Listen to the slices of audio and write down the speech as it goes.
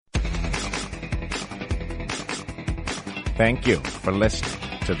Thank you for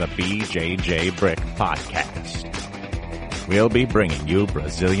listening to the BJJ Brick Podcast. We'll be bringing you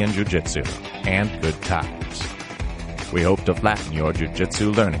Brazilian Jiu-Jitsu and good times. We hope to flatten your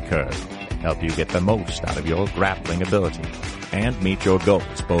Jiu-Jitsu learning curve, help you get the most out of your grappling ability, and meet your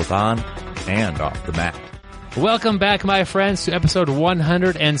goals both on and off the mat. Welcome back, my friends, to episode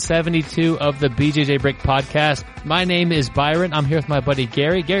 172 of the BJJ Brick Podcast. My name is Byron. I'm here with my buddy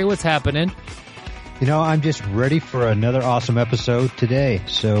Gary. Gary, what's happening? You know, I'm just ready for another awesome episode today,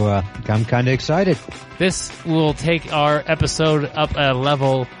 so I'm kind of excited. This will take our episode up a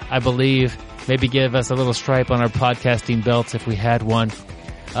level, I believe, maybe give us a little stripe on our podcasting belts if we had one.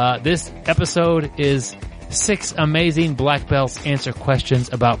 This episode is 6 amazing black belts answer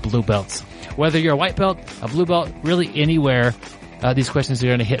questions about blue belts. Whether you're a white belt, a blue belt, really anywhere, these questions are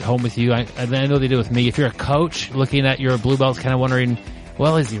going to hit home with you. I know they do with me. If you're a coach looking at your blue belts, kind of wondering,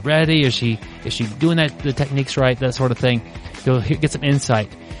 well, is he ready? Is she doing the techniques right? That sort of thing. You'll get some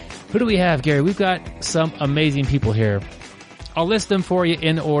insight. Who do we have, Gary? We've got some amazing people here. I'll list them for you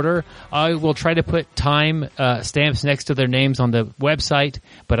in order. I will try to put time stamps next to their names on the website,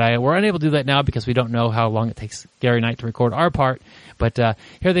 but we're unable to do that now because we don't know how long it takes Gary and I to record our part. But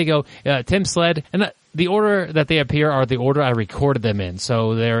here they go. Tim Sled, and the order that they appear are the order I recorded them in,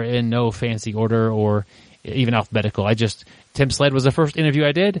 so they're in no fancy order or even alphabetical. Tim Sled was the first interview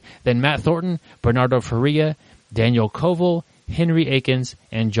I did, then Matt Thornton, Bernardo Faria, Daniel Koval, Henry Akins,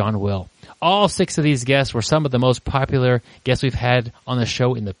 and John Will. All 6 of these guests were some of the most popular guests we've had on the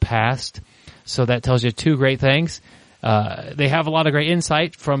show in the past. So that tells you 2 great things. They have a lot of great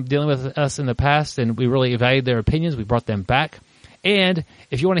insight from dealing with us in the past, and we really valued their opinions. We brought them back. And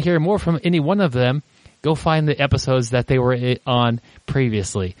if you want to hear more from any one of them, go find the episodes that they were on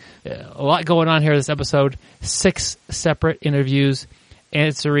previously. A lot going on here this episode. 6 separate interviews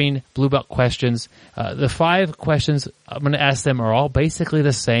answering blue belt questions. The 5 questions I'm going to ask them are all basically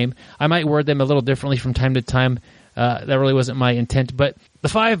the same. I might word them a little differently from time to time. That really wasn't my intent. But the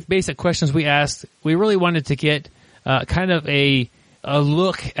 5 basic questions we asked, we really wanted to get kind of a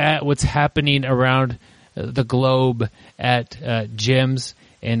look at what's happening around the globe at gyms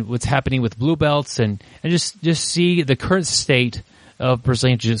and what's happening with blue belts and just see the current state of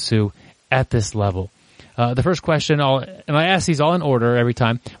Brazilian Jiu-Jitsu at this level. The first question, and I ask these all in order every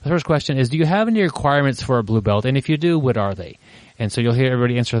time. The first question is, do you have any requirements for a blue belt? And if you do, what are they? And so you'll hear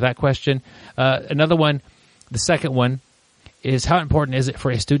everybody answer that question. Another one, the second one, is how important is it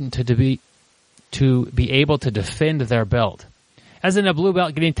for a student to be able to defend their belt? As in a blue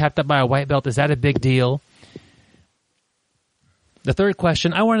belt getting tapped up by a white belt, is that a big deal? The third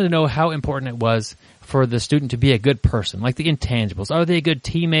question, I wanted to know how important it was for the student to be a good person, like the intangibles. Are they a good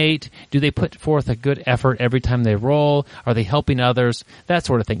teammate? Do they put forth a good effort every time they roll? Are they helping others? That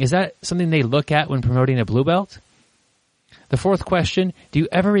sort of thing. Is that something they look at when promoting a blue belt? The fourth question, do you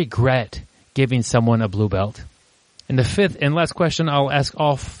ever regret giving someone a blue belt? And the fifth and last question I'll ask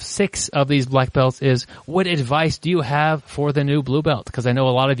all 6 of these black belts is, what advice do you have for the new blue belt? Because I know a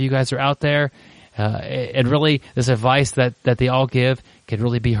lot of you guys are out there. And really, this advice that they all give could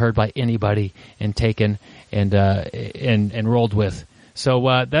really be heard by anybody and taken and rolled with.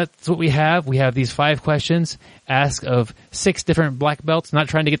 So that's what we have. We have these 5 questions asked of 6 different black belts. Not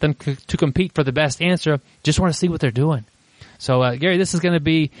trying to get them to compete for the best answer. Just want to see what they're doing. So Gary, this is going to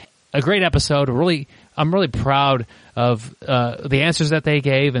be a great episode. I'm really proud of the answers that they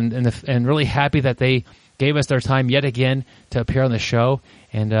gave, and really happy that they gave us their time yet again to appear on the show.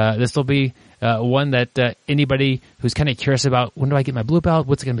 And this will be one that anybody who's kind of curious about, when do I get my blue belt,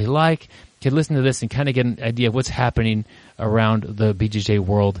 what's it going to be like, can listen to this and kind of get an idea of what's happening around the BJJ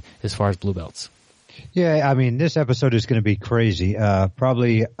world as far as blue belts. Yeah, I mean, this episode is going to be crazy.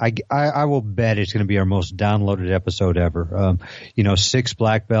 Probably, I will bet it's going to be our most downloaded episode ever. 6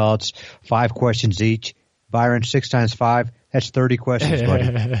 black belts, 5 questions each. Byron, 6 times 5, that's 30 questions,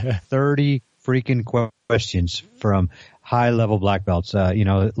 buddy. 30 freaking questions from high-level black belts.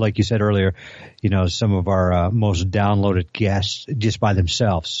 Like you said earlier, some of our most downloaded guests just by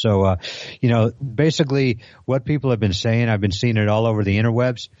themselves. So, basically what people have been saying, I've been seeing it all over the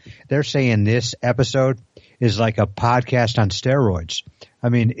interwebs. They're saying this episode is like a podcast on steroids. I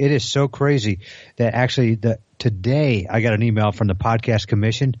mean, it is so crazy that actually today I got an email from the Podcast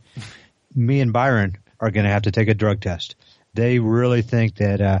Commission. Me and Byron are going to have to take a drug test. They really think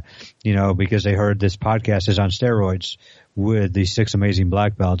that, because they heard this podcast is on steroids with these 6 amazing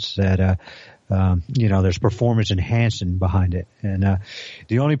black belts, that, there's performance enhancing behind it. And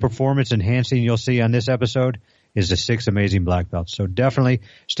the only performance enhancing you'll see on this episode is the 6 amazing black belts. So definitely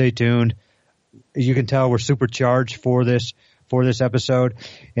stay tuned. You can tell we're supercharged for this episode.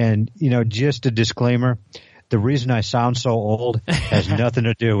 And, just a disclaimer, the reason I sound so old has nothing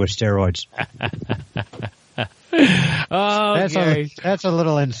to do with steroids. Oh, Gary. That's a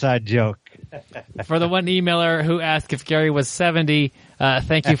little inside joke. For the one emailer who asked if Gary was 70,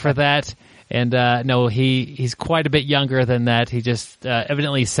 thank you for that. And no, he's quite a bit younger than that. He just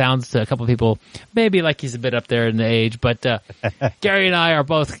evidently sounds to a couple of people maybe like he's a bit up there in the age. But Gary and I are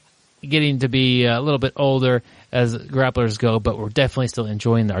both getting to be a little bit older as grapplers go, but we're definitely still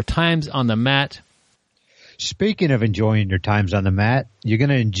enjoying our times on the mat. Speaking of enjoying your times on the mat, you're going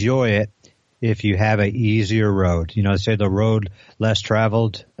to enjoy it if you have an easier road. You know, they say the road less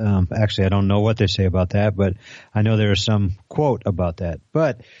traveled. Actually, I don't know what they say about that, but I know there is some quote about that.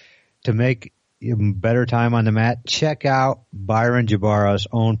 But to make a better time on the mat, check out Byron Jabara's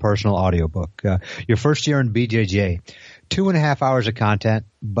own personal audiobook, Your First Year in BJJ. 2.5 hours of content.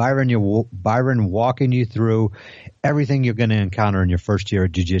 Byron walking you through everything you're going to encounter in your first year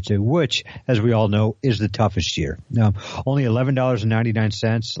of jiu-jitsu, which, as we all know, is the toughest year. Only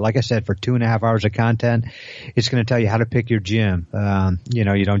 $11.99. Like I said, for 2.5 hours of content, it's going to tell you how to pick your gym.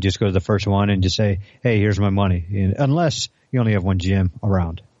 You don't just go to the first one and just say, hey, here's my money, unless you only have one gym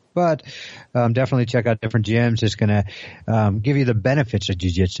around. But definitely check out different gyms. It's going to give you the benefits of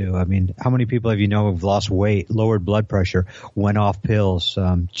jiu-jitsu. I mean, how many people have have lost weight, lowered blood pressure, went off pills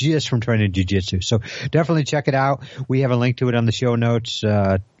just from training jiu-jitsu? So definitely check it out. We have a link to it on the show notes.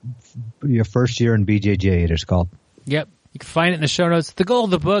 Your First Year in BJJ, it is called. Yep. You can find it in the show notes. The goal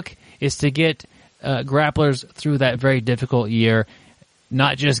of the book is to get grapplers through that very difficult year.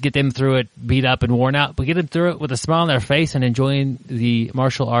 Not just get them through it beat up and worn out, but get them through it with a smile on their face and enjoying the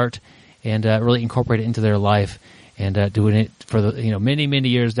martial art and really incorporate it into their life and doing it for the many, many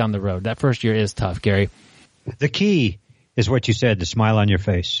years down the road. That first year is tough, Gary. The key is what you said, the smile on your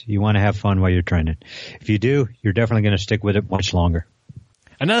face. You want to have fun while you're training. If you do, you're definitely going to stick with it much longer.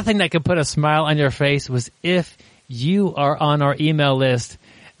 Another thing that could put a smile on your face was if you are on our email list.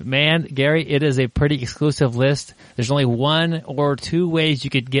 Man, Gary, it is a pretty exclusive list. There's only one or two ways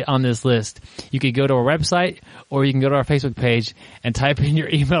you could get on this list. You could go to our website or you can go to our Facebook page and type in your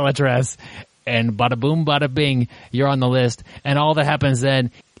email address and bada boom, bada bing, you're on the list. And all that happens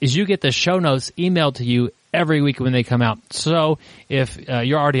then is you get the show notes emailed to you every week when they come out. So if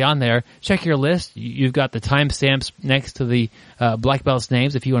you're already on there, check your list. You've got the timestamps next to the black belts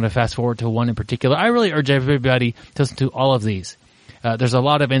names if you want to fast forward to one in particular. I really urge everybody to listen to all of these. There's a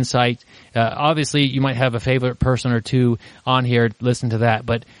lot of insight. Obviously, you might have a favorite person or two on here. Listen to that.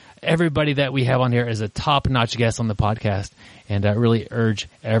 But everybody that we have on here is a top-notch guest on the podcast. And I really urge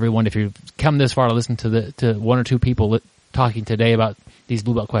everyone, if you've come this far to listen to one or two people talking today about these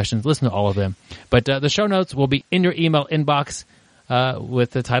blue belt questions, listen to all of them. But the show notes will be in your email inbox with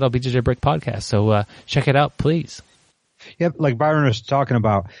the title BJJ Brick Podcast. So check it out, please. Yep, like Byron was talking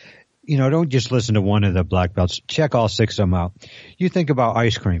about. Don't just listen to one of the black belts. Check all 6 of them out. You think about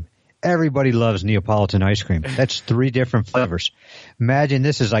ice cream. Everybody loves Neapolitan ice cream. That's 3 different flavors. Imagine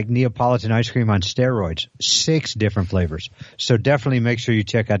this is like Neapolitan ice cream on steroids. 6 different flavors. So definitely make sure you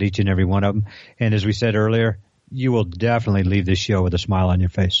check out each and every one of them. And as we said earlier, you will definitely leave this show with a smile on your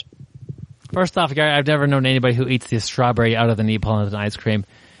face. First off, Gary, I've never known anybody who eats the strawberry out of the Neapolitan ice cream.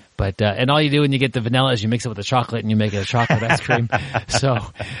 But, and all you do when you get the vanilla is you mix it with the chocolate and you make it a chocolate ice cream. So,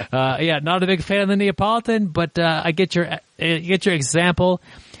 not a big fan of the Neapolitan, but, I get your example.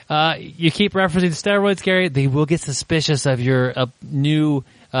 You keep referencing steroids, Gary. They will get suspicious of your new,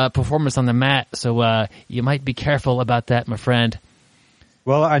 performance on the mat. So, you might be careful about that, my friend.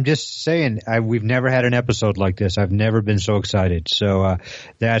 Well, I'm just saying, we've never had an episode like this. I've never been so excited. So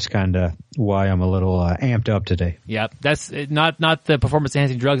that's kind of why I'm a little amped up today. Yep. That's not the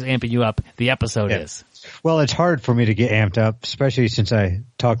performance-enhancing drugs amping you up. The episode is. Well, it's hard for me to get amped up, especially since I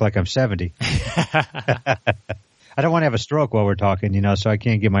talk like I'm 70. I don't want to have a stroke while we're talking, so I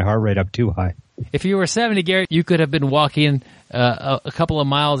can't get my heart rate up too high. If you were 70, Gary, you could have been walking a couple of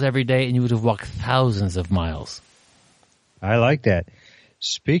miles every day, and you would have walked thousands of miles. I like that.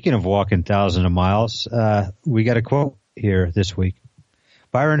 Speaking of walking thousands of miles, we got a quote here this week.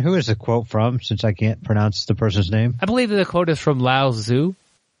 Byron, who is the quote from, since I can't pronounce the person's name? I believe that the quote is from Lao Tzu.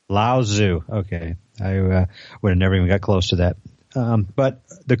 Lao Tzu. Okay. I would have never even got close to that. But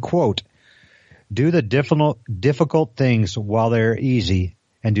the quote, do the difficult things while they are easy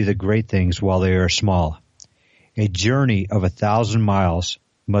and do the great things while they are small. A journey of 1,000 miles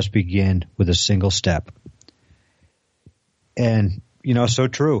must begin with a single step. And so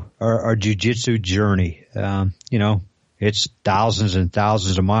true. Our jiu-jitsu journey, it's thousands and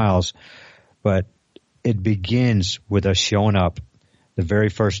thousands of miles, but it begins with us showing up, the very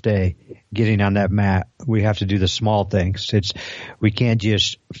first day, getting on that mat, we have to do the small things. We can't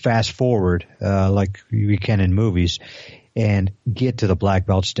just fast forward like we can in movies and get to the black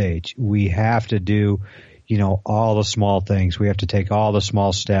belt stage. We have to do, all the small things. We have to take all the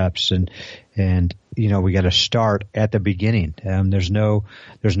small steps and we got to start at the beginning. There's no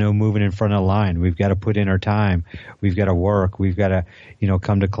moving in front of the line. We've got to put in our time. We've got to work. We've got to,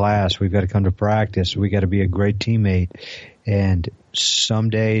 come to class. We've got to come to practice. We got to be a great teammate. And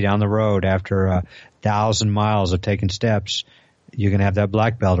someday down the road, after 1,000 miles of taking steps, you're going to have that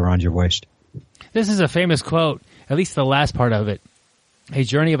black belt around your waist. This is a famous quote, at least the last part of it. A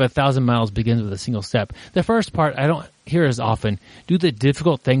journey of 1,000 miles begins with a single step. The first part I don't hear as often. Do the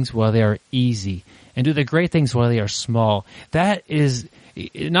difficult things while they are easy, and do the great things while they are small. That is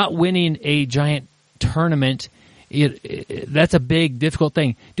not winning a giant tournament. That's a big, difficult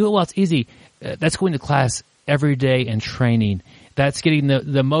thing. Do it while it's easy. That's going to class every day and training. That's getting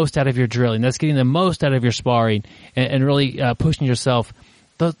the most out of your drilling. That's getting the most out of your sparring and really pushing yourself.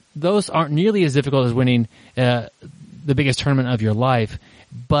 Those aren't nearly as difficult as winning the biggest tournament of your life,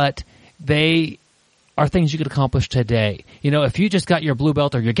 but they are things you could accomplish today. If you just got your blue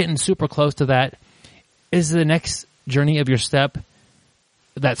belt or you're getting super close to that, is the next journey of your step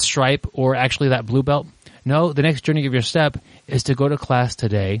that stripe or actually that blue belt? No, the next journey of your step is to go to class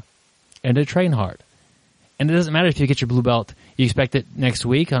today and to train hard. And it doesn't matter if you get your blue belt, you expect it next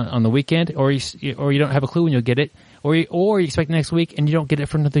week on the weekend, or you don't have a clue when you'll get it, or you expect it next week and you don't get it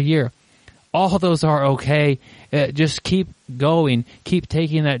for another year. All of those are okay. Just keep going. Keep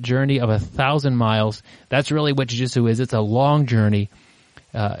taking that journey of 1,000 miles. That's really what jiu-jitsu is. It's a long journey.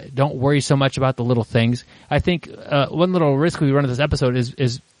 Don't worry so much about the little things. I think one little risk we run in this episode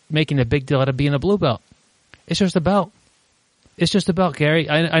is making a big deal out of being a blue belt. It's just a belt. It's just a belt, Gary.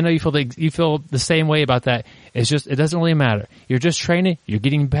 I know you feel the same way about that. It doesn't really matter. You're just training. You're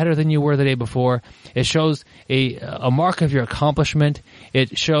getting better than you were the day before. It shows a mark of your accomplishment.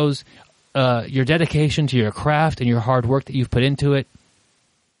 It shows your dedication to your craft and your hard work that you've put into it.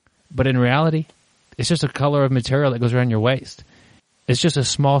 But in reality, it's just a color of material that goes around your waist. It's just a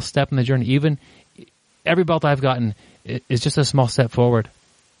small step in the journey. Even every belt I've gotten is just a small step forward.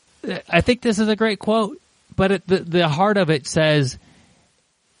 I think this is a great quote, but the heart of it says,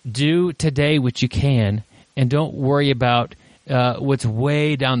 do today what you can and don't worry about what's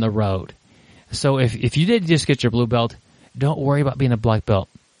way down the road. So if you did just get your blue belt, don't worry about being a black belt.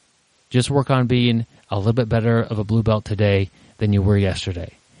 Just work on being a little bit better of a blue belt today than you were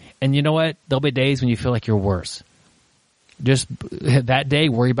yesterday. And you know what? There'll be days when you feel like you're worse. Just that day,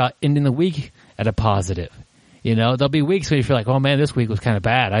 worry about ending the week at a positive. There'll be weeks when you feel like, oh man, this week was kind of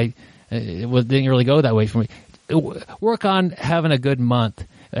bad. It didn't really go that way for me. Work on having a good month.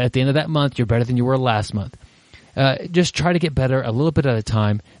 At the end of that month, you're better than you were last month. Just try to get better a little bit at a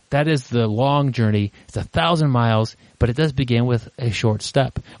time. That is the long journey. It's 1,000 miles, but it does begin with a short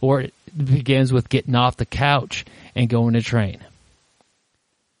step, or it begins with getting off the couch and going to train.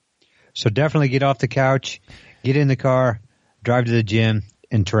 So definitely get off the couch, get in the car, drive to the gym,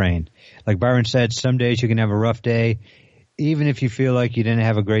 and train. Like Byron said, some days you can have a rough day. Even if you feel like you didn't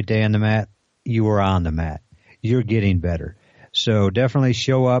have a great day on the mat, you were on the mat. You're getting better. So definitely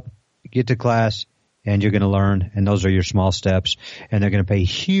show up, get to class, and you're going to learn, and those are your small steps, and they're going to pay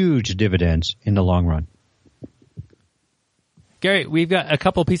huge dividends in the long run. Gary, we've got a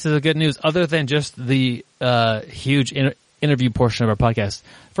couple pieces of good news other than just the huge interview portion of our podcast.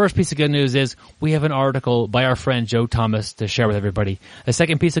 First piece of good news is we have an article by our friend Joe Thomas to share with everybody. The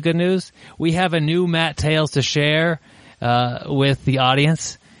second piece of good news, we have a new Matt Tales to share with the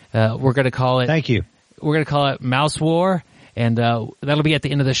audience. We're going to call it... Thank you. We're going to call it Mouse War, and that'll be at the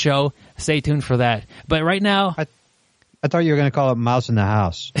end of the show. Stay tuned for that. But right now... I thought you were going to call it Mouse in the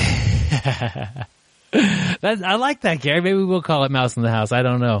House. I like that, Gary. Maybe we'll call it Mouse in the House. I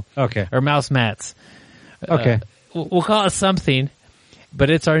don't know. Okay. Or Mouse Mats. Okay. We'll call it something, but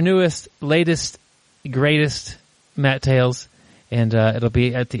it's our newest, latest, greatest Matt Tales, and it'll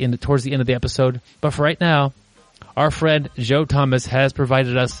be at the end, towards the end of the episode. But for right now, our friend Joe Thomas has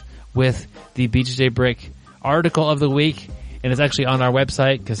provided us with the BJJ Brick article of the week, and it's actually on our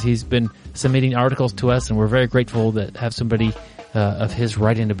website because he's been submitting articles to us, and we're very grateful to have somebody of his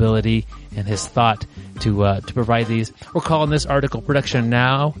writing ability and his thought to provide these. We're calling this article Production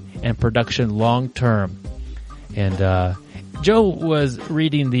Now and Production Long Term. And Joe was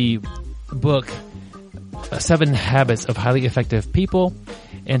reading the book 7 Habits of Highly Effective People,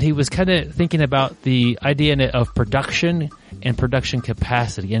 and he was kind of thinking about the idea of production and production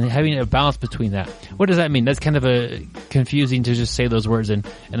capacity and having a balance between that. What does that mean? That's kind of confusing to just say those words and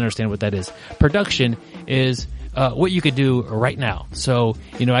understand what that is. Production is what you could do right now. So,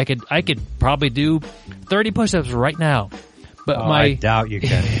 I could probably do 30 push-ups right now. But I doubt you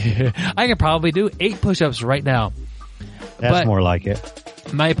can. I could probably do 8 push-ups right now. That's more like it.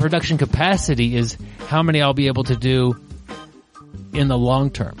 My production capacity is how many I'll be able to do in the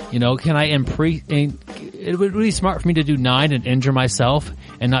long term. Can I it would be smart for me to do 9 and injure myself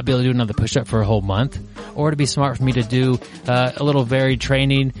and not be able to do another push-up for a whole month, or to be smart for me to do a little varied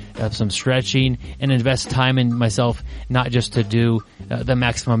training, some stretching, and invest time in myself, not just to do the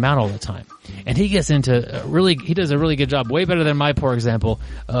maximum amount all the time. And he gets into he does a really good job, way better than my poor example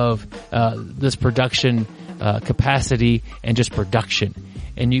of this production capacity and just production.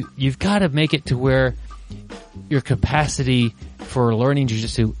 And you've got to make it to where your capacity for learning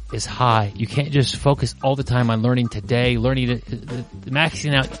jiu-jitsu is high. You can't just focus all the time on learning today,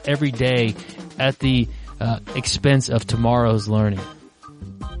 maxing out every day at the expense of tomorrow's learning.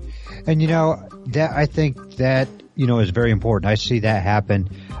 And that I think that is very important. I see that happen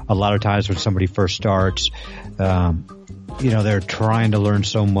a lot of times when somebody first starts. They're trying to learn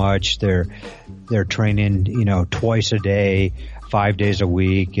so much. They're training, twice a day, 5 days a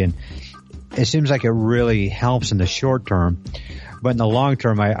week, and it seems like it really helps in the short term. But in the long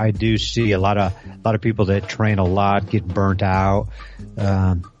term, I do see a lot of people that train a lot get burnt out.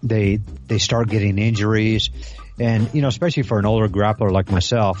 They start getting injuries, and especially for an older grappler like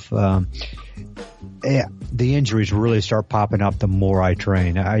myself, the injuries really start popping up the more I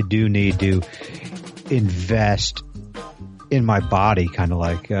train. I do need to invest in my body, kind of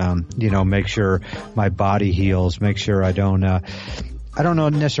like make sure my body heals, make sure I don't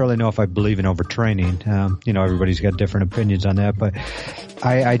necessarily know if I believe in overtraining. Everybody's got different opinions on that, but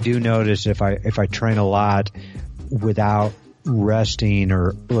I do notice if I train a lot without resting,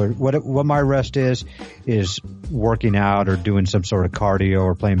 or what my rest is working out or doing some sort of cardio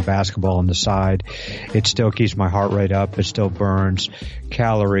or playing basketball on the side. It still keeps my heart rate up. It still burns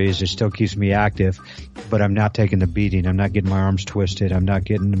calories. It still keeps me active, but I'm not taking the beating. I'm not getting my arms twisted. I'm not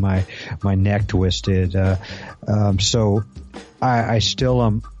getting my neck twisted. So I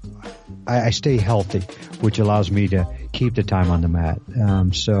still I stay healthy, which allows me to keep the time on the mat.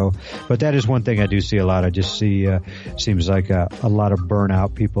 But that is one thing I do see a lot. I just see, seems like a lot of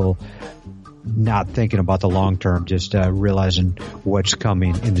burnout, people not thinking about the long term, just realizing what's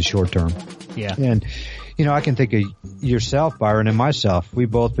coming in the short term. Yeah. And, I can think of yourself, Byron, and myself.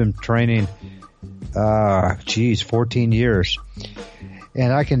 We've both been training, 14 years.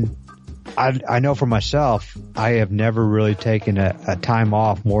 And I know for myself, I have never really taken a time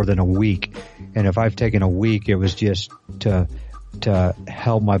off more than a week. And if I've taken a week, it was just to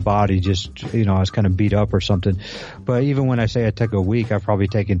help my body. Just, I was kind of beat up or something. But even when I say I took a week, I've probably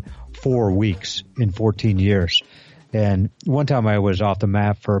taken 4 weeks in 14 years. And one time I was off the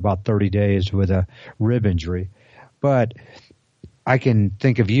mat for about 30 days with a rib injury. But I can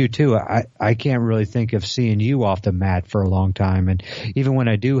think of you too. I can't really think of seeing you off the mat for a long time. And even when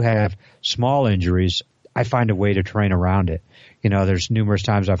I do have small injuries, I find a way to train around it. There's numerous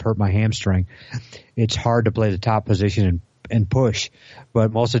times I've hurt my hamstring. It's hard to play the top position and push,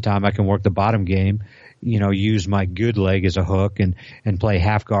 but most of the time I can work the bottom game, use my good leg as a hook and play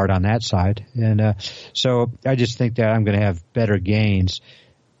half guard on that side. And so I just think that I'm going to have better gains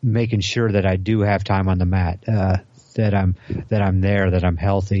making sure that I do have time on the mat. That I'm there, that I'm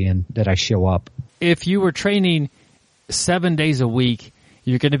healthy, and that I show up. If you were training 7 days a week,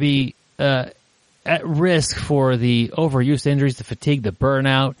 you're going to be at risk for the overuse injuries, the fatigue, the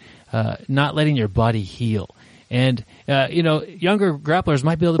burnout, not letting your body heal. And younger grapplers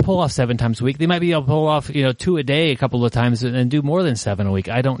might be able to pull off 7 times a week. They might be able to pull off 2 a day a couple of times and do more than 7 a week.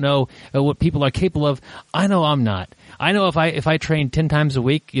 I don't know what people are capable of. I know I'm not. I know if I train 10 times a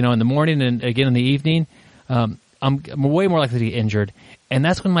week, in the morning and again in the evening, I'm way more likely to get injured, and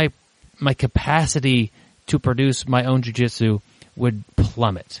that's when my capacity to produce my own jiu-jitsu would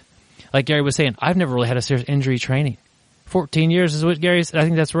plummet. Like Gary was saying, I've never really had a serious injury training. 14 years is what Gary said. I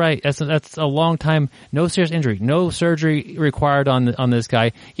think that's right. That's a long time. No serious injury, no surgery required on this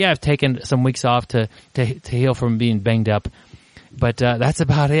guy. Yeah, I've taken some weeks off to heal from being banged up, but that's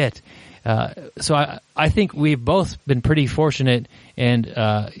about it. So I think we've both been pretty fortunate and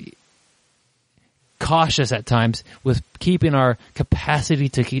cautious at times with keeping our capacity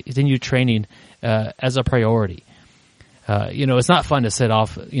to continue training as a priority. It's not fun to sit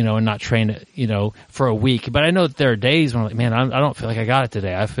off, and not train, for a week. But I know that there are days when I'm like, man, I don't feel like I got it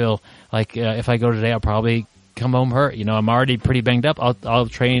today. I feel like if I go today, I'll probably come home hurt. I'm already pretty banged up. I'll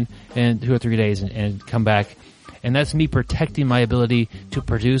train in 2 or 3 days and come back. And that's me protecting my ability to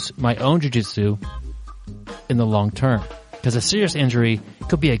produce my own jiu-jitsu in the long term. Because a serious injury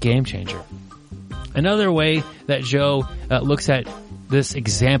could be a game changer. Another way that Joe looks at this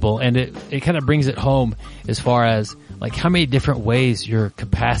example, and it kind of brings it home as far as like how many different ways your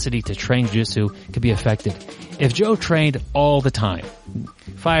capacity to train jiu-jitsu could be affected. If Joe trained all the time,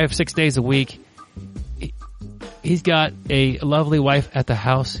 5-6 days a week, he's got a lovely wife at the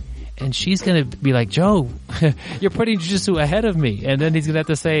house, and she's going to be like, Joe, you're putting jiu-jitsu ahead of me. And then he's going to have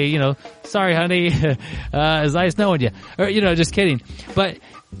to say, sorry, honey, it's nice knowing you. Or, just kidding. But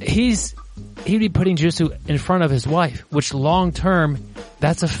he'd be putting jiu-jitsu in front of his wife, which long term,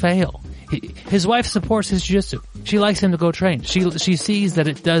 that's a fail. His wife supports his jiu-jitsu. She likes him to go train. She sees that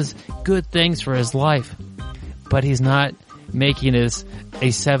it does good things for his life. But he's not making this a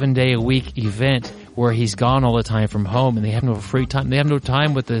 7-day-a-week event where he's gone all the time from home and they have no free time. He has no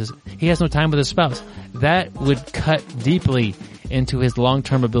time with his spouse. That would cut deeply into his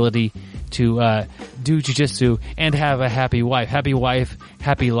long-term ability to do jiu-jitsu and have a happy wife. Happy wife,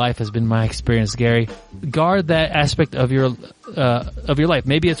 happy life has been my experience, Gary. Guard that aspect of your life.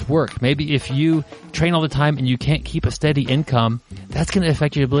 Maybe it's work. Maybe if you train all the time and you can't keep a steady income, that's going to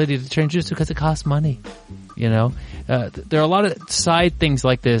affect your ability to train jiu-jitsu because it costs money. There are a lot of side things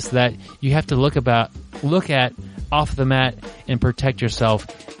like this that you have to look at off the mat and protect yourself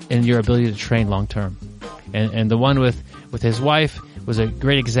and your ability to train long term. And the one with his wife was a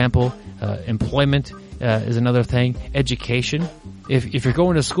great example. Employment is another thing. Education. If you're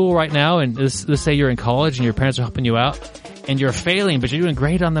going to school right now and let's say you're in college and your parents are helping you out and you're failing but you're doing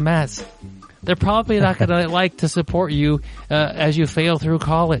great on the mats, they're probably not going to like to support you as you fail through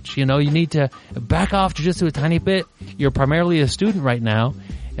college. You need to back off jiu-jitsu a tiny bit. You're primarily a student right now.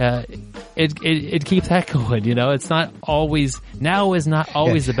 It keeps that going. It's not always, now is not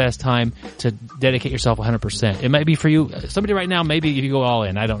always the best time to dedicate yourself 100%. It might be for you. Somebody right now, maybe if you go all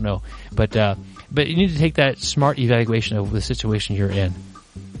in, I don't know. But you need to take that smart evaluation of the situation you're in.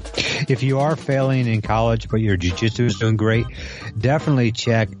 If you are failing in college, but your jiu-jitsu is doing great, definitely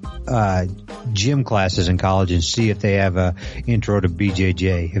check gym classes in college and see if they have a intro to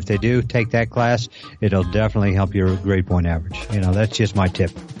BJJ. If they do, take that class. It'll definitely help your grade point average. That's just my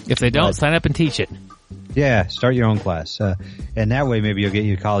tip. If they don't, sign up and teach it. Yeah, start your own class. And that way maybe you'll get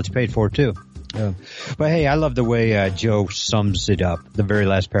your college paid for too. But hey, I love the way Joe sums it up, the very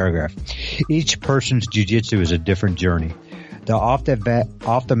last paragraph. Each person's jiu-jitsu is a different journey. The off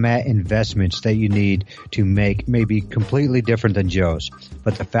the mat investments that you need to make may be completely different than Joe's,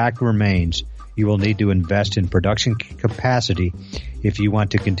 but the fact remains you will need to invest in production capacity if you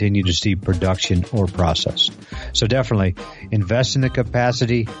want to continue to see production or process. So definitely invest in the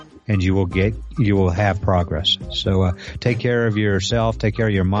capacity and you will have progress. So take care of yourself, take care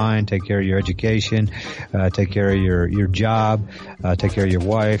of your mind, take care of your education, take care of your job, take care of your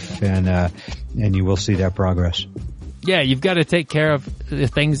wife, and you will see that progress. Yeah, you've got to take care of the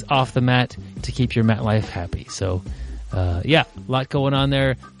things off the mat to keep your mat life happy. So, a lot going on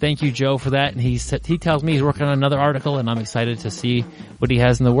there. Thank you, Joe, for that. And he tells me he's working on another article, and I'm excited to see what he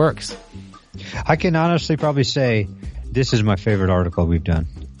has in the works. I can honestly probably say this is my favorite article we've done.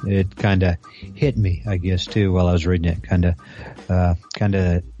 It kind of hit me, I guess, too, while I was reading it. Kind of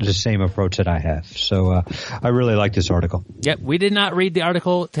the same approach that I have. So I really like this article. Yep, we did not read the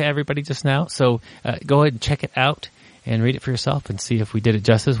article to everybody just now, so go ahead and check it out and read it for yourself and see if we did it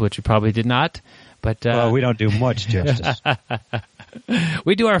justice, which we probably did not. But well, we don't do much justice.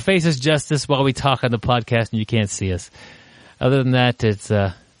 We do our faces justice while we talk on the podcast, and you can't see us. Other than that, it's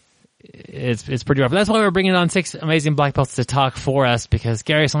pretty rough. That's why we're bringing on 6 amazing black belts to talk for us, because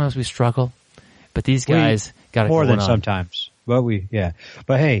Gary, sometimes we struggle, but these guys got it more going than on. Sometimes. But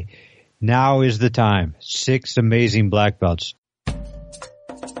But hey, now is the time. 6 amazing black belts.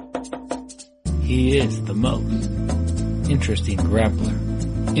 He is the most interesting grappler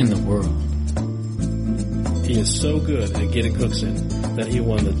in the world. He is so good at getting hooks in that he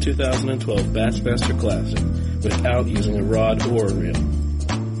won the 2012 Bassmaster Classic without using a rod or a reel.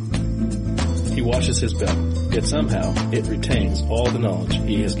 He washes his belt, yet somehow it retains all the knowledge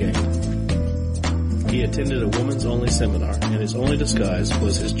he has gained. He attended a woman's-only seminar, and his only disguise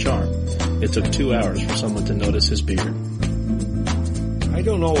was his charm. It took 2 hours for someone to notice his beard. I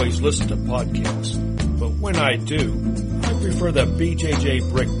don't always listen to podcasts, but when I do, I prefer the BJJ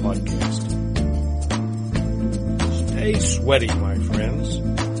Brick podcast. Stay sweaty, my friends.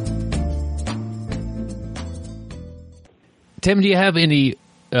 Tim, do you have any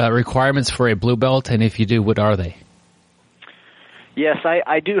requirements for a blue belt, and if you do, what are they? Yes,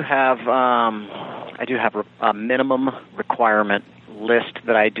 I do have a minimum requirement list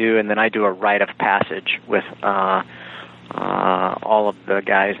that I do, and then I do a rite of passage with all of the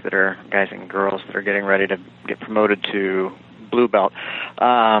guys and girls that are getting ready to get promoted to blue belt.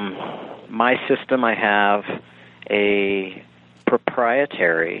 my system, I have a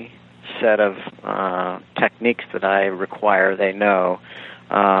proprietary set of techniques that I require they know.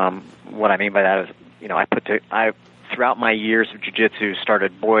 What I mean by that is, I throughout my years of jiu-jitsu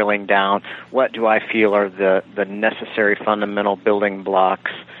started boiling down what do I feel are the necessary fundamental building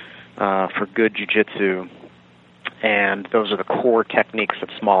blocks for good jiu-jitsu, and those are the core techniques of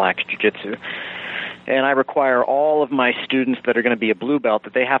small axe jiu-jitsu. And I require all of my students that are going to be a blue belt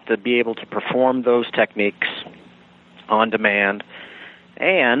that they have to be able to perform those techniques on demand,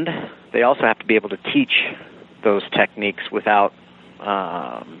 and they also have to be able to teach those techniques without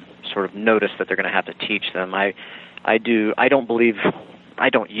sort of notice that they're going to have to teach them. I believe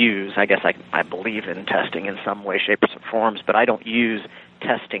in testing in some way, shape, or forms, but I don't use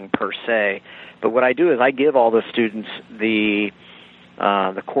testing per se. But what I do is I give all the students the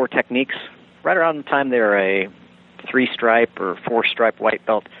core techniques right around the time they're a 3-stripe or 4-stripe white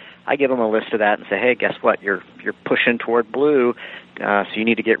belt. I give them a list of that and say, hey, guess what? You're pushing toward blue, so you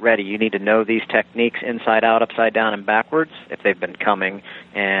need to get ready. You need to know these techniques inside out, upside down, and backwards. If they've been coming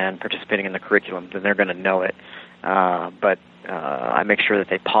and participating in the curriculum, then they're going to know it. But I make sure that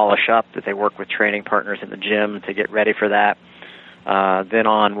they polish up, that they work with training partners in the gym to get ready for that. Then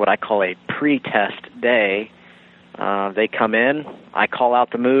on what I call a pre-test day, they come in, I call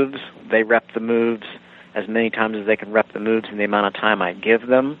out the moves, they rep the moves as many times as they can rep the moves in the amount of time I give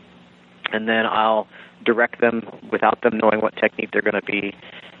them, and then I'll direct them without them knowing what technique they're going to be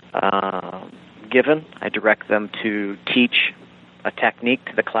given. I direct them to teach a technique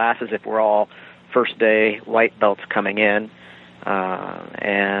to the classes if we're all first day white belts coming in,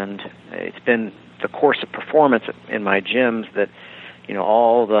 and it's been the course of performance in my gyms that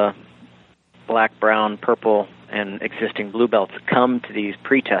all the black, brown, purple, and existing blue belts come to these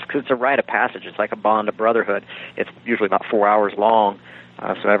pre-tests because it's a rite of passage. It's like a bond of brotherhood. It's usually about 4 hours long,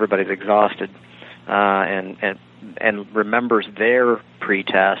 so everybody's exhausted and remembers their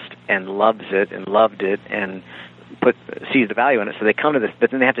pre-test and loves it and loved it and sees the value in it. So they come to this,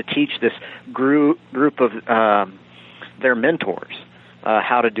 but then they have to teach this group of their mentors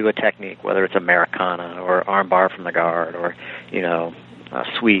how to do a technique, whether it's Americana or armbar from the guard or a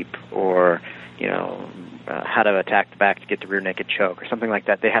sweep or how to attack the back to get the rear naked choke or something like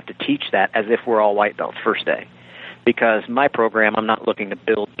that. They have to teach that as if we're all white belts first day. Because my program, I'm not looking to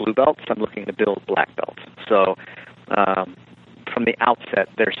build blue belts, I'm looking to build black belts. So from the outset,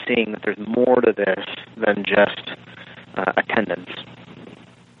 they're seeing that there's more to this than just attendance.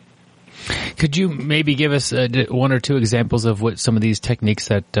 Could you maybe give us one or two examples of what some of these techniques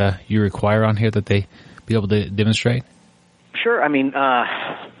that you require on here that they be able to demonstrate? Sure. I mean,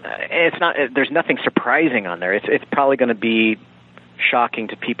 it's not. There's nothing surprising on there. It's probably going to be shocking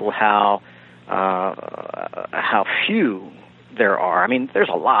to people how few there are. I mean, there's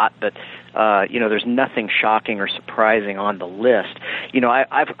a lot, but there's nothing shocking or surprising on the list.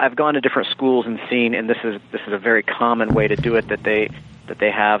 I've gone to different schools and seen, and this is a very common way to do it, that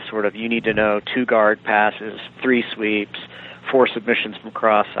they have sort of, you need to know 2 guard passes, 3 sweeps, 4 submissions from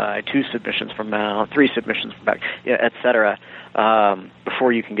cross-side, 2 submissions from mount, 3 submissions from back, et cetera,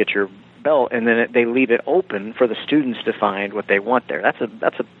 before you can get your belt, and then they leave it open for the students to find what they want there. That's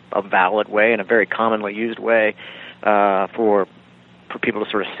a valid way and a very commonly used way for people to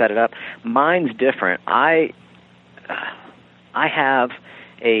sort of set it up. Mine's different. I have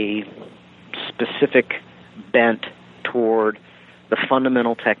a specific bent toward the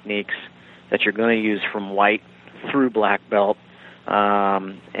fundamental techniques that you're going to use from white through black belt,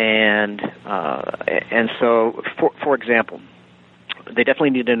 and so for example, they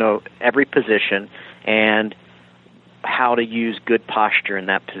definitely need to know every position and how to use good posture in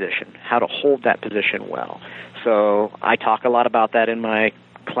that position, how to hold that position well. So I talk a lot about that in my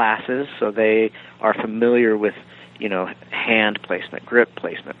classes, so they are familiar with, hand placement, grip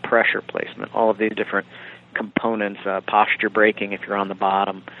placement, pressure placement, all of these different components, posture breaking if you're on the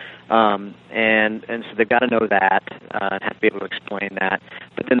bottom. And so they've got to know that and have to be able to explain that.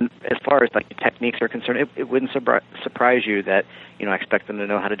 But then as far as like the techniques are concerned, it wouldn't surprise you that, I expect them to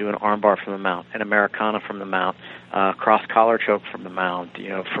know how to do an armbar from the mount, an Americana from the mount, cross collar choke from the mount,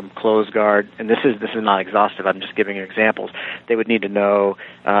 from close guard. And this is not exhaustive. I'm just giving you examples. They would need to know,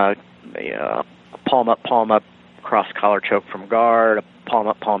 palm up, cross collar choke from guard, a palm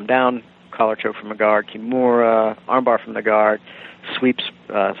up, palm down, collar choke from a guard, kimura, armbar from the guard, sweeps,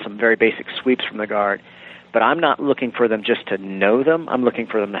 some very basic sweeps from the guard. But I'm not looking for them just to know them. I'm looking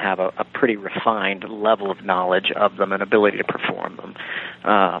for them to have a pretty refined level of knowledge of them and ability to perform them.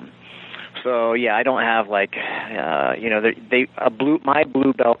 So yeah, I don't have like, my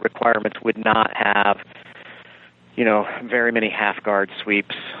blue belt requirements would not have very many half guard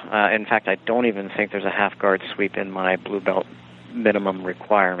sweeps. In fact, I don't even think there's a half guard sweep in my blue belt minimum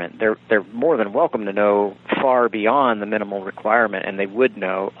requirement. They're more than welcome to know far beyond the minimal requirement, and they would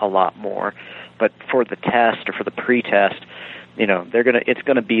know a lot more. But for the test or for the pre-test, it's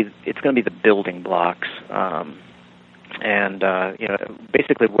gonna be the building blocks,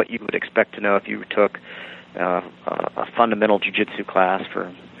 basically what you would expect to know if you took a fundamental jiu-jitsu class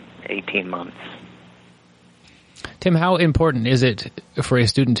for 18 months. Tim, how important is it for a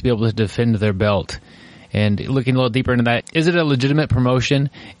student to be able to defend their belt? And looking a little deeper into that, is it a legitimate promotion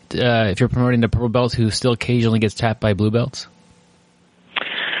if you're promoting a purple belt who still occasionally gets tapped by blue belts?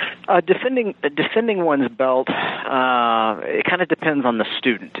 Defending one's belt, it kind of depends on the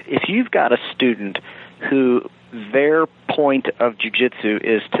student. If you've got a student who their point of jiu-jitsu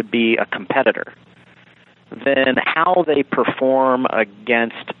is to be a competitor, then how they perform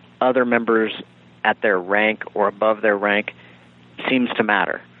against other members at their rank or above their rank seems to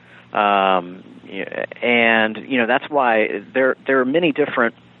matter. That's why there are many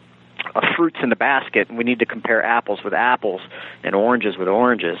different fruits in the basket, and we need to compare apples with apples and oranges with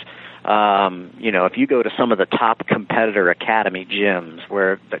oranges. If you go to some of the top competitor academy gyms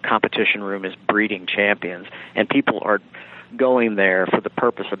where the competition room is breeding champions and people are going there for the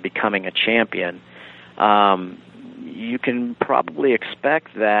purpose of becoming a champion, you can probably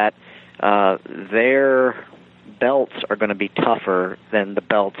expect that their belts are going to be tougher than the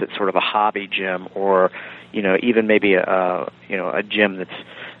belts at sort of a hobby gym, or even maybe a gym that's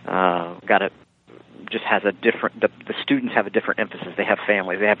just has a different. The students have a different emphasis. They have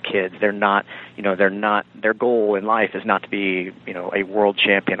families. They have kids. They're not. Their goal in life is not to be a world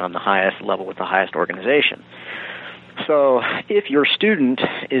champion on the highest level with the highest organization. So if your student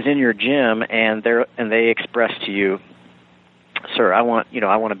is in your gym and they express to you, "Sir, I want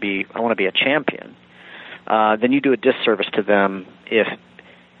to be a champion," then you do a disservice to them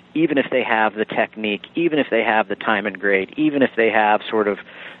even if they have the technique, even if they have the time and grade, even if they have sort of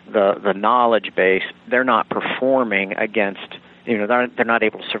the knowledge base, they're not performing against, they're not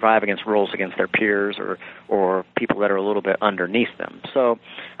able to survive against roles against their peers or people that are a little bit underneath them. So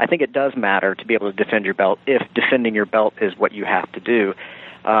I think it does matter to be able to defend your belt if defending your belt is what you have to do.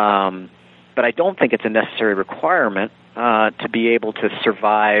 But I don't think it's a necessary requirement to be able to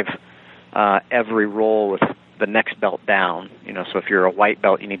survive every role with the next belt down. So if you're a white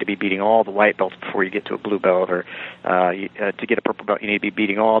belt, you need to be beating all the white belts before you get to a blue belt, or to get a purple belt, you need to be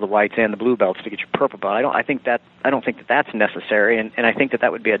beating all the whites and the blue belts to get your purple belt. I don't think that that's necessary, and I think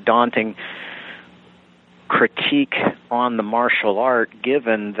that would be a daunting critique on the martial art,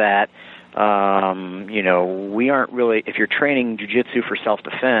 given that we aren't really. If you're training jiu-jitsu for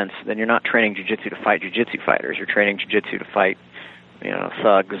self-defense, then you're not training jiu-jitsu to fight jiu-jitsu fighters. You're training jiu-jitsu to fight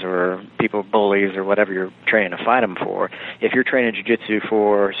thugs or people, bullies, or whatever you're training to fight them for. If you're training jiu-jitsu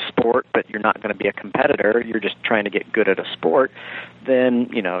for sport, but you're not going to be a competitor, you're just trying to get good at a sport, then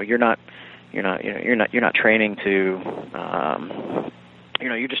you're not training to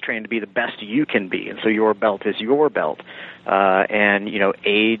you're just training to be the best you can be, and so your belt is your belt. And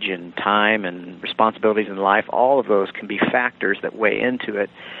age and time and responsibilities in life, all of those can be factors that weigh into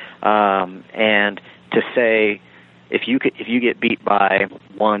it. And to say, if you get beat by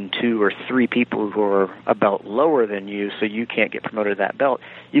 1, 2, or 3 people who are a belt lower than you, so you can't get promoted to that belt,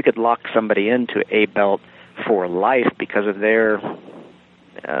 you could lock somebody into a belt for life because of their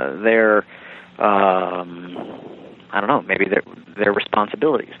maybe their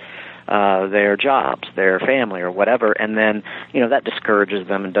responsibilities, their jobs, their family, or whatever, and then that discourages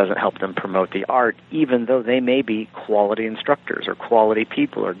them and doesn't help them promote the art, even though they may be quality instructors or quality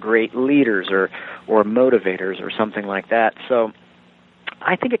people or great leaders or motivators or something like that. So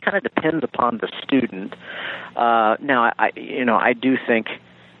I think it kind of depends upon the student. Now, I do think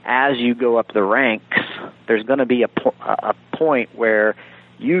as you go up the ranks, there's going to be a point where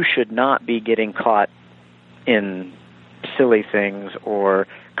you should not be getting caught in silly things or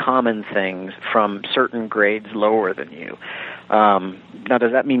common things from certain grades lower than you. Now,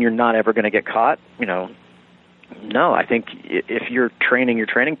 does that mean you're not ever going to get caught? No. I think if you're training your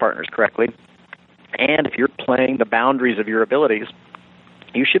training partners correctly, and if you're playing the boundaries of your abilities,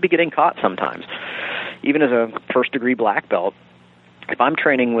 you should be getting caught sometimes. Even as a first-degree black belt, if I'm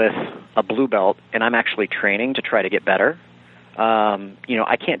training with a blue belt and I'm actually training to try to get better,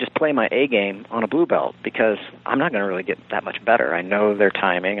 I can't just play my A game on a blue belt because I'm not going to really get that much better. I know their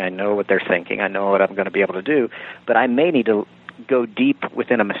timing. I know what they're thinking. I know what I'm going to be able to do. But I may need to go deep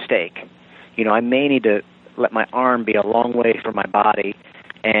within a mistake. I may need to let my arm be a long way from my body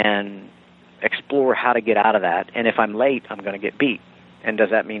and explore how to get out of that. And if I'm late, I'm going to get beat. And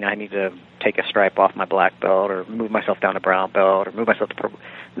does that mean I need to take a stripe off my black belt or move myself down to brown belt or move myself to purple?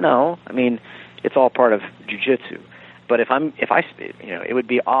 No, I mean, it's all part of jiu-jitsu. But it would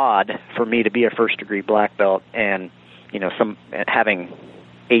be odd for me to be a first-degree black belt and, having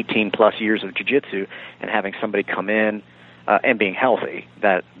 18 plus years of jiu-jitsu and having somebody come in and being healthy,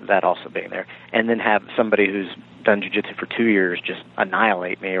 that also being there, and then have somebody who's done jiu-jitsu for 2 years just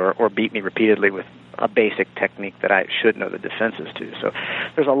annihilate me or beat me repeatedly with a basic technique that I should know the defenses to. So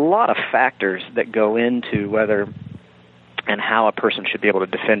there's a lot of factors that go into whether and how a person should be able to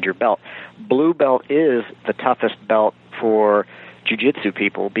defend your belt. Blue belt is the toughest belt for jiu-jitsu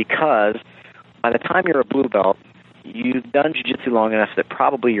people because by the time you're a blue belt, you've done jiu-jitsu long enough that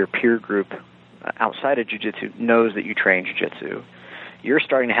probably your peer group outside of jiu-jitsu knows that you train jiu-jitsu. You're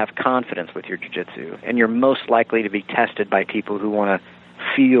starting to have confidence with your jiu-jitsu, and you're most likely to be tested by people who want to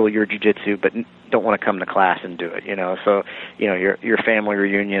feel your jiu-jitsu but don't want to come to class and do it. So your family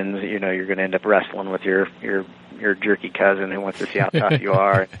reunions, you're going to end up wrestling with your jerky cousin who wants to see how tough you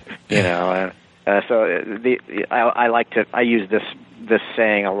are. I use this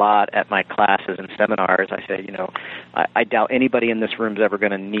saying a lot at my classes and seminars. I say, I doubt anybody in this room is ever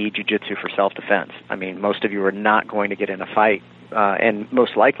going to need jiu-jitsu for self-defense. I mean, most of you are not going to get in a fight. And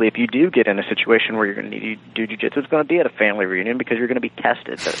most likely, if you do get in a situation where you're going to need to do jiu-jitsu, it's going to be at a family reunion because you're going to be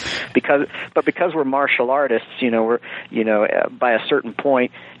tested. But because we're martial artists, by a certain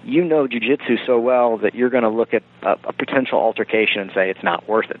point, jiu-jitsu so well that you're going to look at a potential altercation and say it's not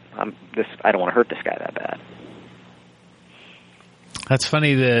worth it. I don't want to hurt this guy that bad. That's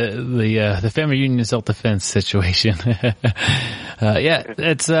funny, the family reunion self-defense situation.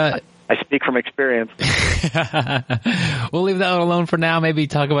 It's I speak from experience. We'll leave that one alone for now. Maybe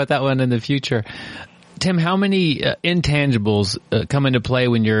talk about that one in the future. Tim, how many intangibles come into play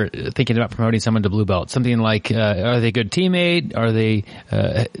when you're thinking about promoting someone to blue belt? Something like, are they a good teammate? Are they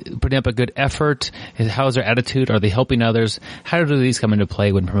putting up a good effort? How is their attitude? Are they helping others? How do these come into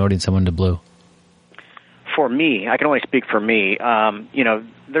play when promoting someone to blue? For me, I can only speak for me.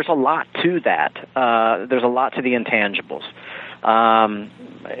 There's a lot to that. There's a lot to the intangibles.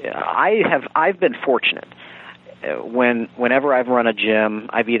 I've been fortunate. Whenever I've run a gym,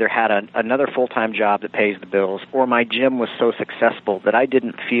 I've either had another full-time job that pays the bills, or my gym was so successful that I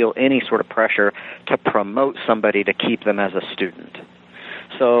didn't feel any sort of pressure to promote somebody to keep them as a student.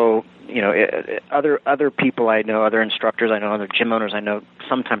 So, other people I know, other instructors I know, other gym owners I know,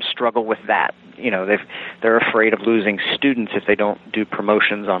 sometimes struggle with that. They're afraid of losing students if they don't do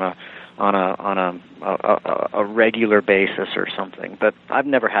promotions on a regular basis or something. But I've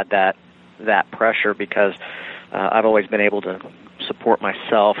never had that pressure because I've always been able to support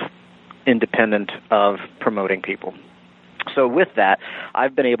myself independent of promoting people. So with that,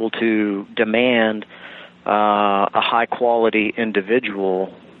 I've been able to demand a high-quality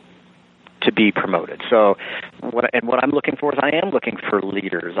individual to be promoted. So what I'm looking for is I am looking for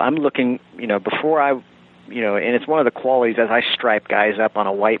leaders. I'm looking, before I, and it's one of the qualities as I stripe guys up on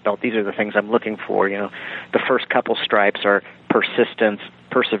a white belt, these are the things I'm looking for. The first couple stripes are persistence,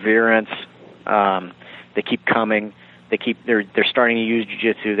 perseverance. They keep coming. They're starting to use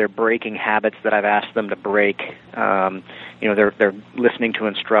jiu-jitsu. They're breaking habits that I've asked them to break. They're listening to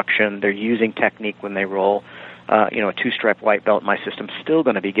instruction. They're using technique when they roll. A two-stripe white belt in my system still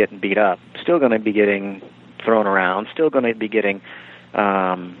going to be getting beat up, still going to be getting thrown around, still going to be getting,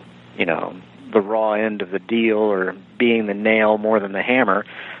 the raw end of the deal or being the nail more than the hammer,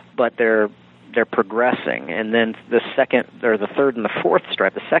 but they're progressing. And then the second or the third and the fourth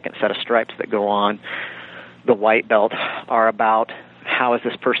stripe, the second set of stripes that go on the white belt are about how is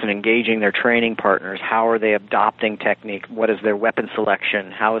this person engaging their training partners? How are they adopting technique? What is their weapon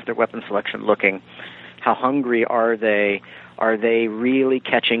selection? How is their weapon selection looking? How hungry are they? Are they really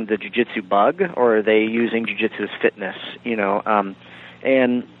catching the jiu-jitsu bug, or are they using jiu-jitsu as fitness? And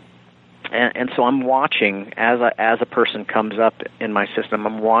so I'm watching as a person comes up in my system.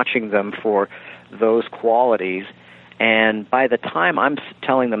 I'm watching them for those qualities, and by the time I'm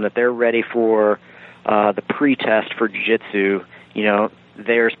telling them that they're ready for the pre-test for jiu-jitsu,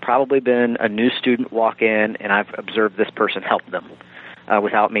 there's probably been a new student walk in, and I've observed this person help them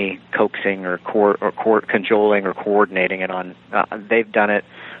without me coaxing or cajoling or coordinating it on. They've done it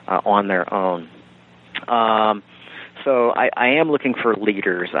on their own. So I am looking for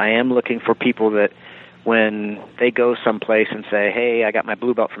leaders. I am looking for people that when they go someplace and say, hey, I got my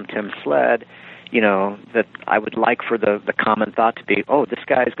blue belt from Tim Sled, that I would like for the common thought to be, oh, this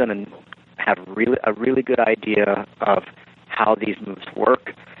guy's going to have a really good idea of how these moves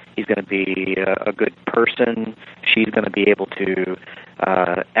work. He's going to be a good person. She's going to be able to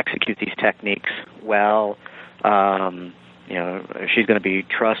execute these techniques well. she's going to be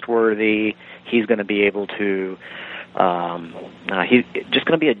trustworthy. He's going to be able to. He's just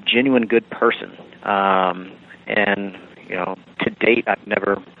going to be a genuine good person. And to date, I've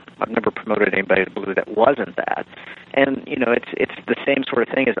never promoted anybody to blue that wasn't that. And it's the same sort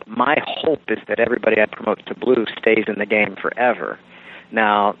of thing. As my hope is that everybody I promote to blue stays in the game forever.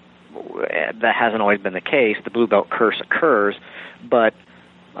 Now, that hasn't always been the case. The blue belt curse occurs, but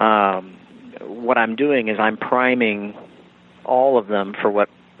what I'm doing is I'm priming all of them for what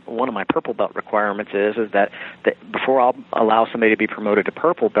one of my purple belt requirements is that before I'll allow somebody to be promoted to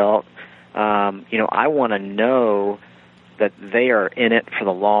purple belt, I want to know that they are in it for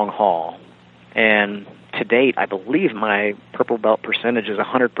the long haul. And to date, I believe my purple belt percentage is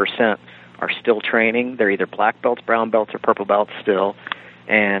 100% are still training. They're either black belts, brown belts, or purple belts still.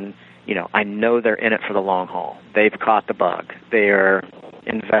 And, I know they're in it for the long haul. They've caught the bug. They are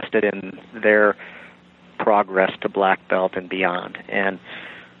invested in their progress to black belt and beyond. And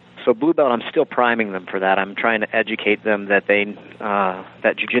so blue belt, I'm still priming them for that. I'm trying to educate them that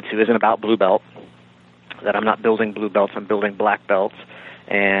that jiu-jitsu isn't about blue belt, that I'm not building blue belts, I'm building black belts,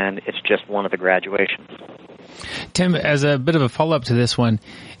 and it's just one of the graduations. Tim, as a bit of a follow-up to this one,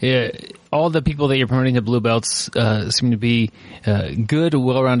 all the people that you're promoting to blue belts seem to be good,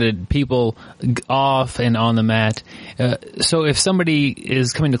 well-rounded people off and on the mat. So if somebody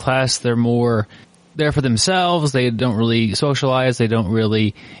is coming to class, they're more there for themselves, they don't really socialize, they don't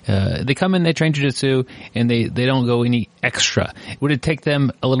really, they come in, they train jiu-jitsu, and they don't go any extra. Would it take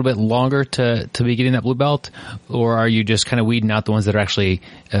them a little bit longer to be getting that blue belt, or are you just kind of weeding out the ones that are actually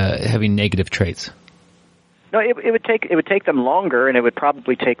having negative traits? No, it would take them longer, and it would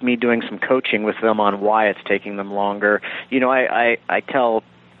probably take me doing some coaching with them on why it's taking them longer. I tell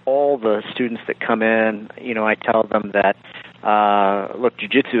all the students that come in, I tell them that, look,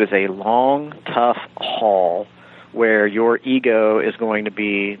 jiu-jitsu is a long, tough haul where your ego is going to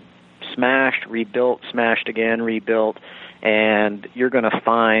be smashed, rebuilt, smashed again, rebuilt, and you're going to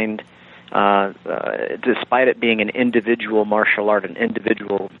find, despite it being an individual martial art, an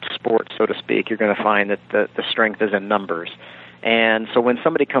individual sport, so to speak, you're going to find that the strength is in numbers. And so when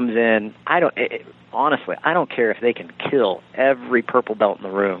somebody comes in, honestly, I don't care if they can kill every purple belt in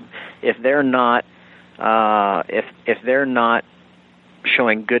the room. If they're not if they're not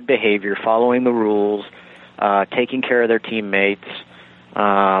showing good behavior, following the rules, taking care of their teammates,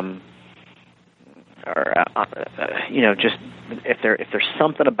 just if there's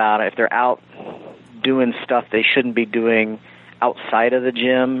something about it, if they're out doing stuff they shouldn't be doing outside of the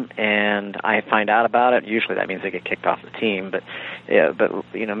gym, and I find out about it, usually that means they get kicked off the team. But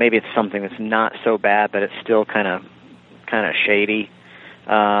maybe it's something that's not so bad, but it's still kind of shady.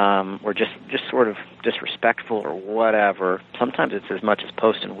 Or just sort of disrespectful or whatever. Sometimes it's as much as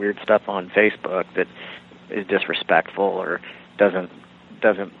posting weird stuff on Facebook that is disrespectful or doesn't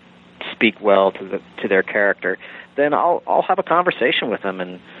speak well to their character. Then I'll have a conversation with them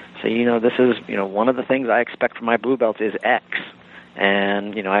and say, this is one of the things I expect from my blue belts is X,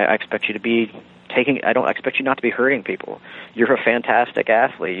 and I expect you to be I don't expect you not to be hurting people. You're a fantastic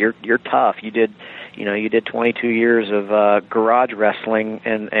athlete. You're tough. You did 22 years of garage wrestling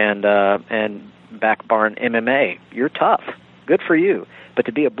and back barn MMA. You're tough. Good for you. But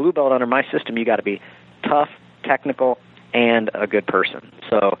to be a blue belt under my system, you got to be tough, technical, and a good person.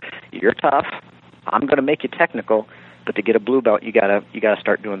 So you're tough. I'm going to make you technical, but to get a blue belt, you got to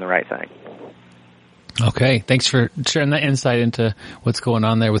start doing the right thing. Okay, thanks for sharing that insight into what's going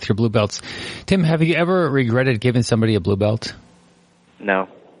on there with your blue belts. Tim, have you ever regretted giving somebody a blue belt? No,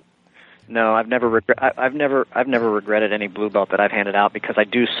 I've never regretted any blue belt that I've handed out because I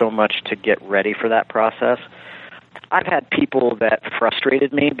do so much to get ready for that process. I've had people that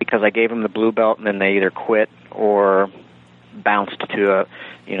frustrated me because I gave them the blue belt and then they either quit or bounced to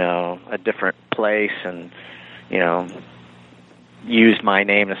a different place and used my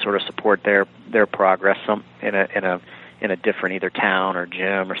name to sort of support their progress in a different either town or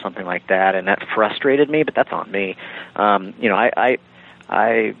gym or something like that, and that frustrated me. But that's on me. I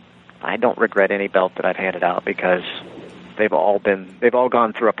don't regret any belt that I've handed out because they've all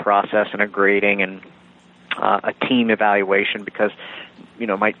gone through a process and a grading and a team evaluation because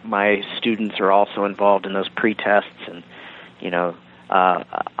my students are also involved in those pre-tests and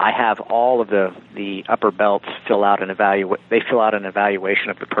I have all of the upper belts fill out an evaluation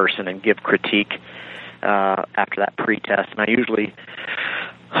of the person and give critique after that pre-test. And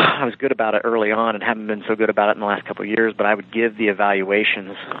I was good about it early on and haven't been so good about it in the last couple of years, but I would give the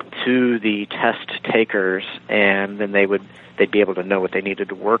evaluations to the test takers, and then they'd be able to know what they needed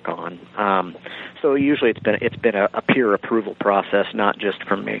to work on. So usually it's been a peer approval process, not just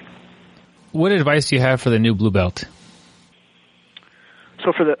from me. What advice do you have for the new blue belt?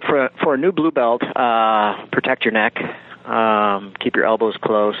 So for a new blue belt, protect your neck, keep your elbows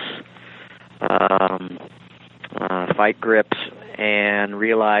close, fight grips, and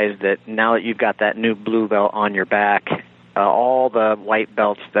realize that now that you've got that new blue belt on your back, all the white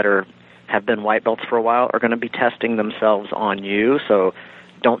belts that have been white belts for a while are going to be testing themselves on you. So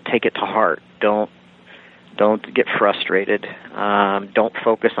don't take it to heart. Don't get frustrated. Don't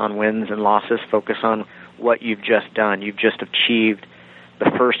focus on wins and losses. Focus on what you've just done. You've just achieved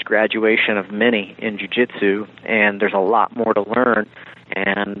the first graduation of many in jiu-jitsu, and there's a lot more to learn,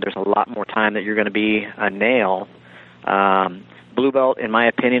 and there's a lot more time that you're going to be a nail. Blue belt, in my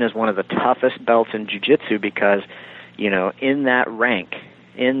opinion, is one of the toughest belts in jiu-jitsu because, in that rank,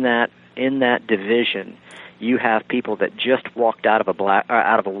 in that division, you have people that just walked out of a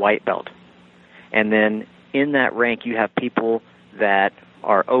white belt, and then in that rank, you have people that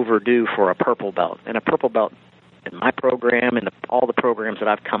are overdue for a purple belt, and a purple belt. In my program and all the programs that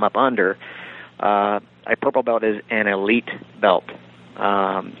I've come up under, a purple belt is an elite belt.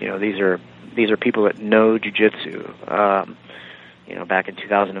 These are people that know jiu-jitsu. Back in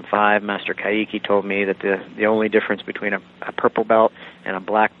 2005, Master Kaiki told me that the only difference between a purple belt and a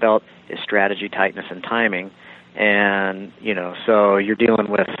black belt is strategy, tightness, and timing. And so you're dealing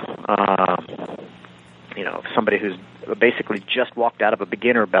with somebody who's basically just walked out of a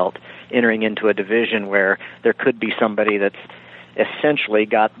beginner belt, entering into a division where there could be somebody that's essentially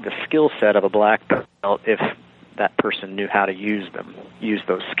got the skill set of a black belt if that person knew how to use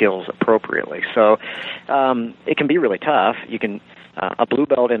those skills appropriately. So it can be really tough. A blue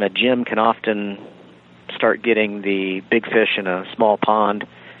belt in a gym can often start getting the big fish in a small pond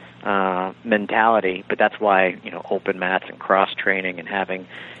mentality, but that's why open mats and cross training and having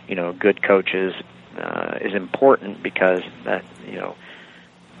good coaches is important, because that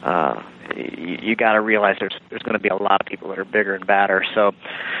you got to realize there's going to be a lot of people that are bigger and badder. So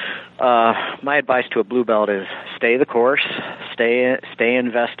my advice to a blue belt is stay the course, stay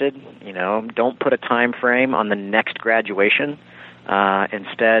invested. Don't put a time frame on the next graduation.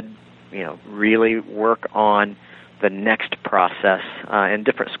 Instead, really work on the next process. In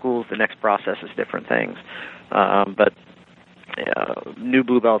different schools, the next process is different things. But new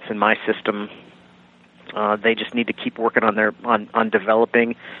blue belts in my system, they just need to keep working on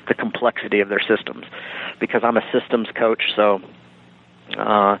developing the complexity of their systems, because I'm a systems coach. So,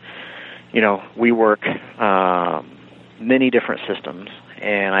 we work many different systems,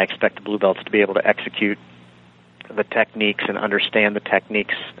 and I expect the blue belts to be able to execute the techniques and understand the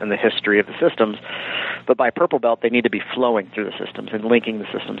techniques and the history of the systems. But by purple belt, they need to be flowing through the systems and linking the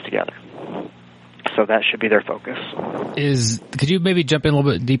systems together. So that should be their focus. Could you maybe jump in a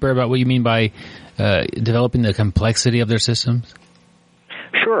little bit deeper about what you mean by developing the complexity of their systems?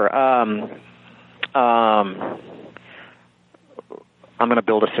 Sure. I'm going to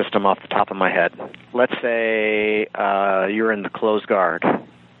build a system off the top of my head. Let's say you're in the closed guard.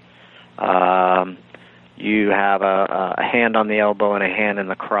 You have a hand on the elbow and a hand in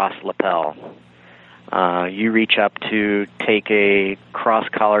the cross lapel. You reach up to take a cross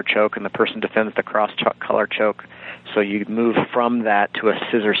collar choke, and the person defends the cross collar choke. So you move from that to a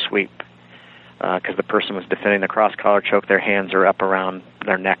scissor sweep, because the person was defending the cross collar choke. Their hands are up around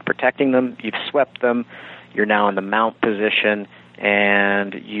their neck, protecting them. You've swept them. You're now in the mount position,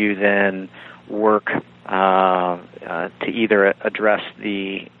 and you then work to either address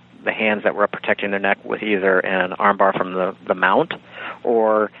the hands that were protecting their neck with either an armbar from the mount,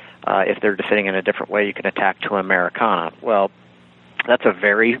 or if they're defending in a different way, you can attack to Americana. Well, that's a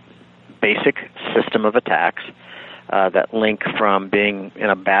very basic system of attacks that link from being in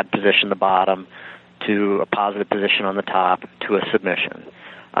a bad position, the bottom, to a positive position on the top, to a submission.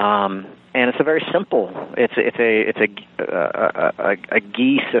 And it's a very simple. It's a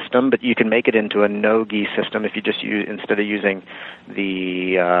gi system, but you can make it into a no gi system if you just use, instead of using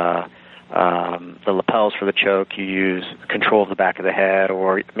the lapels for the choke, you use control of the back of the head,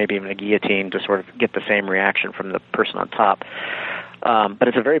 or maybe even a guillotine to sort of get the same reaction from the person on top. But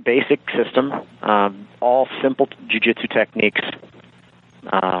it's a very basic system, all simple jiu-jitsu techniques.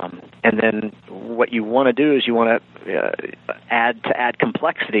 And then what you want to do is you want to add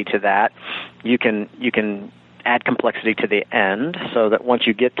complexity to that. You can add complexity to the end, so that once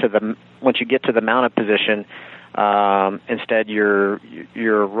you get to the mounted position, instead you're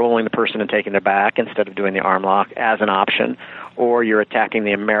rolling the person and taking their back instead of doing the arm lock as an option, or you're attacking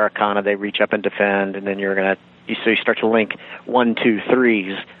the Americana. They reach up and defend, and then so you start to link 1, 2,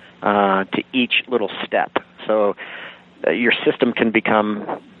 3s to each little step. So your system can become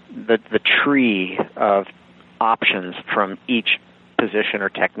the tree of options from each position or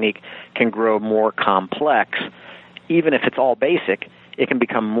technique can grow more complex. Even if it's all basic, it can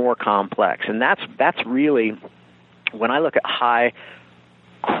become more complex. And that's really, when I look at high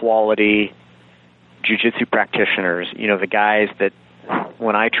quality jiu-jitsu practitioners, you know, the guys that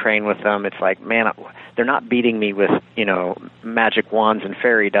when I train with them, it's like, man, they're not beating me with, you know, magic wands and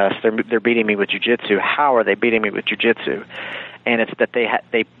fairy dust. They're beating me with jiu-jitsu. How are they beating me with jiu-jitsu? And it's that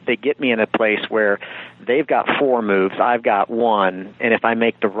they get me in a place where they've got 4 moves, I've got 1, and if I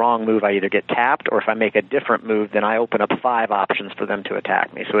make the wrong move, I either get tapped, or if I make a different move, then I open up 5 options for them to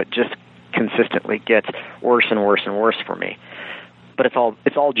attack me. So it just consistently gets worse and worse and worse for me. But it's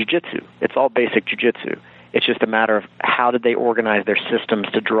all jiu-jitsu. It's all basic jiu-jitsu. It's just a matter of how did they organize their systems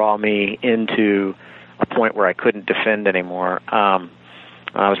to draw me into a point where I couldn't defend anymore. I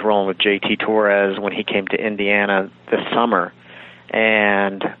was rolling with JT Torres when he came to Indiana this summer,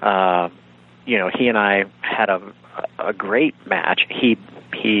 and you know, he and I had a great match. He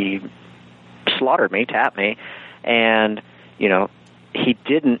slaughtered me, tapped me, and you know, he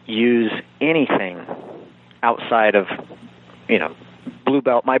didn't use anything outside of, you know,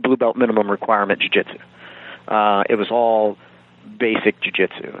 my blue belt minimum requirement jiu-jitsu. It was all basic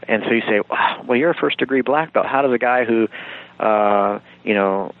jiu-jitsu. And so you say, well, you're a first-degree black belt. How does a guy who, you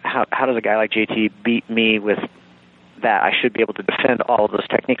know, how does a guy like JT beat me with that? I should be able to defend all of those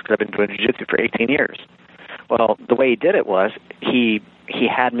techniques because I've been doing jiu-jitsu for 18 years. Well, the way he did it was he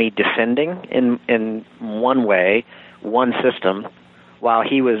had me defending in one way, one system, while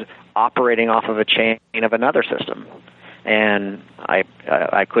he was operating off of a chain of another system. And I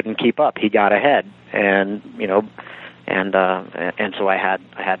couldn't keep up. He got ahead, and you know, and so I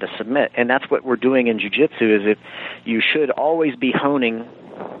had to submit. And that's what we're doing in jiu-jitsu. Is you should always be honing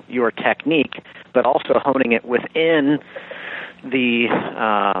your technique, but also honing it within the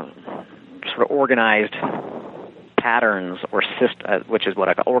sort of organized patterns or which is what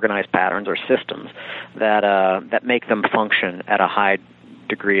I call organized patterns or systems that make them function at a high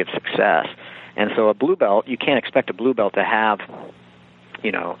degree of success. And so a blue belt, you can't expect a blue belt to have,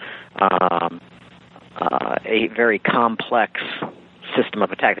 you know, a very complex system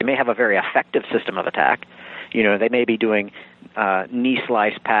of attack. They may have a very effective system of attack. You know, they may be doing knee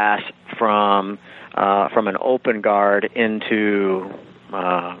slice pass from an open guard into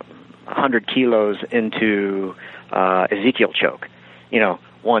 100 kilos into Ezekiel choke. You know,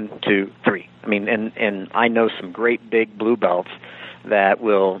 1, 2, 3. I mean, and I know some great big blue belts that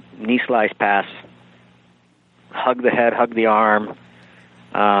will knee slice pass, hug the head, hug the arm,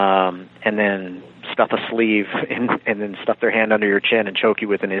 and then stuff a sleeve and then stuff their hand under your chin and choke you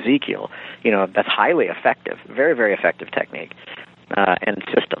with an Ezekiel. You know, that's highly effective, very, very effective technique and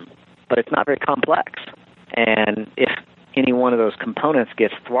system, but it's not very complex. And if any one of those components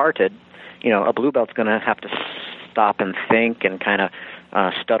gets thwarted, you know, a blue belt's going to have to stop and think and kind of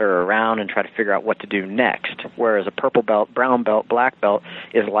stutter around and try to figure out what to do next. Whereas a purple belt, brown belt, black belt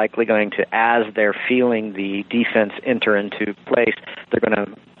is likely going to, as they're feeling the defense enter into place, they're going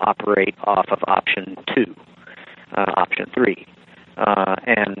to operate off of option 2, option 3.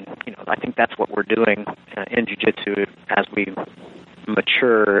 And, you know, I think that's what we're doing in jiu-jitsu as we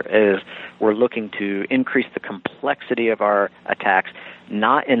mature, is we're looking to increase the complexity of our attacks,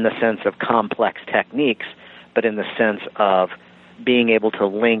 not in the sense of complex techniques, but in the sense of being able to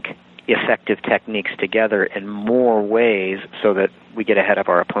link effective techniques together in more ways so that we get ahead of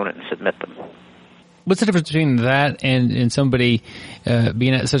our opponent and submit them. What's the difference between that and somebody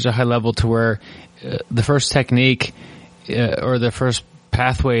being at such a high level to where the first technique or the first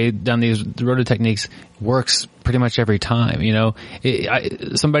pathway down these road to techniques works pretty much every time? You know,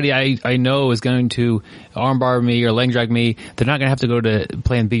 somebody I know is going to armbar me or leg drag me. They're not going to have to go to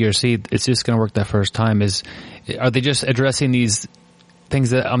plan B or C. It's just going to work that first time. Are they just addressing these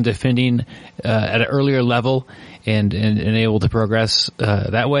things that I'm defending at an earlier level and able to progress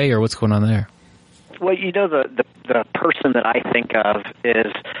that way, or what's going on there? Well, you know, the person that I think of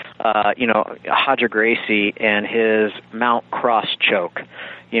is, you know, Roger Gracie and his Mount Cross choke.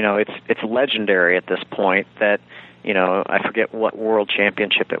 You know, it's legendary at this point that, you know, I forget what world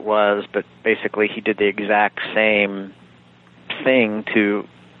championship it was, but basically he did the exact same thing to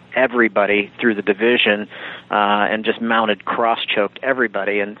everybody through the division and just mounted cross-choked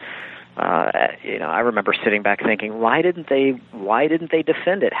everybody. And you know, I remember sitting back thinking, why didn't they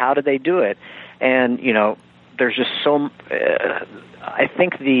defend it? How did they do it? And, you know, there's just I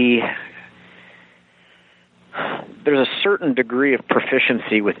think there's a certain degree of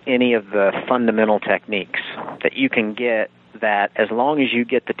proficiency with any of the fundamental techniques that you can get, that as long as you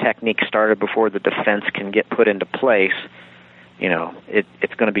get the technique started before the defense can get put into place, you know,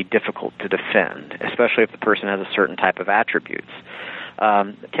 it's going to be difficult to defend, especially if the person has a certain type of attributes.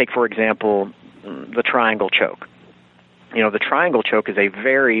 Take, for example, the triangle choke. The triangle choke is a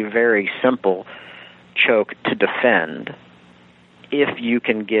very, very simple choke to defend if you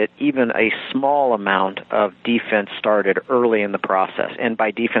can get even a small amount of defense started early in the process. And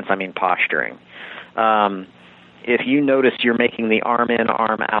by defense, I mean posturing. If you notice you're making the arm in,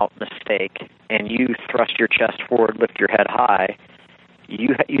 arm out mistake, and you thrust your chest forward, lift your head high,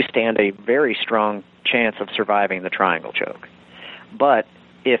 you stand a very strong chance of surviving the triangle choke. But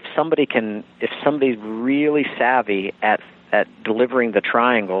if somebody's really savvy at delivering the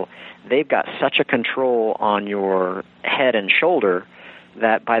triangle, they've got such a control on your head and shoulder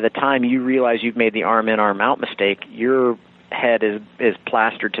that by the time you realize you've made the arm in, arm out mistake, your head is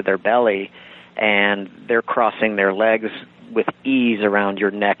plastered to their belly, and they're crossing their legs with ease around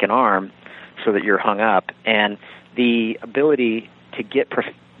your neck and arm so that you're hung up. And the ability to get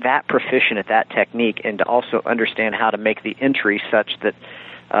that proficient at that technique and to also understand how to make the entry such that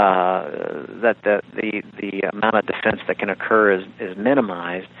the amount of defense that can occur is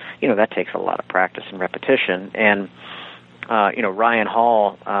minimized, that takes a lot of practice and repetition. And Ryan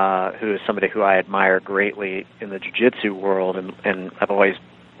Hall, who is somebody who I admire greatly in the jiu-jitsu world, and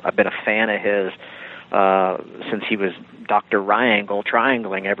I've been a fan of his since he was Dr. Ryangle,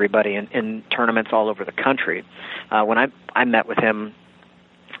 triangling everybody in tournaments all over the country. When I met with him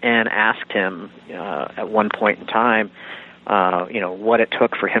and asked him at one point in time, what it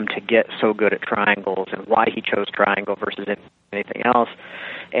took for him to get so good at triangles and why he chose triangle versus anything else.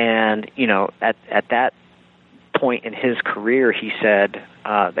 And, at that point in his career, he said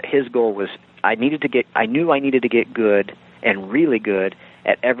that his goal was I knew I needed to get good and really good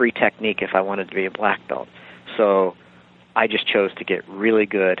at every technique if I wanted to be a black belt. So I just chose to get really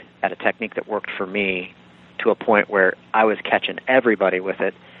good at a technique that worked for me to a point where I was catching everybody with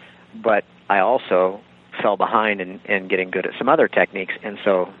it, but I also fell behind in getting good at some other techniques, and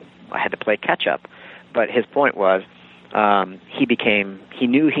so I had to play catch-up. But his point was he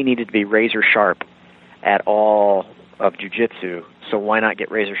knew he needed to be razor sharp at all of jiu-jitsu, so why not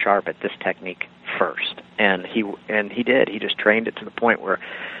get razor sharp at this technique first? And he did. He just trained it to the point where,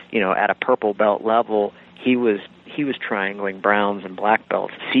 at a purple belt level, he was triangling browns and black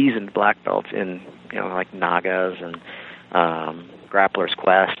belts, seasoned black belts in like Nagas and Grappler's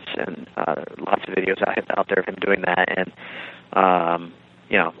Quest, and lots of videos out there of him doing that, and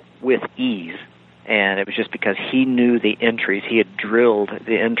with ease. And it was just because he knew the entries. He had drilled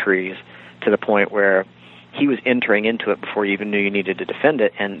the entries to the point where he was entering into it before you even knew you needed to defend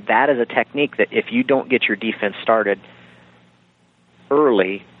it. And that is a technique that if you don't get your defense started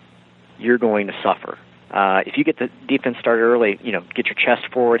early, you're going to suffer. If you get the defense started early, get your chest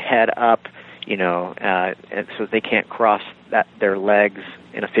forward, head up, and so they can't cross their legs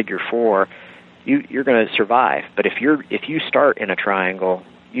in a figure four, you're going to survive. But if you start in a triangle,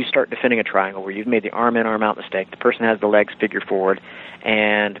 you start defending a triangle where you've made the arm in, arm out mistake, the person has the legs figure forward,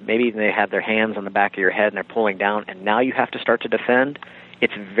 and maybe they have their hands on the back of your head and they're pulling down, and now you have to start to defend,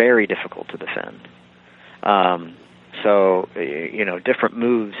 it's very difficult to defend. So different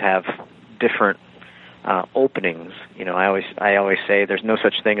moves have different openings. I always say there's no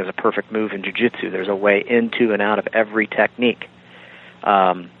such thing as a perfect move in jiu-jitsu. There's a way into and out of every technique.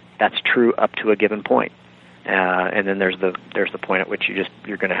 That's true up to a given point. And then there's the point at which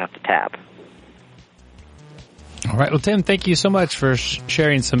you're going to have to tap. All right. Well, Tim, thank you so much for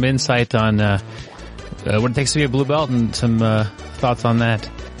sharing some insight on what it takes to be a blue belt and some thoughts on that.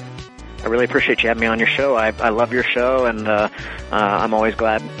 I really appreciate you having me on your show. I love your show, and I'm always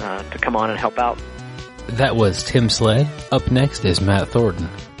glad to come on and help out. That was Tim Sled. Up next is Matt Thornton.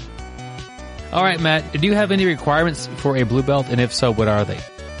 All right, Matt, do you have any requirements for a blue belt, and if so, what are they?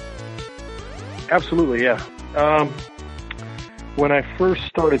 Absolutely, yeah. When I first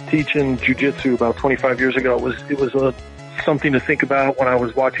started teaching jiu-jitsu about 25 years ago, it was something to think about when I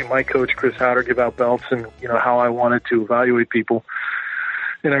was watching my coach, Chris Howder, give out belts and, how I wanted to evaluate people.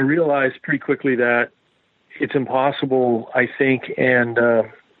 And I realized pretty quickly that it's impossible, I think, and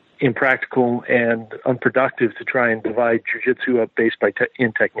impractical and unproductive to try and divide jiu-jitsu up based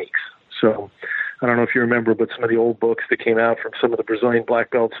in techniques. So I don't know if you remember, but some of the old books that came out from some of the Brazilian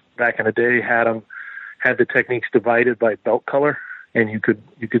black belts back in the day had the techniques divided by belt color, and you could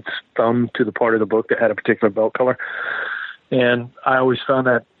thumb to the part of the book that had a particular belt color. And I always found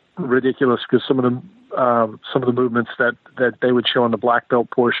that ridiculous because some of the movements that they would show in the black belt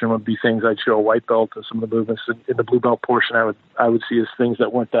portion would be things I'd show a white belt, and some of the movements in the blue belt portion I would see as things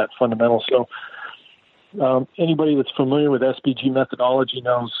that weren't that fundamental. So anybody that's familiar with SBG methodology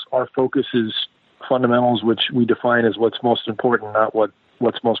knows our focus is fundamentals, which we define as what's most important, not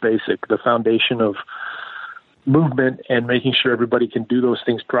what's most basic. The foundation of movement and making sure everybody can do those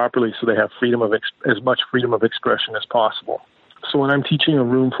things properly so they have freedom of as much freedom of expression as possible. So when I'm teaching a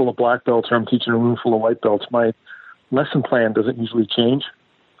room full of black belts or I'm teaching a room full of white belts, my lesson plan doesn't usually change.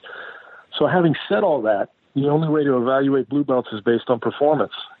 So having said all that, the only way to evaluate blue belts is based on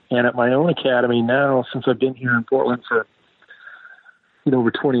performance. And at my own academy now, since I've been here in Portland for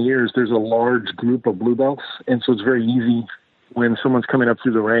over 20 years, there's a large group of blue belts. And so it's very easy when someone's coming up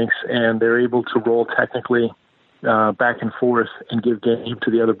through the ranks and they're able to roll technically back and forth and give game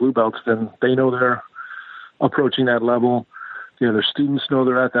to the other blue belts, then they know they're approaching that level. The other students know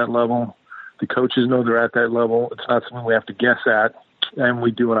they're at that level. The coaches know they're at that level. It's not something we have to guess at. And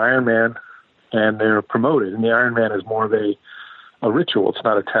we do an Ironman, and they're promoted. And the Ironman is more of a ritual. It's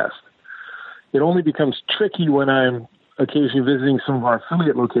not a test. It only becomes tricky when I'm occasionally visiting some of our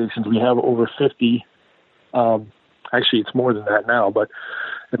affiliate locations. We have over 50. Actually, it's more than that now, but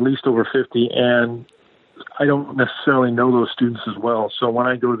at least over 50. And I don't necessarily know those students as well. So when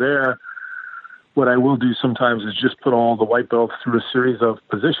I go there, what I will do sometimes is just put all the white belts through a series of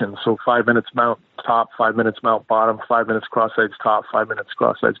positions. So 5 minutes mount top, 5 minutes mount bottom, 5 minutes cross-sides top, 5 minutes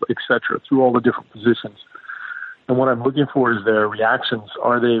cross-sides, etc., through all the different positions. And what I'm looking for is their reactions.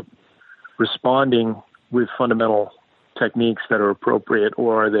 Are they responding with fundamental techniques that are appropriate,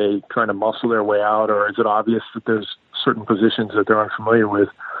 or are they trying to muscle their way out, or is it obvious that there's certain positions that they're unfamiliar with?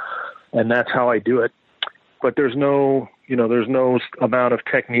 And that's how I do it. But there's no amount of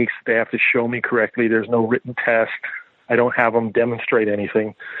techniques they have to show me correctly. There's no written test. I don't have them demonstrate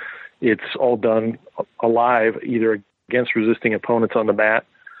anything. It's all done alive, either against resisting opponents on the mat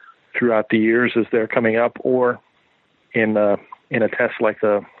throughout the years as they're coming up, or in a test like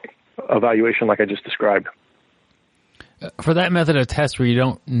the evaluation like I just described. For that method of test where you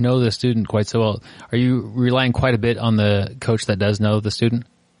don't know the student quite so well, are you relying quite a bit on the coach that does know the student?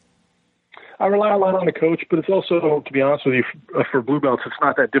 I rely a lot on the coach, but it's also, to be honest with you, for blue belts, it's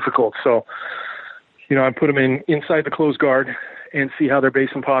not that difficult. So, I put them inside the closed guard and see how their base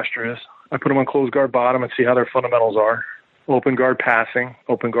and posture is. I put them on closed guard bottom and see how their fundamentals are. Open guard passing,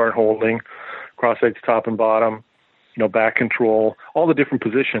 open guard holding, cross-sides top and bottom, back control, all the different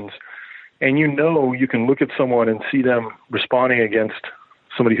positions. And you can look at someone and see them responding against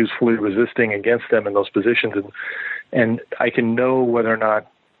somebody who's fully resisting against them in those positions. And I can know whether or not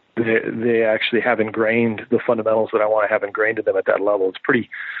they actually have ingrained the fundamentals that I want to have ingrained in them at that level. It's pretty,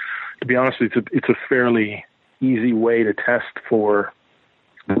 to be honest with you, it's a fairly easy way to test for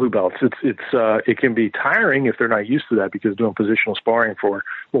blue belts. It can be tiring if they're not used to that, because doing positional sparring for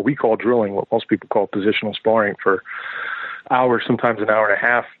what we call drilling, what most people call positional sparring for hours, sometimes an hour and a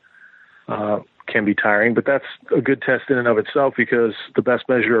half, can be tiring. But that's a good test in and of itself, because the best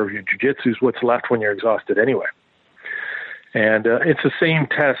measure of your jiu-jitsu is what's left when you're exhausted anyway. And it's the same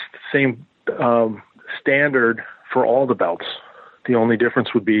test, same standard for all the belts. The only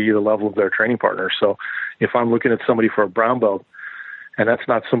difference would be the level of their training partner. So if I'm looking at somebody for a brown belt, and that's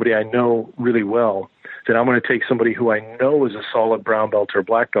not somebody I know really well, then I'm going to take somebody who I know is a solid brown belt or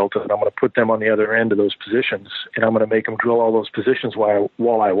black belt, and I'm going to put them on the other end of those positions, and I'm going to make them drill all those positions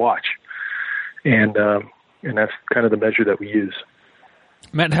while I watch. And that's kind of the measure that we use.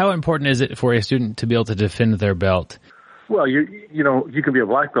 Matt, how important is it for a student to be able to defend their belt? Well, you can be a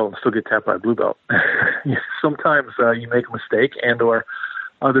black belt and still get tapped by a blue belt. Sometimes you make a mistake, and/or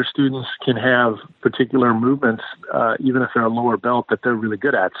other students can have particular movements, even if they're a lower belt, that they're really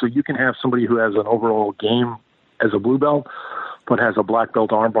good at. So you can have somebody who has an overall game as a blue belt, but has a black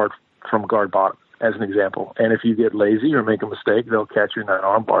belt armbar from guard bottom, as an example. And if you get lazy or make a mistake, they'll catch you in that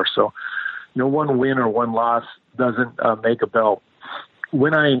armbar. So, one win or one loss doesn't make a belt.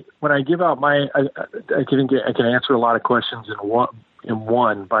 When I give out I can answer a lot of questions in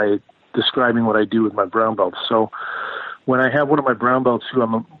one by describing what I do with my brown belts. So when I have one of my brown belts who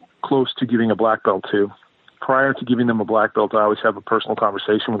I'm close to giving a black belt to, prior to giving them a black belt, I always have a personal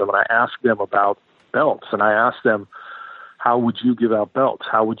conversation with them, and I ask them about belts, and I ask them, how would you give out belts?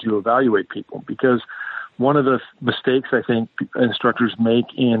 How would you evaluate people? Because one of the mistakes I think instructors make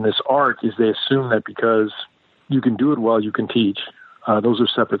in this art is they assume that because you can do it well, you can teach. Those are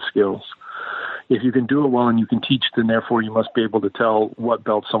separate skills. If you can do it well and you can teach, then therefore you must be able to tell what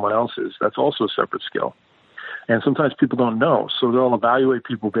belt someone else is. That's also a separate skill. And sometimes people don't know, so they'll evaluate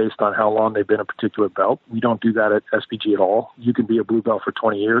people based on how long they've been a particular belt. We don't do that at SBG at all. You can be a blue belt for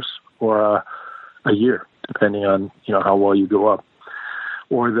 20 years or a year, depending on how well you go up.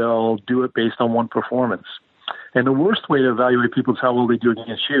 Or they'll do it based on one performance. And the worst way to evaluate people is how well they do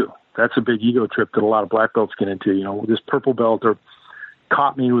against you. That's a big ego trip that a lot of black belts get into. This purple belt or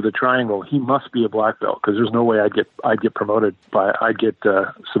caught me with a triangle, he must be a black belt, because there's no way I'd get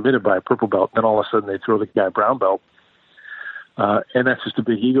submitted by a purple belt. Then all of a sudden they throw the guy a brown belt, and that's just a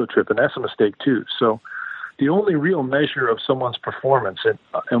big ego trip, and that's a mistake too. So the only real measure of someone's performance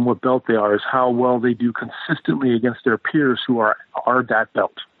and what belt they are is how well they do consistently against their peers who are that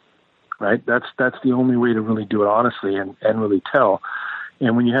belt, right? That's the only way to really do it honestly and really tell.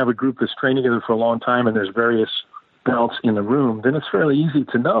 And when you have a group that's trained together for a long time and there's various belts in the room, then it's fairly easy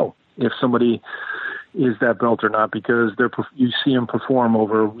to know if somebody is that belt or not, because you see them perform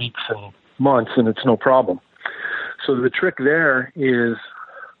over weeks and months, and it's no problem. So the trick there is,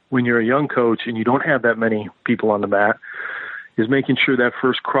 when you're a young coach and you don't have that many people on the mat, is making sure that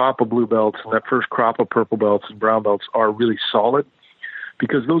first crop of blue belts and that first crop of purple belts and brown belts are really solid,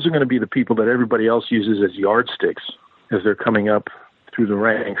 because those are going to be the people that everybody else uses as yardsticks as they're coming up through the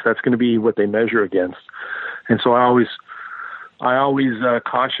ranks. That's going to be what they measure against. And so I always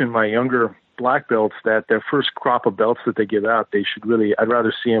caution my younger black belts that their first crop of belts that they give out, I'd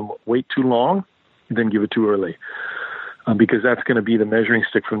rather see them wait too long than give it too early, because that's going to be the measuring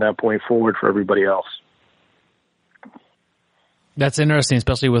stick from that point forward for everybody else. That's interesting,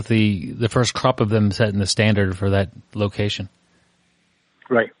 especially with the first crop of them setting the standard for that location.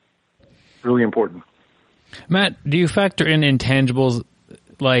 Right. Really important. Matt, do you factor in intangibles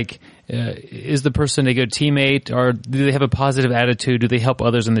like is the person a good teammate, or do they have a positive attitude? Do they help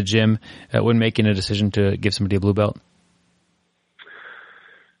others in the gym when making a decision to give somebody a blue belt?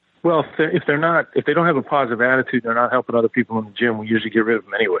 Well, if they don't have a positive attitude, they're not helping other people in the gym, we usually get rid of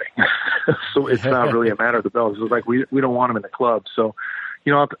them anyway. So it's not really a matter of the belts. It's like we don't want them in the club. So,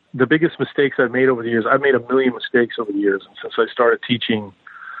 the biggest mistakes I've made over the years, I've made a million mistakes over the years. And since I started teaching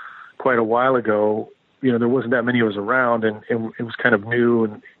quite a while ago, there wasn't that many of us around, and it was kind of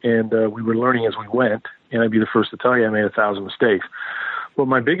new, and we were learning as we went. And I'd be the first to tell you I made 1,000 mistakes. Well,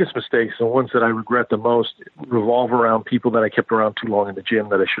 my biggest mistakes, the ones that I regret the most, revolve around people that I kept around too long in the gym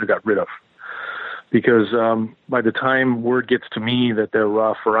that I should have got rid of. Because by the time word gets to me that they're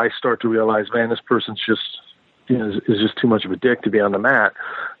rough, or I start to realize, man, this person's just is just too much of a dick to be on the mat,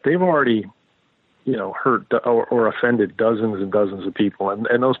 they've already hurt or offended dozens and dozens of people,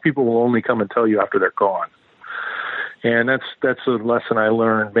 and those people will only come and tell you after they're gone. And that's a lesson I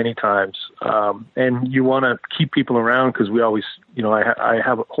learned many times. And you want to keep people around, because we always, I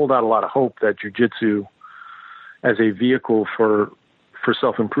hold out a lot of hope that jiu-jitsu as a vehicle for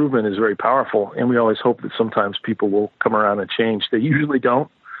self-improvement is very powerful. And we always hope that sometimes people will come around and change. They usually don't.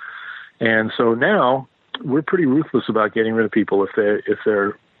 And so now we're pretty ruthless about getting rid of people if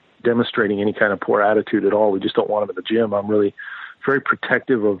they're demonstrating any kind of poor attitude at all. We just don't want them in the gym. I'm really very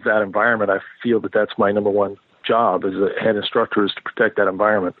protective of that environment. I feel that that's my number one job as a head instructor, is to protect that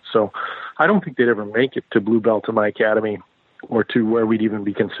environment. So I don't think they'd ever make it to blue belt in my academy, or to where we'd even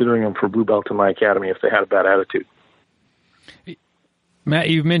be considering them for blue belt in my academy if they had a bad attitude. Matt,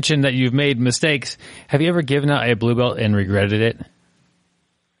 you've mentioned that you've made mistakes. Have you ever given out a blue belt and regretted it?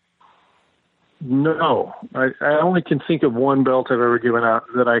 No, I only can think of one belt I've ever given out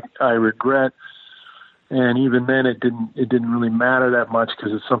that I regret, and even then it didn't really matter that much,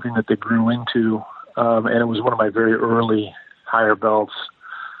 because it's something that they grew into, and it was one of my very early higher belts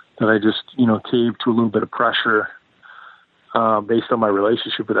that I just caved to a little bit of pressure based on my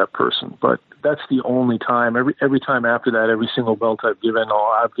relationship with that person. But that's the only time. Every time after that, every single belt I've given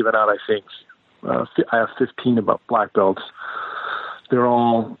out, I think I have 15 about black belts. They're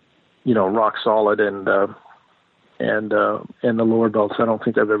all rock solid, and the lower belts, I don't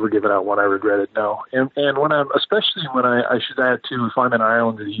think I've ever given out one I regretted. No. And especially when I should add too, if I'm in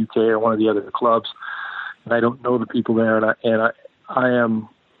Ireland or the UK or one of the other clubs, and I don't know the people there, and I am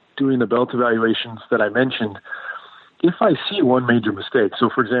doing the belt evaluations that I mentioned, if I see one major mistake, so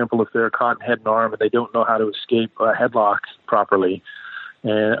for example, if they're caught in head and arm and they don't know how to escape a headlock properly,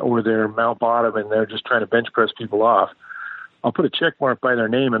 or they're mount bottom and they're just trying to bench press people off, I'll put a check mark by their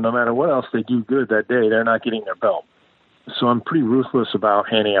name, and no matter what else they do good that day, they're not getting their belt. So I'm pretty ruthless about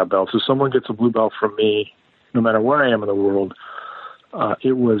handing out belts. If someone gets a blue belt from me, no matter where I am in the world,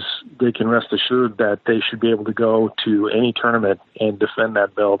 they can rest assured that they should be able to go to any tournament and defend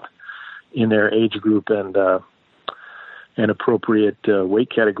that belt in their age group and appropriate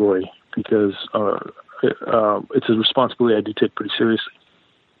weight category, because it's a responsibility I do take pretty seriously.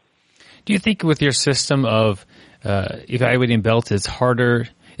 Do you think with your system of evaluating belts, it's harder?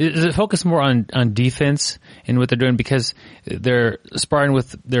 Does it focus more on defense in what they're doing, because they're sparring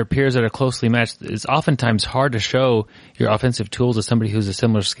with their peers that are closely matched? It's oftentimes hard to show your offensive tools to somebody who's a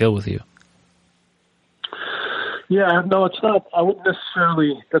similar skill with you. Yeah, no, it's not. I wouldn't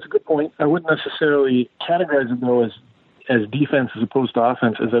necessarily. That's a good point. I wouldn't necessarily categorize them though as as defense as opposed to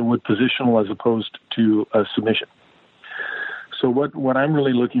offense as I would positional as opposed to a submission. So what I'm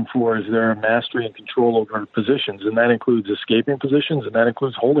really looking for is their mastery and control over positions, and that includes escaping positions, and that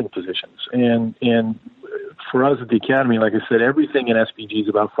includes holding positions. And for us at the Academy, like I said, everything in SBG is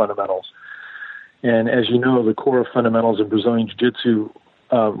about fundamentals. And as you know, the core of fundamentals in Brazilian Jiu-Jitsu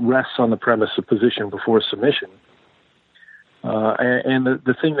rests on the premise of position before submission. And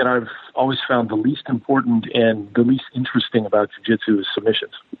the thing that I've always found the least important and the least interesting about Jiu-Jitsu is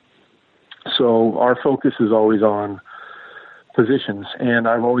submissions. So our focus is always on positions, and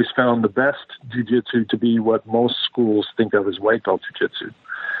I've always found the best Jiu-Jitsu to be what most schools think of as white belt Jiu-Jitsu.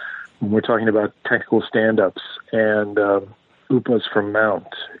 When we're talking about technical stand-ups and upas from mount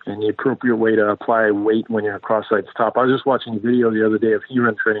and the appropriate way to apply weight when you're cross-side stop. I was just watching a video the other day of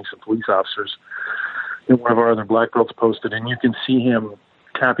Hiran training some police officers that one of our other black belts posted, and you can see him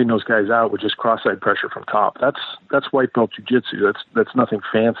tapping those guys out with just cross-side pressure from top. That's white belt Jiu-Jitsu. That's nothing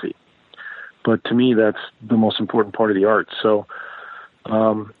fancy. But to me, that's the most important part of the art. So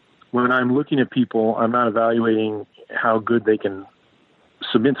when I'm looking at people, I'm not evaluating how good they can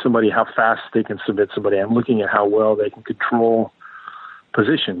submit somebody, how fast they can submit somebody. I'm looking at how well they can control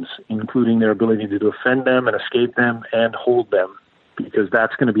positions, including their ability to defend them and escape them and hold them, because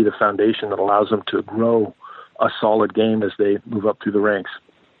that's going to be the foundation that allows them to grow a solid game as they move up through the ranks.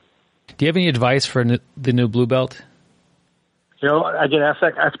 Do you have any advice for the new blue belt? You know, I get asked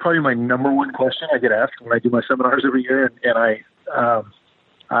that. That's probably my number one question I get asked when I do my seminars every year, and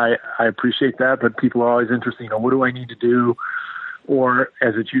I appreciate that. But people are always interested. You know, what do I need to do? Or,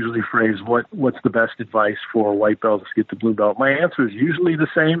 as it's usually phrased, what's the best advice for white belts to get to blue belt? My answer is usually the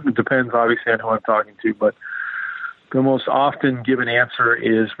same. It depends, obviously, on who I'm talking to. But the most often given answer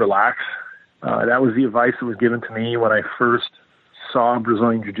is relax. That was the advice that was given to me when I first saw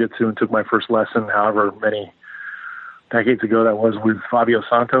Brazilian Jiu-Jitsu and took my first lesson, however many decades ago that was, with Fabio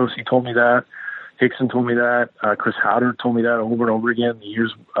Santos. He told me that. Hickson told me that. Chris Howder told me that over and over again. The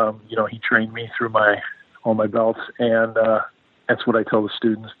years, he trained me through all my belts, and that's what I tell the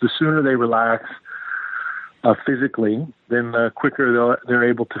students. The sooner they relax physically, then the quicker they're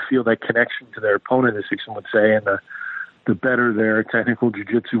able to feel that connection to their opponent, as Hickson would say, and the better their technical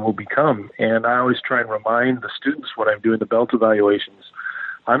jiu-jitsu will become. And I always try and remind the students when I'm doing the belt evaluations,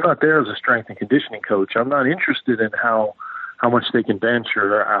 I'm not there as a strength and conditioning coach. I'm not interested in how much they can bench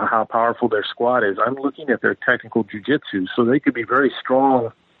or how powerful their squat is. I'm looking at their technical jiu-jitsu. So they could be very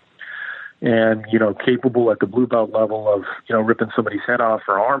strong and, capable at the blue belt level of, ripping somebody's head off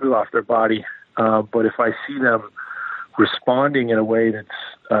or arms off their body. But if I see them responding in a way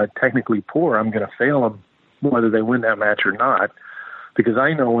that's technically poor, I'm going to fail them whether they win that match or not. Because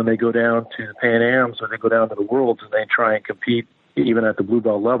I know when they go down to the Pan Ams or they go down to the Worlds and they try and compete even at the blue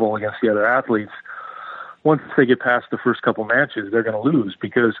belt level against the other athletes, once they get past the first couple matches, they're going to lose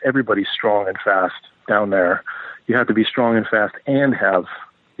because everybody's strong and fast down there. You have to be strong and fast and have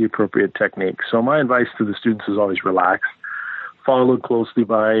the appropriate technique. So my advice to the students is always relax, followed closely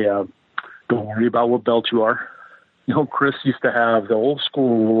by don't worry about what belt you are. Chris used to have the old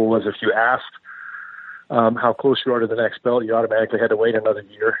school rule was if you asked how close you are to the next belt, you automatically had to wait another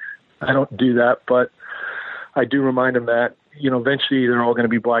year. I don't do that, but I do remind them that, eventually they're all going to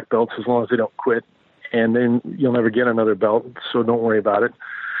be black belts as long as they don't quit. And then you'll never get another belt, so don't worry about it.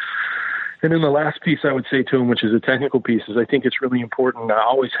 And then the last piece I would say to them, which is the technical piece, is I think it's really important, I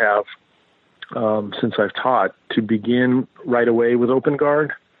always have, since I've taught, to begin right away with open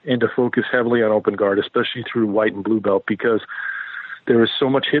guard and to focus heavily on open guard, especially through white and blue belt, because there is so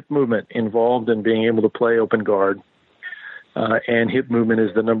much hip movement involved in being able to play open guard. And hip movement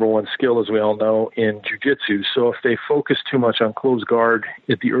is the number one skill, as we all know, in jiu-jitsu. So if they focus too much on closed guard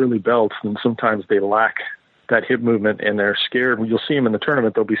at the early belts, then sometimes they lack that hip movement and they're scared. You'll see them in the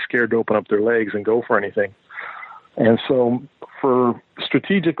tournament. They'll be scared to open up their legs and go for anything. And so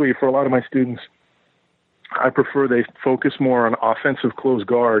strategically, for a lot of my students, I prefer they focus more on offensive closed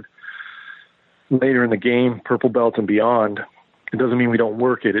guard later in the game, purple belt and beyond. It doesn't mean we don't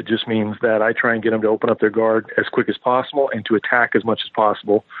work it. It just means that I try and get them to open up their guard as quick as possible and to attack as much as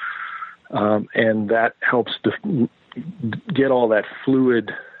possible. And that helps to get all that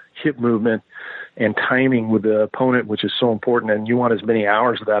fluid hip movement and timing with the opponent, which is so important. And you want as many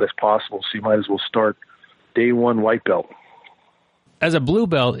hours of that as possible. So you might as well start day one white belt. As a blue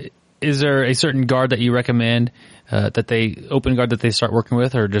belt, is there a certain guard that you recommend that they open guard that they start working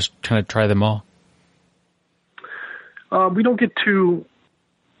with, or just kind of try them all? We don't get too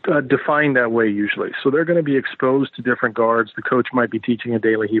defined that way usually. So they're going to be exposed to different guards. The coach might be teaching a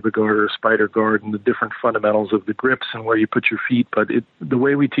De La Riva guard or a spider guard and the different fundamentals of the grips and where you put your feet. But the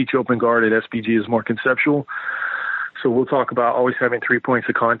way we teach open guard at SBG is more conceptual. So we'll talk about always having 3 points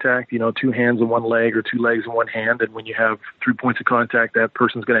of contact, 2 hands and 1 leg or 2 legs and 1 hand. And when you have 3 points of contact, that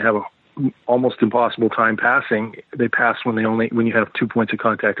person's going to have a almost impossible time passing. They pass when you have 2 points of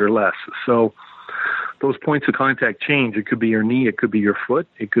contact or less. So those points of contact change. It could be your knee, it could be your foot,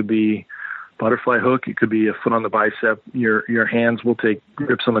 it could be butterfly hook, it could be a foot on the bicep. Your hands will take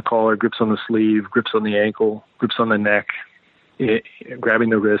grips on the collar, grips on the sleeve, grips on the ankle, grips on the neck, grabbing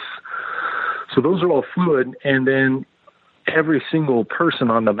the wrists. So those are all fluid, and then every single person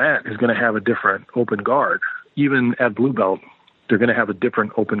on the mat is going to have a different open guard. Even at blue belt, they're going to have a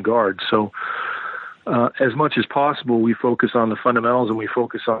different open guard. So as much as possible, we focus on the fundamentals and we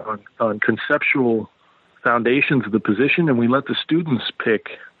focus on conceptual foundations of the position, and we let the students pick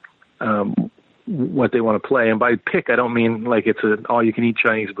what they want to play. And by pick, I don't mean like it's an all-you-can-eat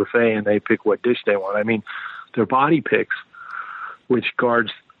Chinese buffet and they pick what dish they want. I mean their body picks which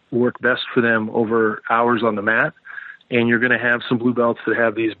guards work best for them over hours on the mat. And you're going to have some blue belts that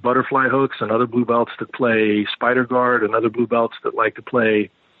have these butterfly hooks and other blue belts that play spider guard and other blue belts that like to play,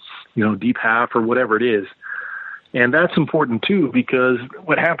 deep half or whatever it is. And that's important too, because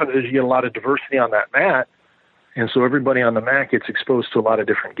what happens is you get a lot of diversity on that mat. And so everybody on the mat gets exposed to a lot of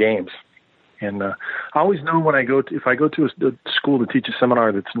different games. And I always know when if I go to a school to teach a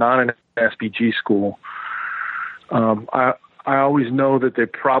seminar that's not an SBG school, I always know that they're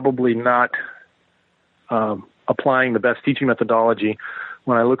probably not applying the best teaching methodology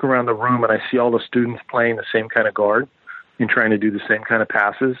when I look around the room and I see all the students playing the same kind of guard and trying to do the same kind of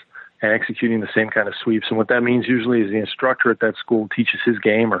passes and executing the same kind of sweeps. And what that means usually is the instructor at that school teaches his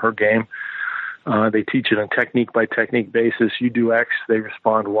game or her game. They teach it on technique by technique basis. You do X, they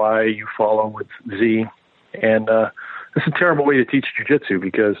respond Y, you follow with Z. And it's a terrible way to teach jiu-jitsu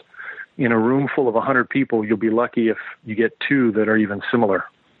because in a room full of 100 people, you'll be lucky if you get 2 that are even similar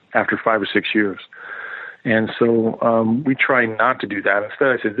after 5 or 6 years. And so we try not to do that. Instead,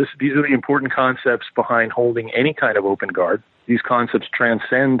 I said, these are the important concepts behind holding any kind of open guard. These concepts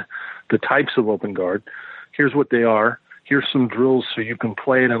transcend the types of open guard. Here's what they are. Here's some drills so you can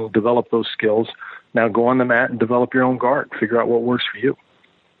play it and develop those skills. Now go on the mat and develop your own guard. Figure out what works for you.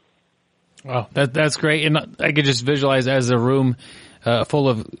 Wow, that's great. And I could just visualize as a room full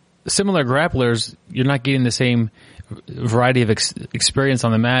of similar grapplers, you're not getting the same variety of experience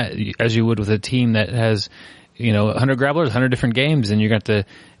on the mat as you would with a team that has, 100 grapplers, 100 different games, and you're going to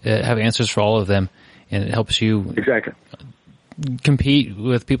have answers for all of them, and it helps you exactly compete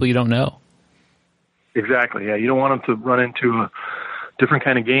with people you don't know. Exactly. Yeah, you don't want them to run into a different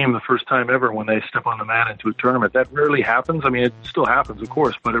kind of game the first time ever when they step on the mat into a tournament. That rarely happens. I mean, it still happens, of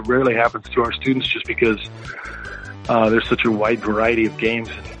course, but it rarely happens to our students just because there's such a wide variety of games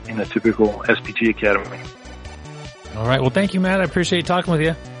in a typical SPG academy. All right. Well, thank you, Matt. I appreciate talking with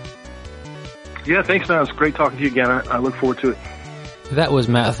you. Yeah, thanks, man. It's great talking to you again. I look forward to it. That was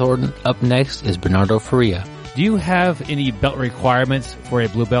Matt Thornton. Up next is Bernardo Faria. Do you have any belt requirements for a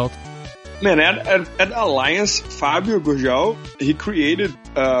blue belt? Man, at Alliance, Fabio Gurgel, he created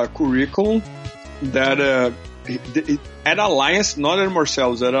a curriculum that at Alliance, not at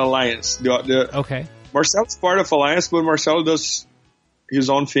Marcelo's, at Alliance. Okay. Marcelo's part of Alliance, but Marcelo does his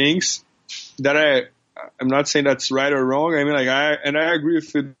own things that I'm not saying that's right or wrong. I mean, I agree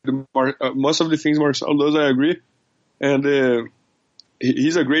with most of the things Marcelo does. I agree, and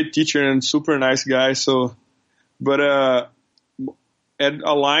he's a great teacher and super nice guy. So, but at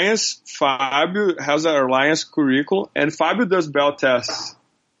Alliance, Fabio has an Alliance curriculum, and Fabio does belt tests.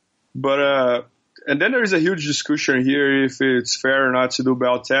 But and then there is a huge discussion here if it's fair or not to do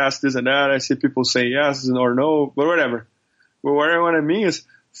belt tests, this and that. I see people saying yes or no, but whatever. But what I mean is,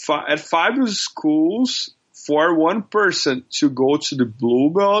 at Fabio's schools, for one person to go to the blue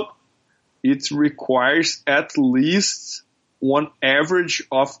belt, it requires at least one average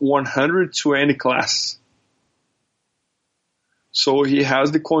of 120 class. So he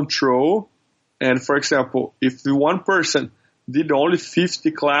has the control. And for example, if one person did only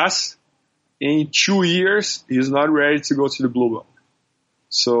 50 class, in 2 years, he's not ready to go to the blue belt.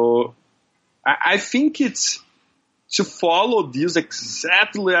 So I think it's to follow this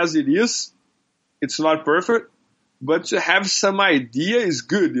exactly as it is. It's not perfect, but to have some idea is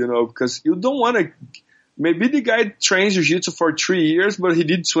good, because you don't want to. Maybe the guy trains jiu-jitsu for 3 years, but he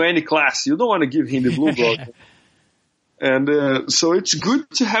did 20 class. You don't want to give him the blue belt. And so it's good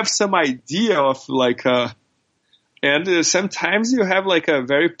to have some idea of and sometimes you have like a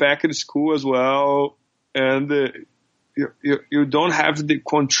very packed school as well, and you don't have the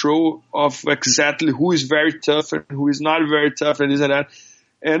control of exactly who is very tough and who is not very tough and this and that.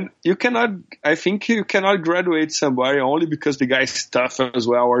 And I think you cannot graduate somebody only because the guy's tough as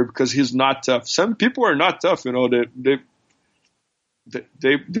well, or because he's not tough. Some people are not tough, they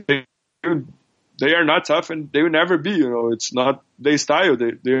are not tough, and they will never be, it's not their style.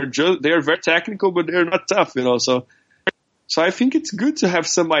 They are very technical, but they're not tough, So I think it's good to have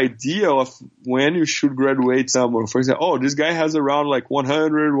some idea of when you should graduate someone. For example, this guy has around like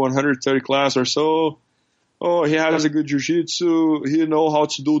 100, 130 class or so. Oh, he has a good jiu-jitsu. He knows how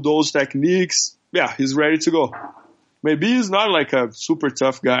to do those techniques. Yeah, he's ready to go. Maybe he's not like a super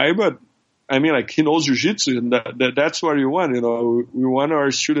tough guy, but I mean, like, he knows jiu-jitsu, and that's what we want, We want our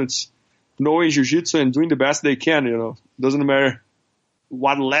students knowing jiu-jitsu and doing the best they can, Doesn't matter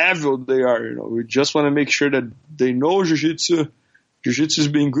what level they are, We just want to make sure that they know jiu-jitsu. Jiu-jitsu is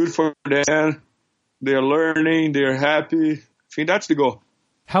being good for them. They're learning. They're happy. I think that's the goal.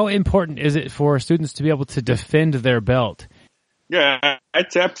 How important is it for students to be able to defend their belt? Yeah, I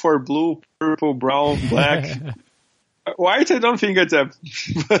tap for blue, purple, brown, black. White, I don't think I tap.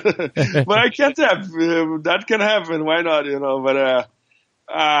 But I can tap. That can happen. Why not, But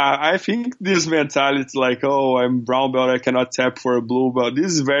I think this mentality, like, I'm brown belt, I cannot tap for a blue belt.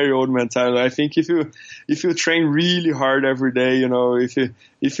 This is very old mentality. I think if you train really hard every day,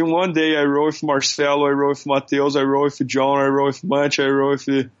 if you one day I roll with Marcelo, I roll with Mateus, I roll with John, I roll with Munch, I roll with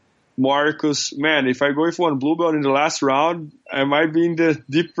Marcus, man, if I go with one blue belt in the last round, I might be in the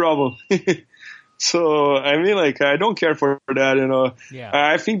deep problem. So, I mean, like, I don't care for that, Yeah.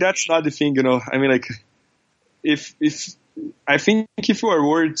 I think that's not the thing, I mean, like, I think if you are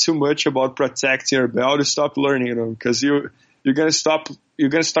worried too much about protecting your belt, you stop learning, because you're gonna start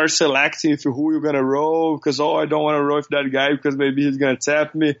selecting who you're gonna roll, because I don't want to roll with that guy because maybe he's gonna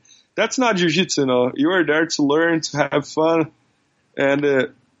tap me. That's not jiu-jitsu, You are there to learn, to have fun, and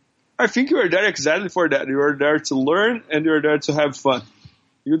I think you are there exactly for that. You are there to learn, and you are there to have fun.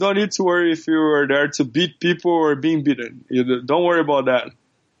 You don't need to worry if you are there to beat people or being beaten. Don't worry about that.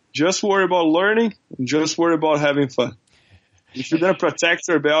 Just worry about learning, and just worry about having fun. If you're going to protect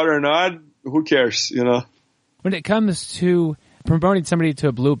your belt or not, who cares, When it comes to promoting somebody to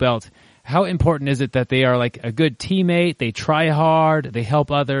a blue belt, how important is it that they are like a good teammate, they try hard, they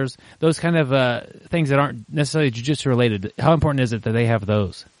help others, those kind of things that aren't necessarily jiu-jitsu related? How important is it that they have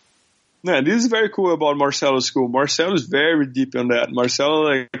those? Yeah, this is very cool about Marcelo's school. Marcelo is very deep on that.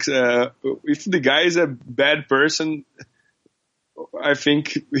 Marcelo, if the guy is a bad person, I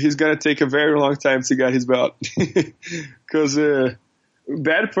think he's going to take a very long time to get his belt. Because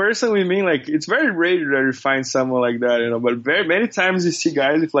bad person, we mean, like, it's very rare that you find someone like that, But very many times you see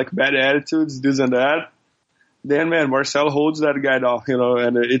guys with, like, bad attitudes, this and that. Then, man, Marcelo holds that guy down,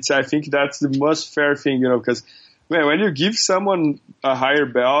 And I think that's the most fair thing, Because, man, when you give someone a higher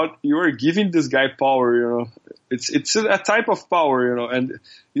belt, you are giving this guy power, It's a type of power, And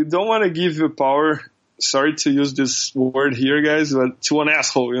you don't want to give your power, sorry to use this word here, guys, but to an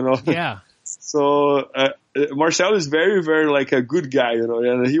asshole, Yeah. So Marcelo is very, very like a good guy,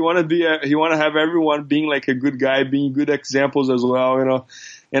 and he want to have everyone being like a good guy, being good examples as well,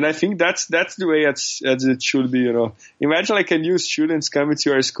 And I think that's the way as it should be, Imagine like a new students coming to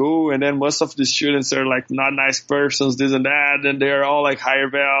your school, and then most of the students are like not nice persons, this and that, and they're all like higher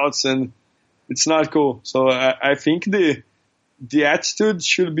belts, and it's not cool. So I think the attitude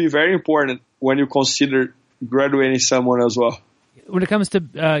should be very important when you consider graduating someone as well. When it comes to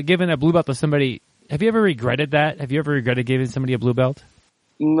giving a blue belt to somebody, have you ever regretted that? Have you ever regretted giving somebody a blue belt?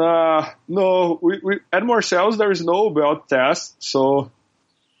 Nah, no. We at Marcelo's there is no belt test, so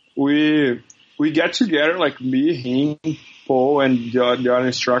we get together, like me, him, Paul, and the other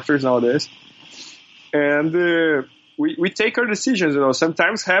instructors nowadays, and we take our decisions.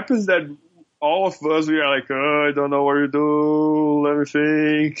 Sometimes happens that all of us, we are like, I don't know what to do. Let me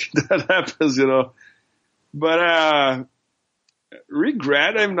think. That happens, But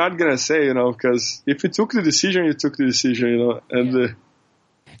regret, I'm not gonna say, because if you took the decision, you took the decision, And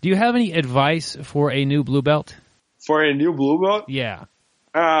do you have any advice for a new blue belt? For a new blue belt, yeah.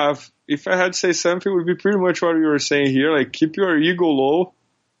 If I had to say something, it would be pretty much what you were saying here. Like, keep your ego low.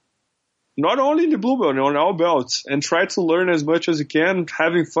 Not only in the blue belt, on all belts, and try to learn as much as you can,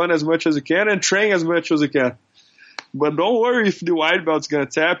 having fun as much as you can, and train as much as you can. But don't worry if the white belt's gonna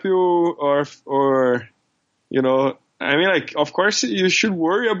tap you, or I mean, like, of course you should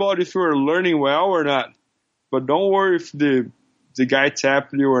worry about if you're learning well or not. But don't worry if the guy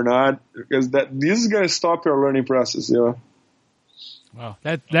tapped you or not, because this is gonna stop your learning process. Wow,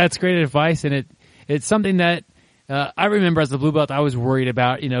 that's great advice, and it's something that. I remember as a blue belt, I was worried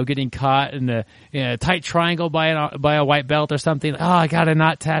about, getting caught in a tight triangle by a white belt or something. Oh, I gotta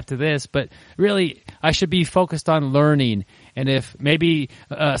not tap to this. But really, I should be focused on learning And if maybe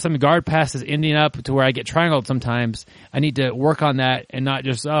some guard pass is ending up to where I get triangled sometimes, I need to work on that and not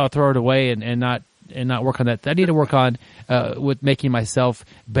just throw it away and not work on that. I need to work on with making myself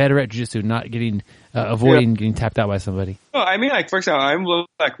better at jiu-jitsu, not getting avoiding getting tapped out by somebody. Oh, I mean, like, for example, I'm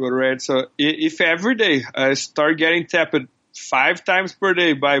black belt, right? So if every day I start getting tapped 5 times per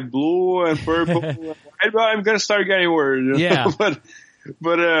day by blue and purple, I'm gonna start getting worried. You know? Yeah. but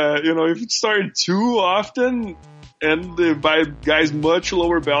if it started too often and by guys much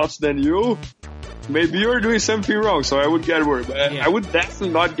lower belts than you, maybe you're doing something wrong. So I would get worried. But I would definitely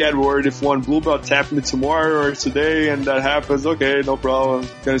not get worried if one blue belt tapped me tomorrow or today and that happens. Okay, no problem.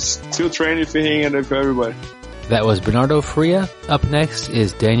 Gonna still train if you hang in for everybody. That was Bernardo Faria. Up next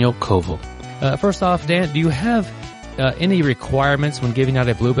is Daniel Koval. First off, Dan, do you have any requirements when giving out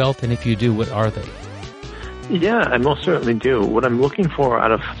a blue belt? And if you do, what are they? Yeah, I most certainly do. What I'm looking for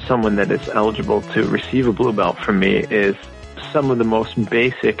out of someone that is eligible to receive a blue belt from me is some of the most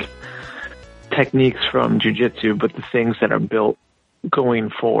basic techniques from jiu-jitsu, but the things that are built going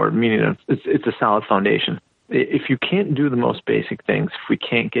forward, meaning it's a solid foundation. If you can't do the most basic things, if we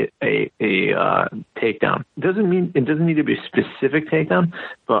can't get a takedown, it doesn't need to be a specific takedown,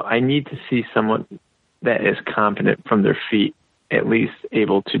 but I need to see someone that is competent from their feet, at least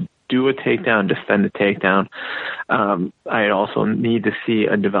able to do a takedown, defend a takedown. I also need to see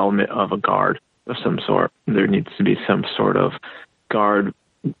a development of a guard of some sort. There needs to be some sort of guard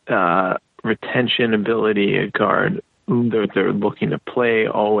retention ability, a guard that they're looking to play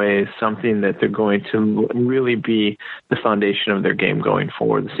always, something that they're going to really be the foundation of their game going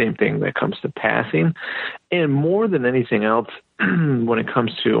forward. The same thing that comes to passing. And more than anything else, when it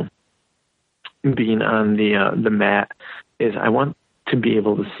comes to being on the mat, is I want to be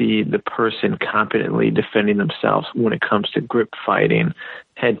able to see the person competently defending themselves when it comes to grip fighting,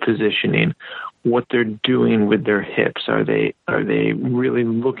 head positioning, what they're doing with their hips. Are they really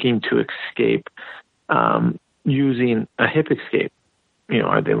looking to escape using a hip escape?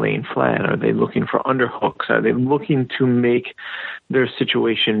 Are they laying flat? Are they looking for underhooks? Are they looking to make their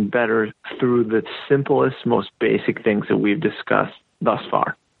situation better through the simplest, most basic things that we've discussed thus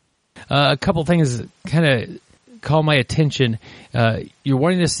far? A couple things kind of call my attention. You're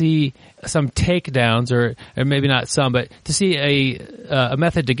wanting to see some takedowns, or maybe not some, but to see a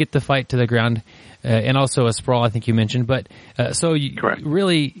method to get the fight to the ground, and also a sprawl, I think you mentioned. But so you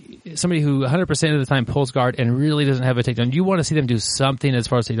really, somebody who 100% of the time pulls guard and really doesn't have a takedown, you want to see them do something as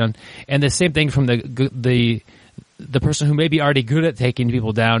far as takedown. And the same thing from the person who may be already good at taking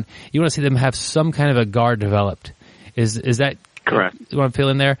people down. You want to see them have some kind of a guard developed. Is that correct? What I'm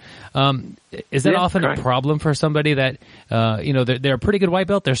feeling there. Is that often correct. a problem for somebody that, they're a pretty good white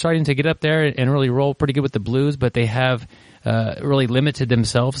belt. They're starting to get up there and really roll pretty good with the blues, but they have really limited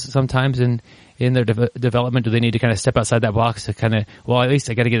themselves sometimes in their development. Do they need to kind of step outside that box to kind of, well, at least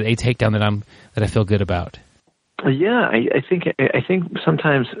I got to get a takedown that I feel good about? Yeah, I think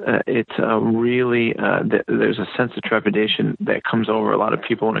sometimes it's really there's a sense of trepidation that comes over a lot of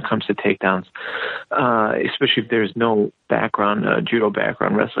people when it comes to takedowns, especially if there's no background, judo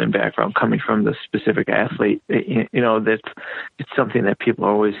background, wrestling background coming from the specific athlete. That it's something that people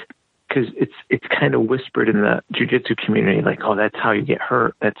are always, because it's kind of whispered in the jiu-jitsu community, like, oh, that's how you get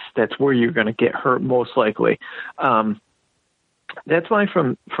hurt. That's where you're going to get hurt most likely. That's why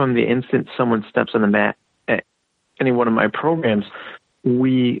from the instant someone steps on the mat at any one of my programs,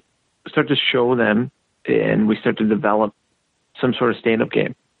 we start to show them and we start to develop some sort of stand-up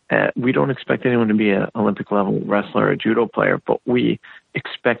game. We don't expect anyone to be an Olympic-level wrestler or a judo player, but we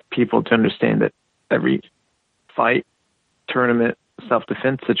expect people to understand that every fight, tournament,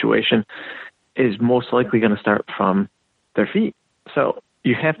 self-defense situation is most likely going to start from their feet. So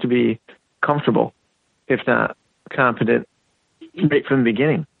you have to be comfortable, if not competent, right from the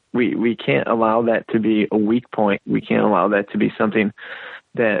beginning. We can't allow that to be a weak point. We can't allow that to be something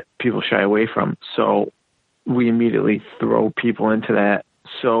that people shy away from. So we immediately throw people into that.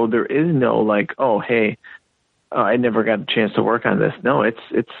 So there is no like, oh, hey, I never got a chance to work on this. No, it's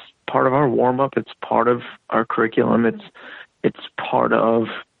part of our warm-up. It's part of our curriculum. It's part of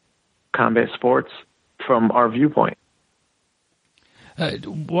combat sports from our viewpoint.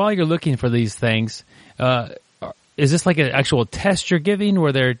 While you're looking for these things, is this like an actual test you're giving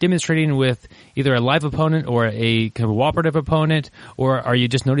where they're demonstrating with either a live opponent or a kind of cooperative opponent, or are you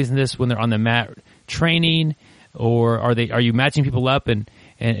just noticing this when they're on the mat training, or are you matching people up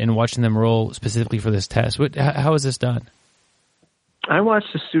and watching them roll specifically for this test? How is this done? I watch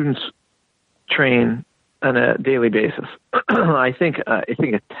the students train on a daily basis. I think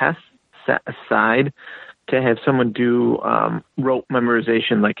a test set aside to have someone do rope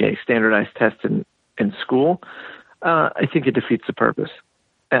memorization like a standardized test in school, I think it defeats the purpose.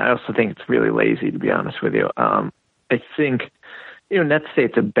 I also think it's really lazy, to be honest with you. I think, not to say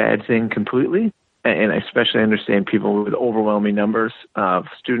it's a bad thing completely, and I especially understand people with overwhelming numbers of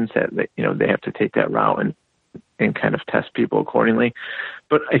students that they have to take that route and kind of test people accordingly.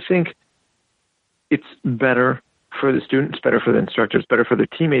 But I think it's better for the students, better for the instructors, better for their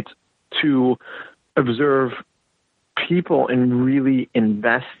teammates to observe people and really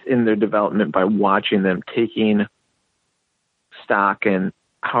invest in their development by watching them, taking stock in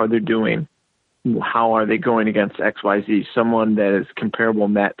how they're doing. How are they going against XYZ? Someone that is comparable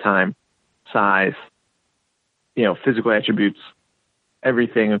mat time, size, physical attributes,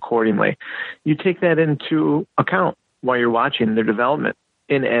 everything accordingly. You take that into account while you're watching their development.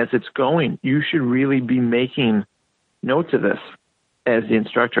 And as it's going, you should really be making notes of this as the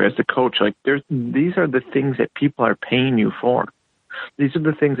instructor, as the coach. Like, these are the things that people are paying you for. These are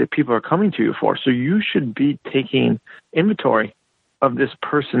the things that people are coming to you for. So you should be taking inventory of this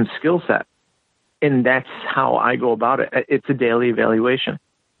person's skill set. And that's how I go about it. It's a daily evaluation.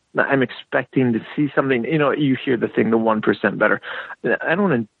 I'm expecting to see something. You hear the thing, the 1% better. I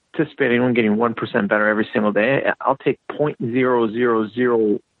don't anticipate anyone getting 1% better every single day. I'll take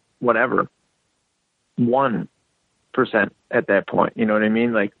 0.000 whatever, 1% at that point. You know what I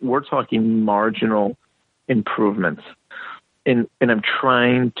mean? Like, we're talking marginal improvements. And I'm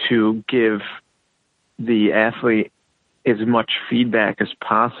trying to give the athlete as much feedback as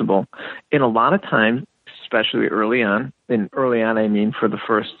possible. And a lot of times, especially early on, and early on I mean for the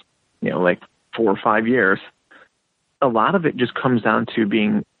first, 4 or 5 years, a lot of it just comes down to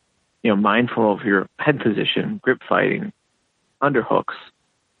being, mindful of your head position, grip fighting, underhooks,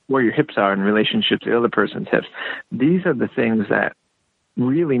 where your hips are in relationship to the other person's hips. These are the things that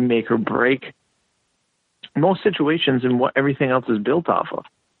really make or break most situations and what everything else is built off of.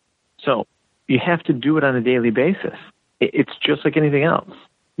 So you have to do it on a daily basis. It's just like anything else.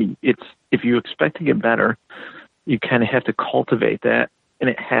 If you expect to get better, you kind of have to cultivate that, and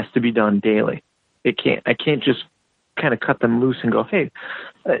it has to be done daily. I can't just kind of cut them loose and go, hey,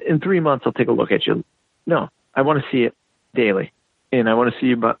 in 3 months I'll take a look at you. No, I want to see it daily, and I want to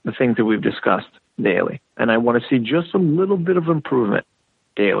see about the things that we've discussed daily, and I want to see just a little bit of improvement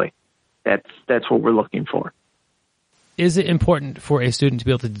daily. That's what we're looking for. Is it important for a student to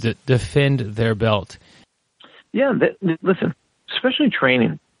be able to defend their belt? Yeah, listen, especially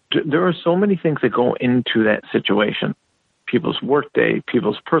training, there are so many things that go into that situation. People's workday,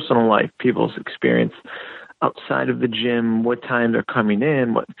 people's personal life, people's experience outside of the gym, what time they're coming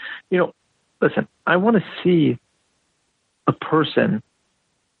in. Listen, I want to see a person,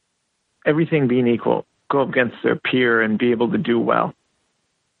 everything being equal, go up against their peer and be able to do well.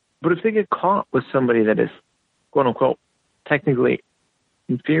 But if they get caught with somebody that is, quote unquote, technically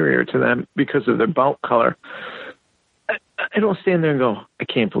inferior to them because of their belt color, I don't stand there and go, I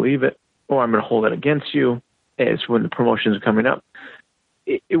can't believe it, or I'm going to hold it against you as when the promotions are coming up.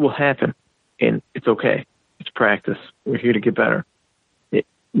 It will happen, and it's okay. It's practice. We're here to get better.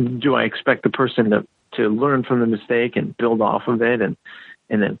 Do I expect the person to learn from the mistake and build off of it and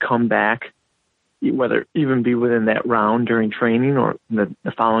then come back, whether even be within that round during training or the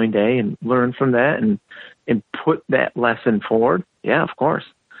following day, and learn from that and put that lesson forward? Yeah, of course.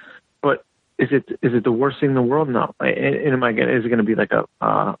 But is it the worst thing in the world? No. And is it going to be like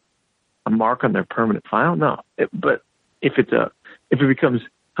a mark on their permanent file? No. But if it becomes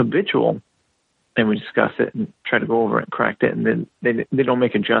habitual, and we discuss it and try to go over it and correct it, and then they don't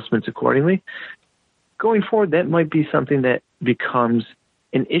make adjustments accordingly, going forward, that might be something that becomes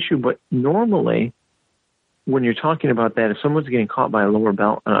an issue. But normally, when you're talking about that, if someone's getting caught by a lower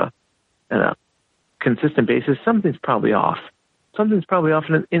belt on a consistent basis, something's probably off. Something's probably off,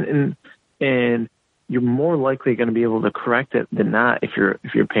 and you're more likely going to be able to correct it than not if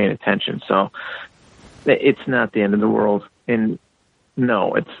you're paying attention. So it's not the end of the world, and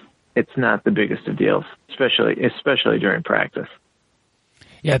no, it's not the biggest of deals, especially during practice.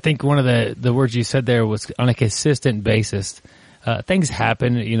 Yeah, I think one of the words you said there was on a consistent basis. Things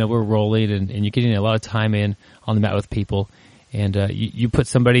happen, we're rolling, and you're getting a lot of time in on the mat with people, and you put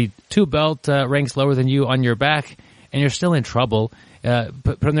somebody 2 belt ranks lower than you on your back, and you're still in trouble.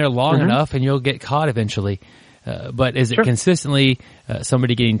 Put them there long enough, and you'll get caught eventually. But is it consistently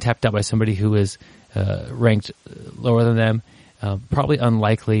somebody getting tapped out by somebody who is ranked lower than them? Probably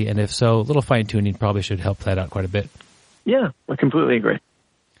unlikely, and if so, a little fine-tuning probably should help that out quite a bit. Yeah, I completely agree.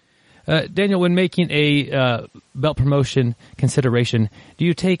 Daniel, when making a belt promotion consideration, do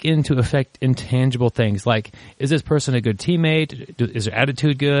you take into effect intangible things like, is this person a good teammate? Is their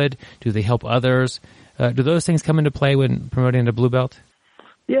attitude good? Do they help others? Do those things come into play when promoting a blue belt?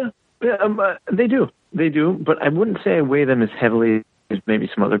 Yeah, they do. They do, but I wouldn't say I weigh them as heavily as maybe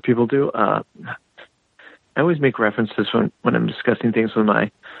some other people do. I always make references when I'm discussing things with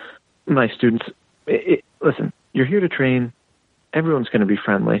my students. Listen, you're here to train. Everyone's going to be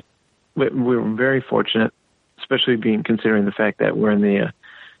friendly. We're very fortunate, especially considering the fact that we're in the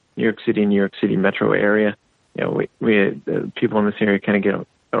New York City metro area. You know, we people in this area kind of get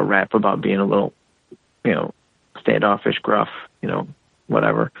a rap about being a little, standoffish, gruff,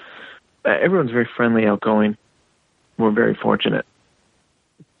 whatever. Everyone's very friendly, outgoing. We're very fortunate.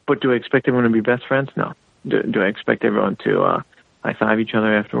 But do I expect everyone to be best friends? No. Do I expect everyone to high five each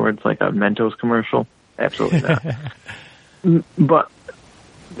other afterwards like a Mentos commercial? Absolutely not. But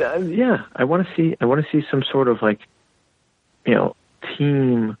yeah, I want to see some sort of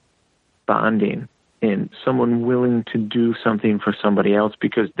team bonding and someone willing to do something for somebody else,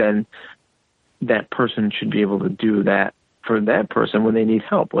 because then that person should be able to do that for that person when they need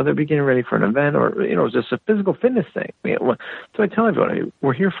help, whether it be getting ready for an event or, just a physical fitness thing. So I tell everybody,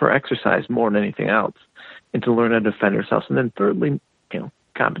 we're here for exercise more than anything else, and to learn how to defend ourselves. And then thirdly,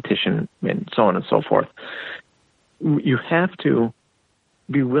 competition and so on and so forth. You have to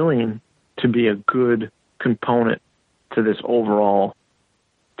be willing to be a good component to this overall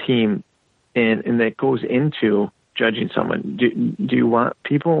team, and that goes into judging someone. Do you want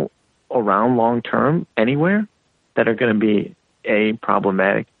people around long term anywhere that are going to be A,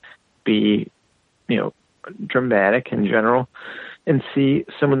 problematic, B, dramatic in general, and C,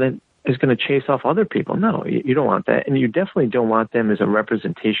 someone that is going to chase off other people? No, you don't want that, and you definitely don't want them as a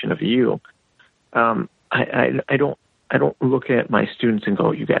representation of you. I don't look at my students and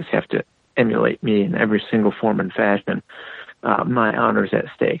go, you guys have to emulate me in every single form and fashion. My honor's at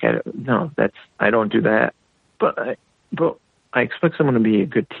stake. I don't do that. But I expect someone to be a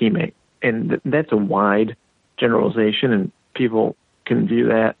good teammate, and that's a wide generalization, and people can view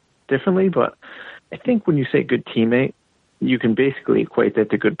that differently. But I think when you say good teammate, you can basically equate that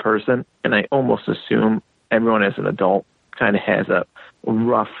to good person. And I almost assume everyone as an adult kind of has a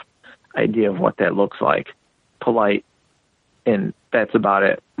rough idea of what that looks like. Polite, and that's about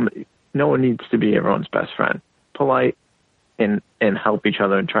it. No one needs to be everyone's best friend. Polite and help each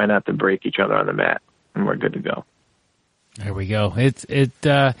other and try not to break each other on the mat, and we're good to go. There we go.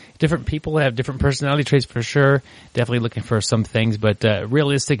 Different people have different personality traits for sure. Definitely looking for some things, but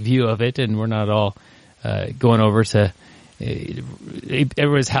realistic view of it, and we're not all going over to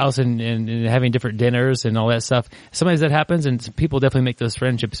everybody's house and having different dinners and all that stuff. Sometimes that happens, and people definitely make those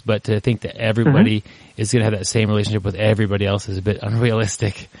friendships, but to think that everybody is going to have that same relationship with everybody else is a bit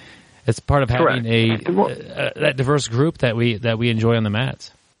unrealistic. It's part of having that diverse group that we enjoy on the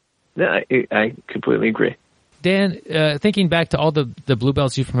mats. Yeah, I completely agree. Dan, thinking back to all the blue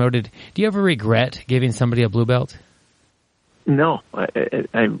belts you've promoted, do you ever regret giving somebody a blue belt? No,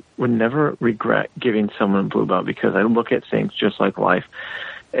 I would never regret giving someone a blue belt, because I look at things just like life.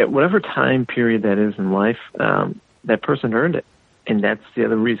 At whatever time period that is in life, that person earned it. And that's the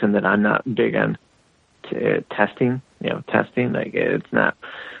other reason that I'm not big on testing. Testing, it's not.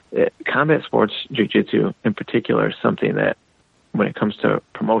 Combat sports, jiu-jitsu in particular, is something that when it comes to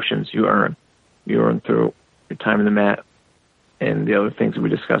promotions, you earn. You earn through your time in the mat and the other things that we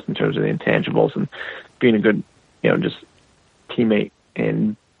discussed in terms of the intangibles and being a good, just teammate.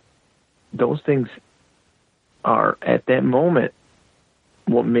 And those things are at that moment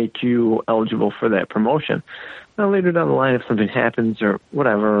what make you eligible for that promotion. Now later down the line, if something happens or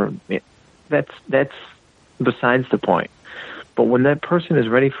whatever, that's besides the point. But when that person is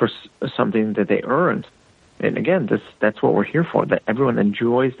ready for something that they earned, and again, that's what we're here for, that everyone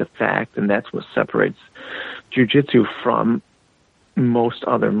enjoys the fact, and that's what separates jiu-jitsu from most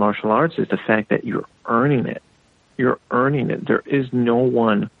other martial arts, is the fact that you're earning it. You're earning it. There is no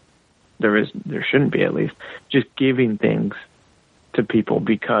one, there shouldn't be at least, just giving things to people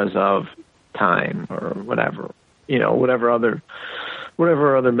because of time or whatever, whatever other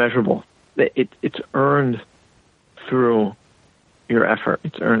measurable. It's earned through your effort.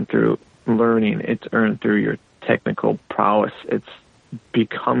 It's earned through learning. It's earned through your technical prowess. It's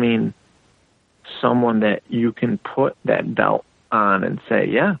becoming someone that you can put that belt on and say,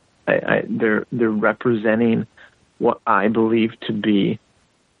 yeah, they're representing what I believe to be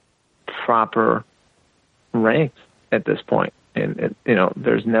proper ranks at this point. And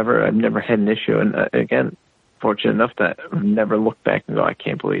I've never had an issue. And again, fortunate enough that I've never looked back and go, I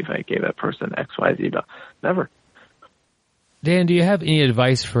can't believe I gave that person X, Y, Z belt. Never. Dan, do you have any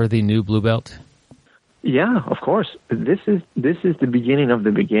advice for the new blue belt? Yeah, of course. This is the beginning of the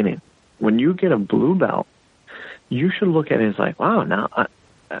beginning. When you get a blue belt, you should look at it as like, wow, now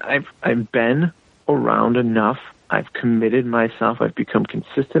I've been around enough. I've committed myself. I've become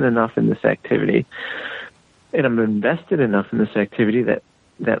consistent enough in this activity, and I'm invested enough in this activity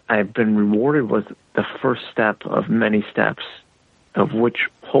that I've been rewarded with the first step of many steps, of which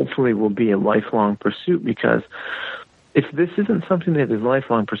hopefully will be a lifelong pursuit. Because if this isn't something that is a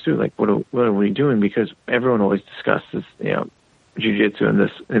lifelong pursuit, like what are we doing? Because everyone always discusses, jiu-jitsu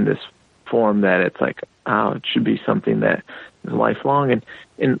in this form that it's like, it should be something that is lifelong,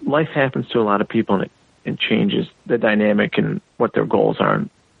 and life happens to a lot of people, and it changes the dynamic and what their goals are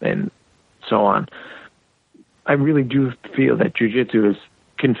and so on. I really do feel that jiu-jitsu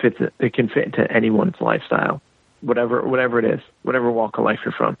can fit into anyone's lifestyle, whatever it is, whatever walk of life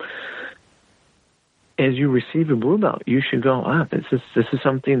you're from. As you receive a blue belt, you should go, this is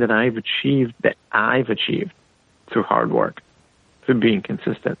something that I've achieved through hard work, through being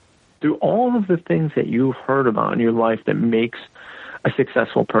consistent, through all of the things that you've heard about in your life that makes a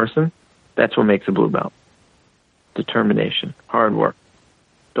successful person. That's what makes a blue belt. Determination, hard work,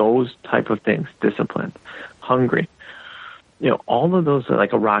 those type of things, discipline, hungry. All of those are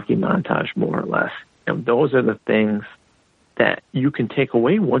like a Rocky montage, more or less. Those are the things that you can take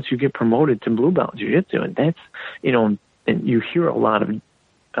away once you get promoted to blue belt jiu-jitsu. And that's, and you hear a lot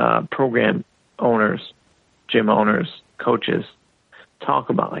of program owners, gym owners, coaches talk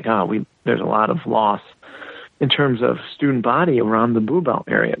about there's a lot of loss in terms of student body around the blue belt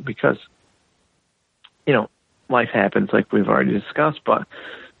area because, life happens like we've already discussed. But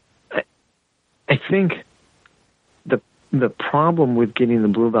I think the problem with getting the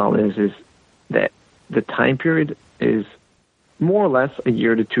blue belt is that the time period is more or less a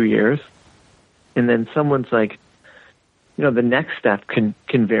year to 2 years. And then someone's like, the next step can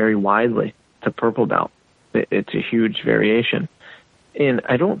vary widely to purple belt. It's a huge variation. And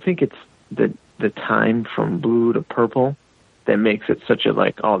I don't think it's the time from blue to purple that makes it such a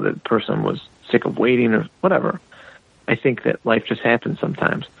the person was sick of waiting or whatever. I think that life just happens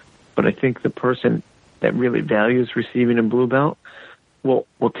sometimes. But I think the person that really values receiving a blue belt will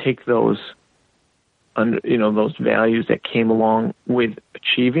take those those values that came along with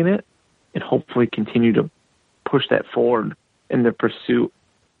achieving it and hopefully continue to push that forward in the pursuit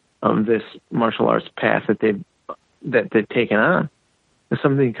of this martial arts path that they've taken on. It's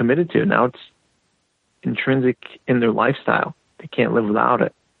something committed to. Now it's intrinsic in their lifestyle. They can't live without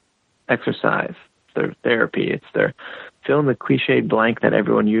it. Exercise, their therapy, it's their fill in the cliched blank that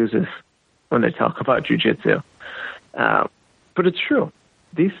everyone uses when they talk about jiu-jitsu. But it's true.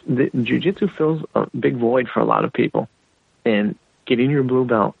 The jiu-jitsu fills a big void for a lot of people. And getting your blue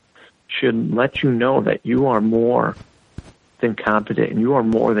belt should let you know that you are more than competent and you are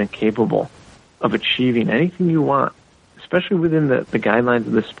more than capable of achieving anything you want, especially within the guidelines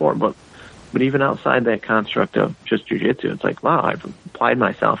of the sport. But even outside that construct of just jiu-jitsu, it's like, wow, I've applied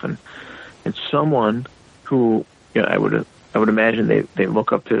myself. And someone who, I would imagine they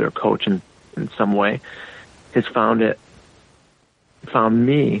look up to their coach in some way, has found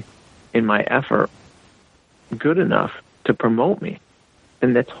me in my effort good enough to promote me.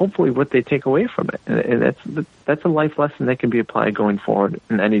 And that's hopefully what they take away from it. And that's a life lesson that can be applied going forward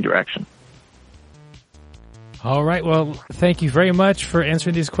in any direction. All right. Well, thank you very much for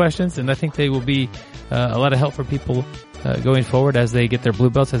answering these questions. And I think they will be a lot of help for people going forward as they get their blue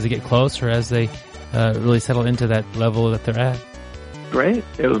belts, as they get close, or as they really settle into that level that they're at. Great.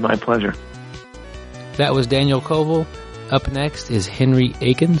 It was my pleasure. That was Daniel Koval. Up next is Henry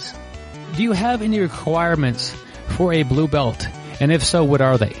Akins. Do you have any requirements for a blue belt? And if so, what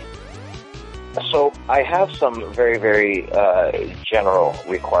are they? So I have some very, very general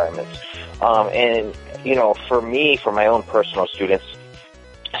requirements. And, for me, for my own personal students,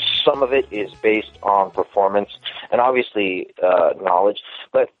 some of it is based on performance and obviously knowledge.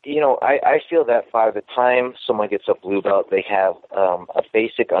 But, I feel that by the time someone gets a blue belt, they have a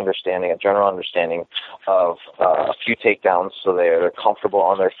basic understanding, a general understanding of a few takedowns. So they're comfortable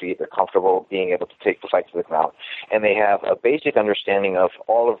on their feet. They're comfortable being able to take the fight to the ground. And they have a basic understanding of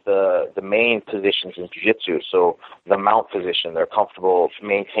all of the main positions in jiu-jitsu. So the mount position, they're comfortable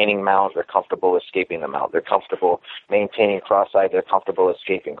maintaining mount. They're comfortable escaping the mount. They're comfortable maintaining cross-side. They're comfortable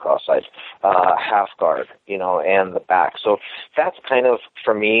escaping cross-side, half guard, and the back. So that's kind of,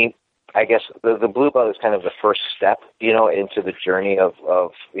 for me, I guess the blue belt is kind of the first step, into the journey of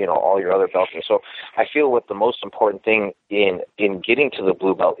all your other belts. And so I feel what the most important thing in getting to the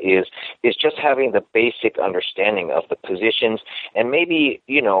blue belt is just having the basic understanding of the positions and maybe,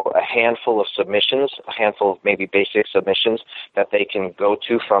 a handful of submissions, a handful of maybe basic submissions that they can go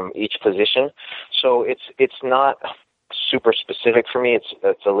to from each position. So it's not super specific for me.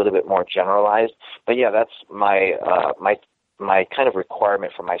 It's a little bit more generalized. But yeah, that's my kind of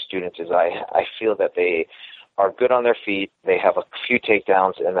requirement for my students is I feel that they are good on their feet. They have a few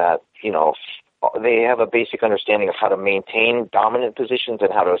takedowns, and that, you know, they have a basic understanding of how to maintain dominant positions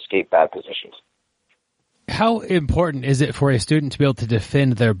and how to escape bad positions. How important is it for a student to be able to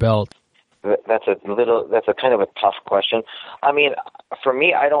defend their belt? That's a kind of a tough question. I mean, for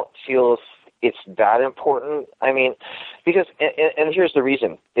me, I don't feel it's that important. I mean, because, and here's the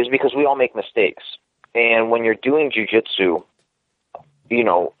reason, is because we all make mistakes. And when you're doing jiu-jitsu, you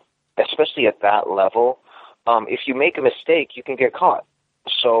know, especially at that level, if you make a mistake, you can get caught.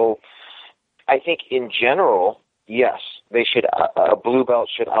 So I think in general, yes, a blue belt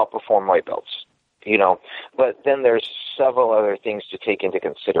should outperform white belts, you know, but then there's several other things to take into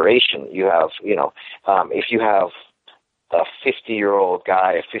consideration. You have, you know, if you have a 50-year-old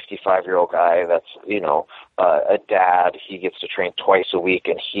guy, a 55-year-old guy that's, you know, a dad, he gets to train twice a week,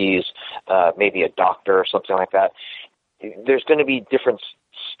 and he's maybe a doctor or something like that, there's going to be different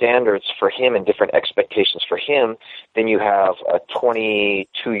standards for him and different expectations for him than you have a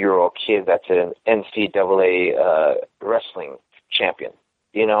 22-year-old kid that's an NCAA wrestling champion,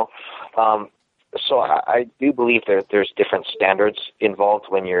 you know? So I do believe there's different standards involved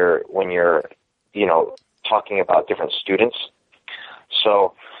when you're, you know, talking about different students.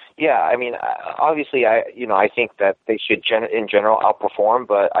 So, yeah, I mean, obviously, I think that they should in general outperform,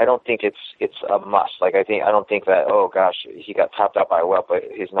 but I don't think it's a must. Like, I don't think that, oh gosh, he got topped out by a white, but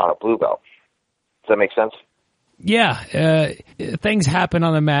he's not a blue belt. Does that make sense? Yeah, things happen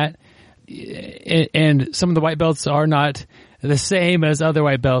on the mat, and some of the white belts are not the same as other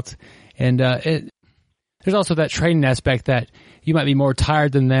white belts, and there's also that training aspect that you might be more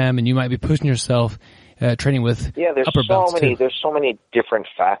tired than them, and you might be pushing yourself. Training with upper belts too. There's so many different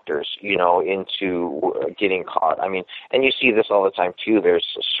factors, you know, into getting caught. I mean, and you see this all the time too. There's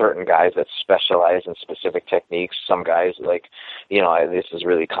certain guys that specialize in specific techniques. Some guys, like, you know, this is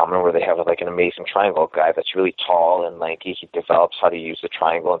really common where they have like an amazing triangle guy that's really tall and lanky. He develops how to use the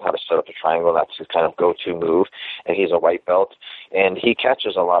triangle and how to set up the triangle. That's his kind of go-to move. And he's a white belt, and he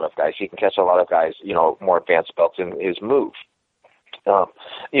catches a lot of guys. He can catch a lot of guys, you know, more advanced belts in his move.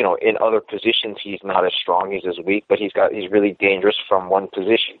 You know, in other positions, he's not as strong, he's as weak, but he's really dangerous from one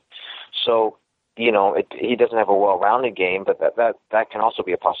position. So, you know, he doesn't have a well-rounded game, but that can also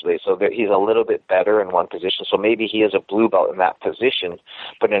be a possibility. So he's a little bit better in one position. So maybe he is a blue belt in that position,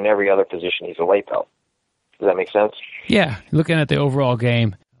 but in every other position, he's a white belt. Does that make sense? Yeah, looking at the overall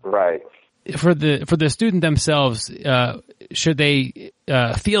game. Right. For the student themselves, should they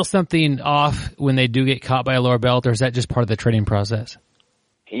feel something off when they do get caught by a lower belt, or is that just part of the training process?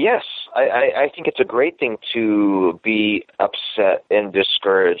 Yes, I think it's a great thing to be upset and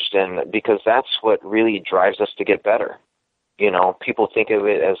discouraged, and because that's what really drives us to get better. You know, people think of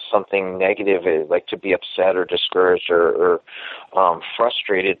it as something negative, like to be upset or discouraged or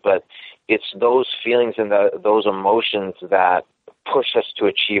frustrated, but it's those feelings and those emotions that push us to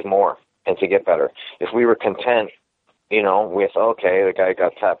achieve more and to get better. If we were content, you know, with, okay, the guy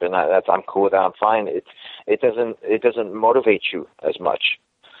got tapped and I'm cool with that, I'm fine, it doesn't motivate you as much.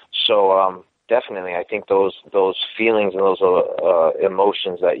 So definitely, I think those feelings and those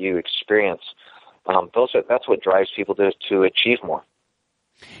emotions that you experience, that's what drives people to achieve more.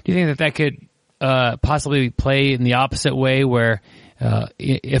 Do you think that could possibly play in the opposite way, where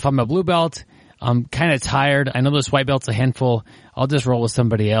if I'm a blue belt, I'm kind of tired, I know this white belt's a handful, I'll just roll with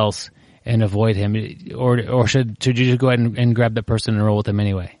somebody else and avoid him, or should you just go ahead and grab that person and roll with him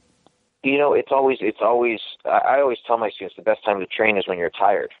anyway? You know, I always tell my students the best time to train is when you're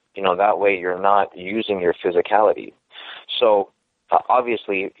tired. You know, that way you're not using your physicality. So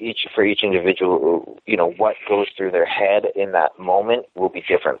obviously, for each individual, you know, what goes through their head in that moment will be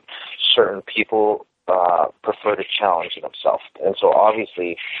different. Certain people prefer to challenge themselves. And so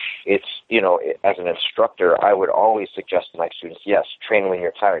obviously it's, you know, as an instructor, I would always suggest to my students, yes, train when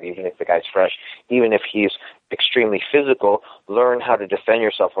you're tired, even if the guy's fresh, even if he's extremely physical, learn how to defend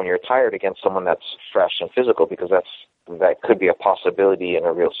yourself when you're tired against someone that's fresh and physical, because that could be a possibility in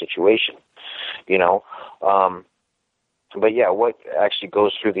a real situation, you know. But yeah, what actually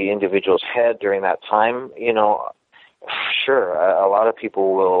goes through the individual's head during that time, you know, sure, a lot of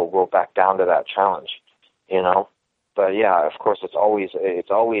people will back down to that challenge, you know. But yeah, of course, it's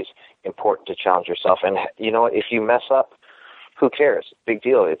always important to challenge yourself. And you know, if you mess up, who cares? Big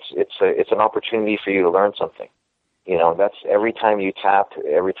deal. It's an opportunity for you to learn something. You know, that's every time you tap,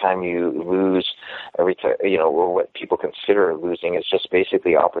 every time you lose, every time, you know, what people consider losing is just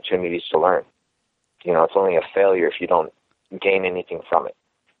basically opportunities to learn. You know, it's only a failure if you don't gain anything from it.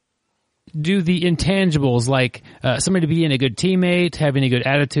 Do the intangibles, like somebody being a good teammate, having a good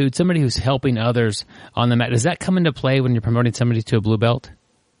attitude, somebody who's helping others on the mat, does that come into play when you're promoting somebody to a blue belt?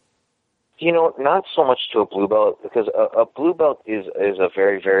 Not so much to a blue belt, because a blue belt is a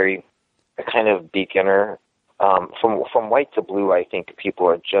very, very kind of beginner. From white to blue, I think people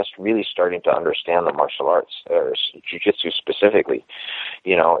are just really starting to understand the martial arts, or jiu-jitsu specifically.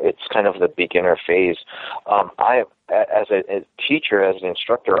 It's kind of the beginner phase. As a teacher, as an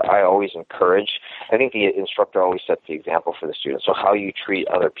instructor, I always encourage. I think the instructor always sets the example for the students. So how you treat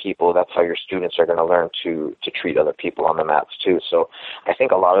other people, that's how your students are going to learn to treat other people on the mats too. So I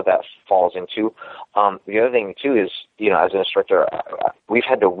think a lot of that falls into. The other thing too is, as an instructor, we've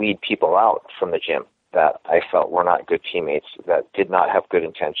had to weed people out from the gym that I felt were not good teammates, that did not have good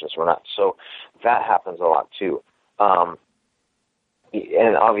intentions, so that happens a lot too.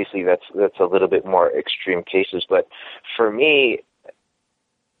 And obviously that's a little bit more extreme cases, but for me,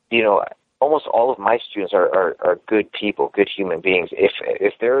 almost all of my students are good people, good human beings.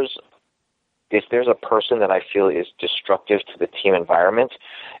 If there's a person that I feel is destructive to the team environment,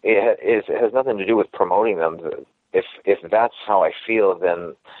 it has nothing to do with promoting them. If that's how I feel,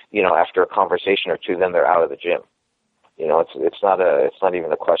 then, after a conversation or two, then they're out of the gym. It's not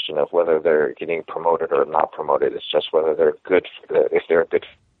even a question of whether they're getting promoted or not promoted. It's just whether they're if they're a good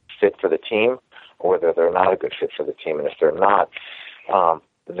fit for the team, or whether they're not a good fit for the team. And if they're not,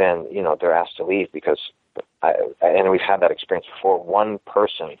 then, they're asked to leave, because, and we've had that experience before, one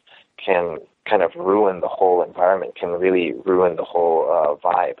person can kind of ruin the whole environment, can really ruin the whole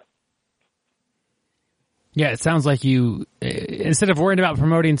vibe. Yeah, it sounds like you, instead of worrying about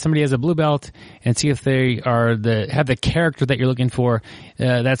promoting somebody as a blue belt and see if they have the character that you're looking for,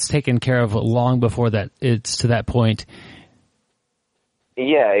 that's taken care of long before that it's to that point.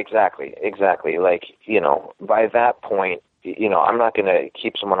 Yeah, exactly. Like, by that point, I'm not going to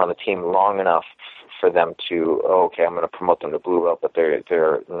keep someone on the team long enough for them to, I'm going to promote them to blue belt, but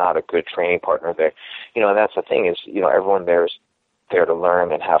they're not a good training partner there. And that's the thing is, everyone there's there to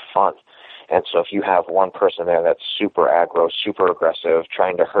learn and have fun. And so if you have one person there that's super aggro, super aggressive,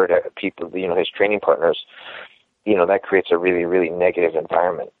 trying to hurt people, his training partners, that creates a really, really negative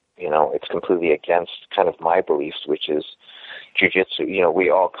environment. It's completely against kind of my beliefs, which is jiu-jitsu. We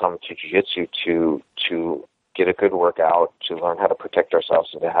all come to jiu-jitsu to get a good workout, to learn how to protect ourselves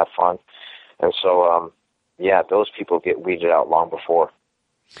and to have fun. And so, those people get weeded out long before.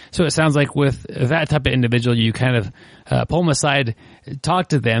 So it sounds like with that type of individual, you kind of pull them aside, talk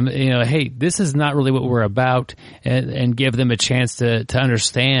to them, hey, this is not really what we're about, and give them a chance to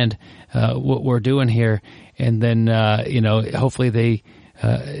understand what we're doing here. And then, hopefully they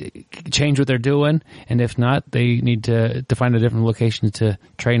change what they're doing. And if not, they need to find a different location to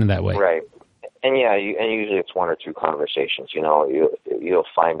train in that way. Right. And and usually it's one or two conversations. You'll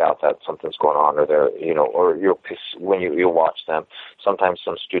find out that something's going on, or or when you watch them. Sometimes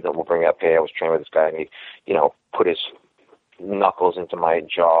some student will bring up, "Hey, I was training with this guy, and he, put his knuckles into my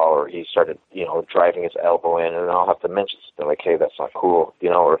jaw, or he started, driving his elbow in," and I'll have to mention something like, "Hey, that's not cool,"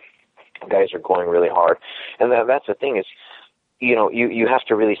 or guys are going really hard. And that's the thing is, you have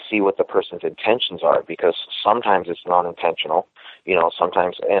to really see what the person's intentions are, because sometimes it's non-intentional.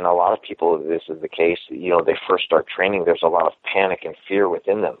 Sometimes, and a lot of people, this is the case, they first start training, there's a lot of panic and fear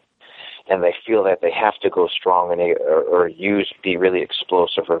within them. And they feel that they have to go strong and be really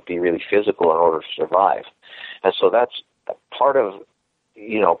explosive or be really physical in order to survive. And so that's part of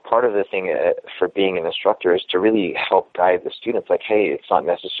the thing for being an instructor, is to really help guide the students. Like, hey, it's not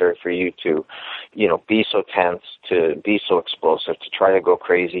necessary for you to, be so tense, to be so explosive, to try to go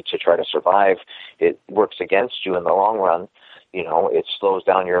crazy, to try to survive. It works against you in the long run. It slows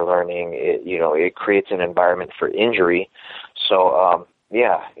down your learning. It creates an environment for injury. So,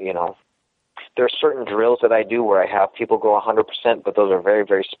 there are certain drills that I do where I have people go 100%, but those are very,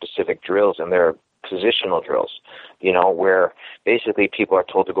 very specific drills, and they're positional drills, where basically people are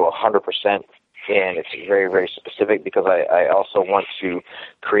told to go 100%, and it's very, very specific, because I also want to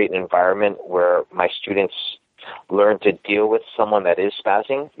create an environment where my students learn to deal with someone that is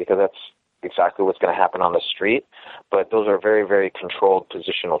spazzing, because that's exactly what's going to happen on the street. But those are very, very controlled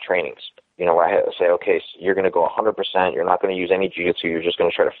positional trainings, where I say, okay, so you're going to go 100%, you're not going to use any jiu-jitsu, you're just going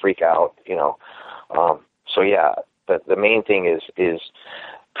to try to freak out, but the main thing is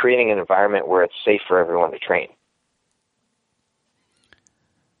creating an environment where it's safe for everyone to train.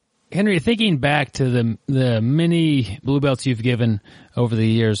 Henry, thinking back to the many blue belts you've given over the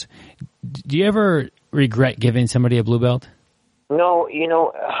years, do you ever regret giving somebody a blue belt? No,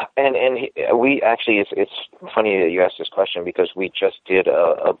 and we actually, it's funny that you asked this question, because we just did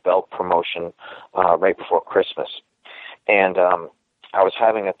a belt promotion right before Christmas. And I was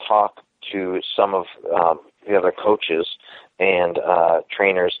having a talk to some of the other coaches and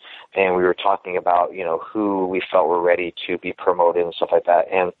trainers, and we were talking about, you know, who we felt were ready to be promoted and stuff like that.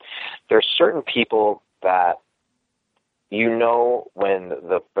 And there's certain people that, you know, when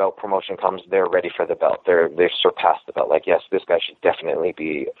the belt promotion comes, they're ready for the belt. They've surpassed the belt. Like, yes, this guy should definitely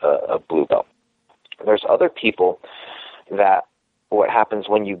be a blue belt. There's other people that what happens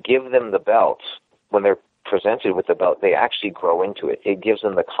when you give them the belt, when they're presented with the belt, they actually grow into it. It gives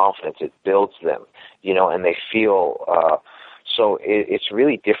them the confidence. It builds them, you know, and they feel so it's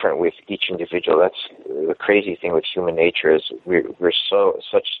really different with each individual. That's the crazy thing with human nature is we're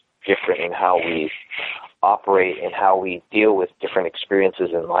such different in how we operate and how we deal with different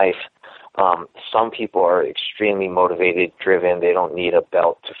experiences in life. Some people are extremely motivated, driven. They don't need a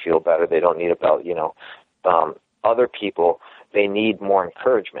belt to feel better. They don't need a belt, you know. Other people, they need more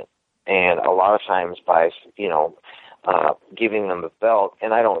encouragement. And a lot of times by, you know, giving them a belt,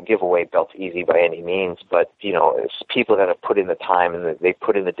 and I don't give away belts easy by any means, but, you know, it's people that have put in the time and they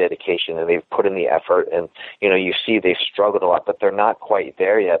put in the dedication and they've put in the effort, and, you know, you see they've struggled a lot, but they're not quite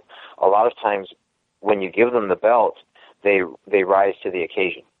there yet. A lot of times when you give them the belt, they rise to the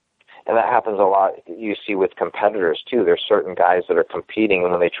occasion. And that happens a lot. You see with competitors, too. There's certain guys that are competing,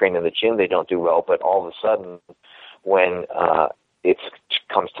 and when they train in the gym, they don't do well, but all of a sudden when it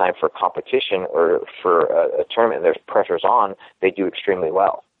comes time for competition or for a tournament, there's pressures on, they do extremely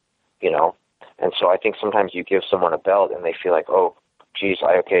well, you know. And so I think sometimes you give someone a belt and they feel like, oh, geez,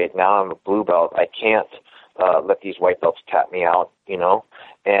 okay, now I'm a blue belt. I can't let these white belts tap me out, you know,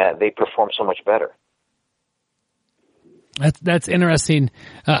 and they perform so much better. That's interesting.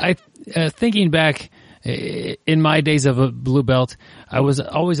 Thinking back in my days of a blue belt, I was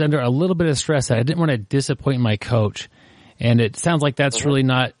always under a little bit of stress. I didn't want to disappoint my coach. And it sounds like that's really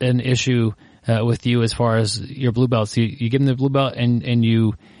not an issue with you as far as your blue belts. You give them the blue belt and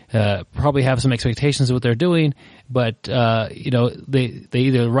you probably have some expectations of what they're doing, but you know, they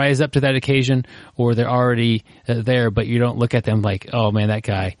either rise up to that occasion or they're already there, but you don't look at them like, oh man, that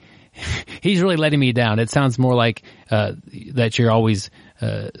guy, he's really letting me down. It sounds more like that you're always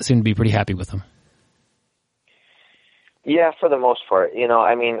seem to be pretty happy with them. Yeah, for the most part. You know,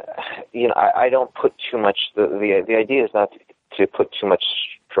 I mean, you know, I don't put too much, the idea is not to put too much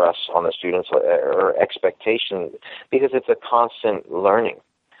stress on the students or expectation, because it's a constant learning,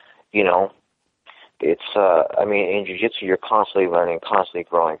 you know. It's, I mean, in jiu-jitsu, you're constantly learning, constantly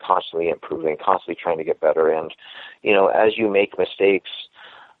growing, constantly improving, constantly trying to get better. And, you know, as you make mistakes,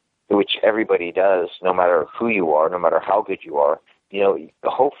 which everybody does, no matter who you are, no matter how good you are, you know,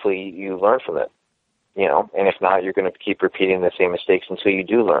 hopefully you learn from it. You know, and if not, you're going to keep repeating the same mistakes until you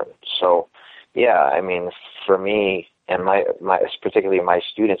do learn. So, yeah, I mean, for me and my particularly my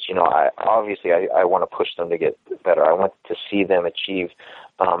students, you know, I want to push them to get better. I want to see them achieve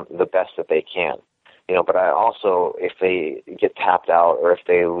the best that they can. You know, but I also, if they get tapped out or if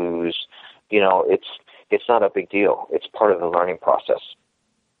they lose, you know, it's not a big deal. It's part of the learning process.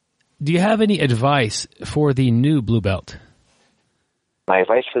 Do you have any advice for the new blue belt? My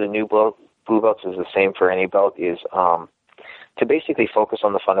advice for the new blue belts is the same for any belt, is to basically focus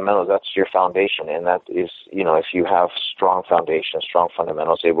on the fundamentals. That's your foundation, and that is, you know, if you have strong foundation, strong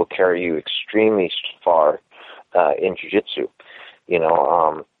fundamentals, it will carry you extremely far in jiu-jitsu. You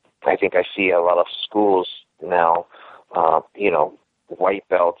know, I think I see a lot of schools now, you know, white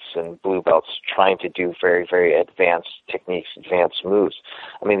belts and blue belts trying to do very, very advanced techniques, advanced moves.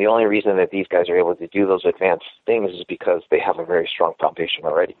 I mean, the only reason that these guys are able to do those advanced things is because they have a very strong foundation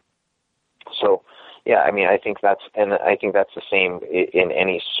already. So, yeah, I mean, I think that's the same in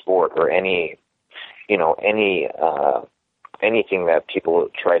any sport or any, you know, anything that people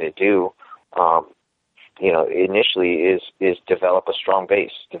try to do. You know, initially is develop a strong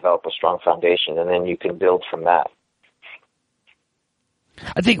base, develop a strong foundation, and then you can build from that.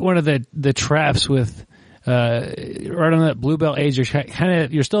 I think one of the traps with right on that blue belt age,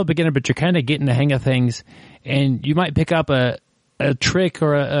 you're still a beginner, but you're kind of getting the hang of things, and you might pick up a trick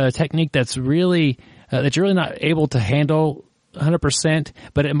or a technique that's really that you're really not able to handle 100%,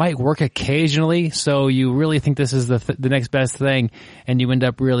 but it might work occasionally. So you really think this is the next best thing, and you end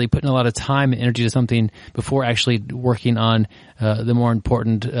up really putting a lot of time and energy to something before actually working on the more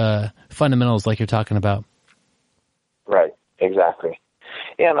important fundamentals, like you're talking about. Right. Exactly.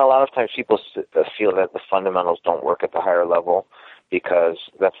 Yeah, and a lot of times people feel that the fundamentals don't work at the higher level, because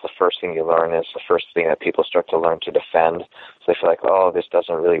that's the first thing you learn, is the first thing that people start to learn to defend. So they feel like, oh, this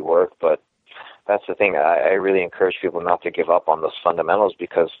doesn't really work. But that's the thing. I really encourage people not to give up on those fundamentals,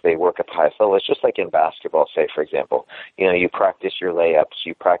 because they work at the highest level. It's just like in basketball, say, for example. You know, you practice your layups,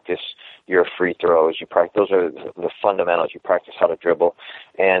 you practice your free throws, those are the fundamentals. You practice how to dribble.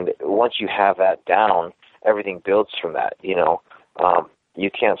 And once you have that down, everything builds from that. You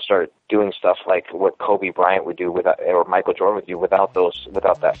can't start doing stuff like what Kobe Bryant would do or Michael Jordan would do without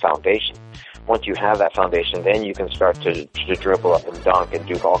that foundation. Once you have that foundation, then you can start to dribble up and dunk and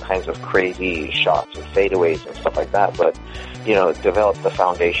do all kinds of crazy shots and fadeaways and stuff like that. But, develop the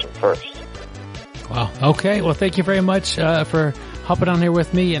foundation first. Wow. Okay. Well, thank you very much for hopping on here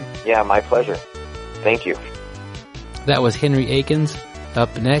with me. Yeah, my pleasure. Thank you. That was Henry Akins.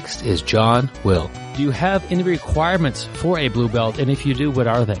 Up next is John Will. Do you have any requirements for a blue belt? And if you do, what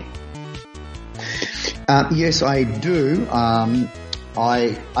are they? Yes, I do.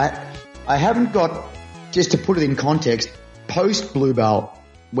 I haven't got, just to put it in context, post blue belt,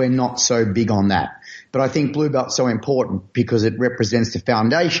 we're not so big on that. But I think blue belt's so important because it represents the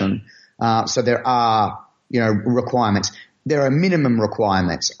foundation. So there are, requirements. There are minimum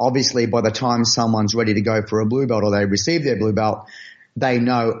requirements. Obviously, by the time someone's ready to go for a blue belt or they receive their blue belt, they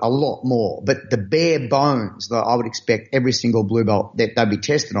know a lot more. But the bare bones that I would expect every single blue belt that they'd be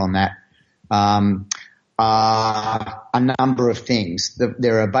tested on that, are a number of things.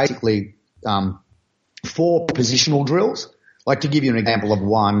 There are basically 4 positional drills. Like, to give you an example of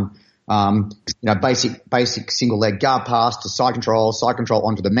one, basic single leg guard pass to side control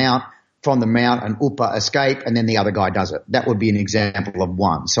onto the mount, from the mount an upper escape, and then the other guy does it. That would be an example of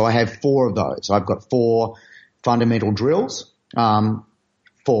one. So I have 4 of those. I've got 4 fundamental drills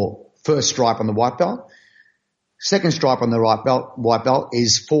for first stripe on the white belt. Second stripe on the white belt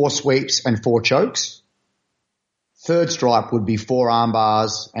is 4 sweeps and 4 chokes. Third stripe would be 4 arm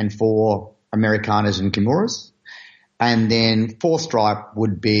bars and 4 Americanas and Kimuras. And then 4th stripe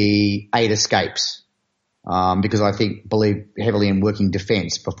would be 8 escapes, because I believe heavily in working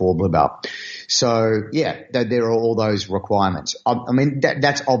defense before blue belt. So yeah, there are all those requirements. I mean,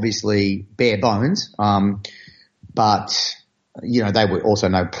 that's obviously bare bones. But they would also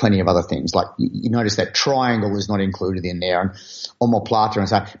know plenty of other things. Like you notice that triangle is not included in there, and omoplata and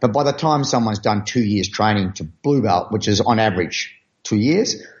so. But by the time someone's done 2 years training to blue belt, which is on average 2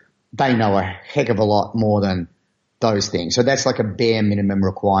 years, they know a heck of a lot more than those things. So that's like a bare minimum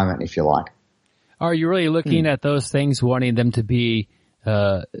requirement, if you like. Are you really looking at those things, wanting them to be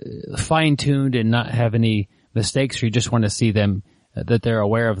fine-tuned and not have any mistakes, or you just want to see them, that they're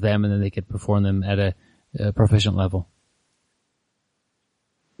aware of them and then they could perform them at a proficient level?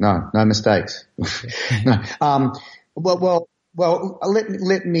 No mistakes. No. Well,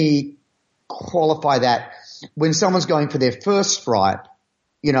 let me qualify that. When someone's going for their first stripe,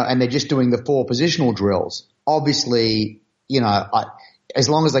 and they're just doing the 4 positional drills, obviously, as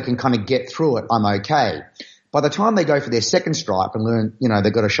long as they can kind of get through it, I'm okay. By the time they go for their second stripe and learn,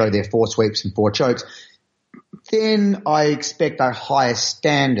 they've got to show their 4 sweeps and 4 chokes, then I expect a higher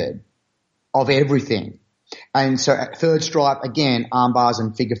standard of everything. And so at third stripe, again, arm bars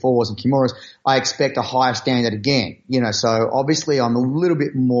and figure 4s and kimuras, I expect a higher standard again. So obviously I'm a little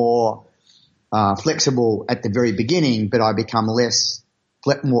bit more flexible at the very beginning, but I become less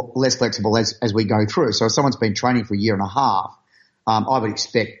flexible as we go through. So if someone's been training for a year and a half, I would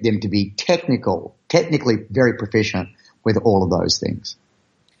expect them to be technically very proficient with all of those things.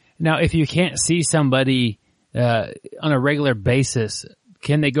 Now, if you can't see somebody on a regular basis,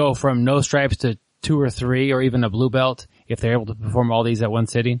 can they go from no stripes to 2 or 3 or even a blue belt if they're able to perform all these at one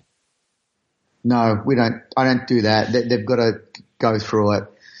sitting? No, we don't. I don't do that. They've got to go through it.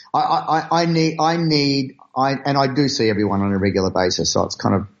 I do see everyone on a regular basis, so it's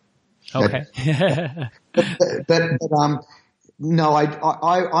kind of okay. No,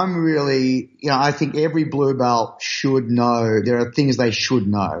 I'm really, I think every blue belt should know. There are things they should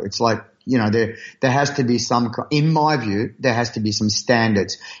know. It's like, there has to be in my view, there has to be some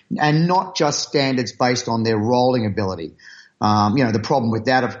standards, and not just standards based on their rolling ability. The problem with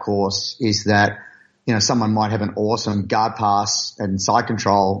that, of course, is that, someone might have an awesome guard pass and side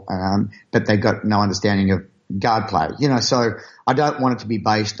control, but they've got no understanding of guard play. So I don't want it to be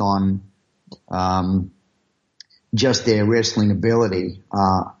based on, just their wrestling ability.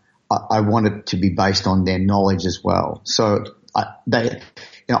 I want it to be based on their knowledge as well. So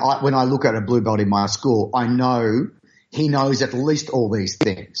when I look at a blue belt in my school, I know he knows at least all these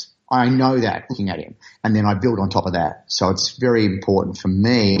things. I know that looking at him, and then I build on top of that. So it's very important for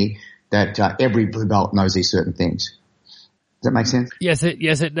me that every blue belt knows these certain things. Does that make sense? Yes,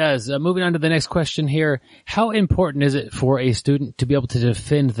 it does. Moving on to the next question here. How important is it for a student to be able to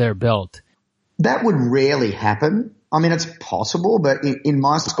defend their belt? That would rarely happen. I mean, it's possible, but in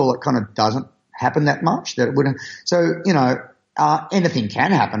my school, it kind of doesn't happen that much. That it wouldn't. So, anything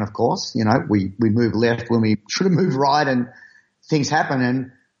can happen, of course. We move left when we should have moved right, and things happen.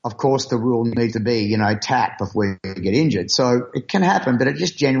 And of course the rule needs to be, tap before you get injured. So it can happen, but it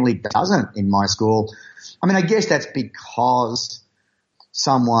just generally doesn't in my school. I mean, I guess that's because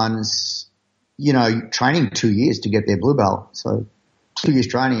someone's, training 2 years to get their blue belt. So 2 years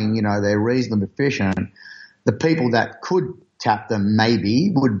training, they're reasonably efficient. The people that could tap them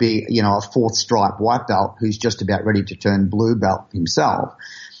maybe would be, a fourth stripe white belt who's just about ready to turn blue belt himself.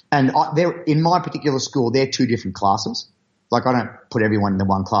 And in my particular school, they're two different classes. Like I don't put everyone in the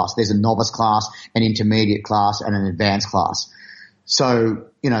one class. There's a novice class, an intermediate class, and an advanced class. So,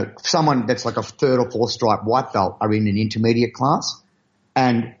 someone that's like a third or fourth stripe white belt are in an intermediate class.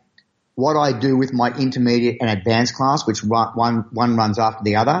 And what I do with my intermediate and advanced class, which one runs after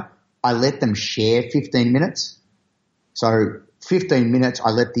the other, I let them share 15 minutes. So 15 minutes, I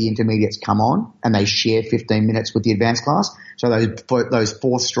let the intermediates come on and they share 15 minutes with the advanced class. So those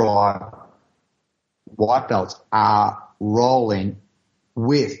fourth stripe white belts are rolling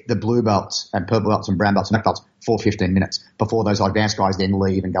with the blue belts and purple belts and brown belts and black belts for 15 minutes before those advanced guys then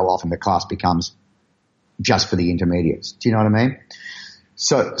leave and go off and the class becomes just for the intermediates. Do you know what I mean?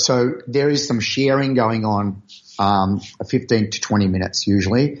 So there is some sharing going on, 15 to 20 minutes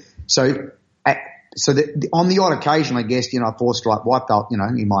usually. So on the odd occasion, I guess, a four stripe white belt,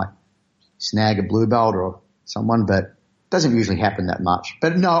 you might snag a blue belt or someone, but it doesn't usually happen that much.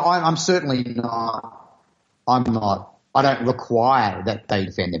 But no, I'm certainly not, I don't require that they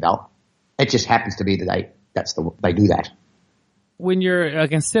defend their belt. It just happens to be that they do that. When you're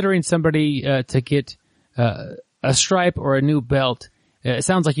considering somebody to get a stripe or a new belt, it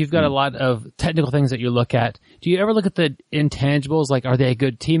sounds like you've got a lot of technical things that you look at. Do you ever look at the intangibles? Like, are they a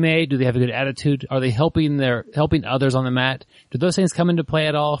good teammate? Do they have a good attitude? Are they helping others on the mat? Do those things come into play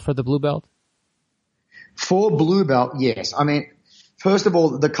at all for the blue belt? For blue belt, yes. I mean, first of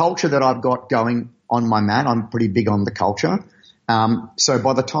all, the culture that I've got going on my mat, I'm pretty big on the culture. So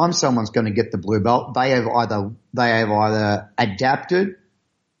by the time someone's going to get the blue belt, they have either adapted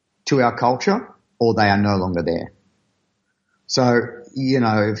to our culture or they are no longer there. So,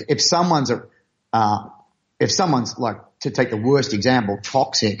 if someone's like, to take the worst example,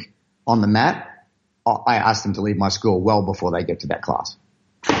 toxic on the mat, I ask them to leave my school well before they get to that class.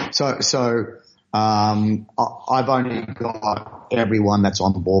 So I've only got everyone that's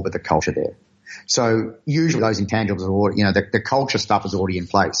on board with the culture there. So usually those intangibles are already, the culture stuff is already in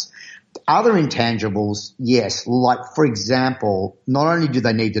place. Other intangibles, yes, like for example, not only do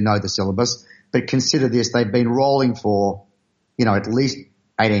they need to know the syllabus, but consider this, they've been rolling for, at least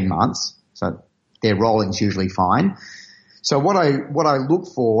 18 months. So their rolling's usually fine. So what I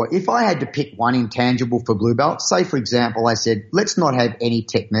look for, if I had to pick one intangible for blue belt, say for example, I said, let's not have any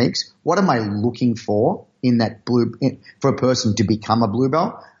techniques. What am I looking for for a person to become a blue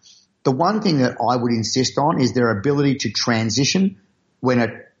belt? The one thing that I would insist on is their ability to transition when a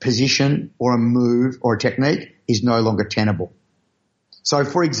position or a move or a technique is no longer tenable. So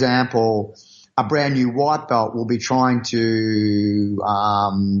for example, a brand new white belt will be trying to,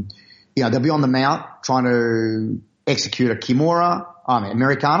 they'll be on the mount trying to execute a Kimura,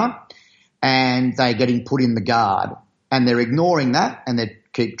 Americana, and they're getting put in the guard. And they're ignoring that and they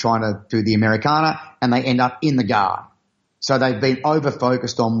keep trying to do the Americana and they end up in the guard. So they've been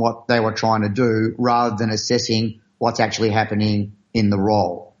over-focused on what they were trying to do rather than assessing what's actually happening in the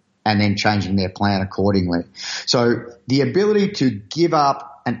roll and then changing their plan accordingly. So the ability to give up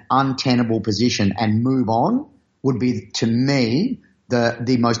an untenable position and move on would be, to me,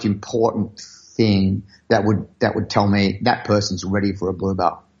 the most important thing that would tell me that person's ready for a blue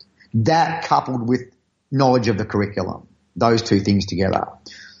belt. That coupled with knowledge of the curriculum, those two things together.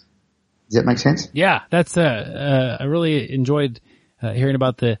 Does that make sense? Yeah, that's I really enjoyed hearing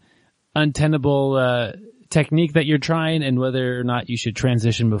about the untenable technique that you're trying and whether or not you should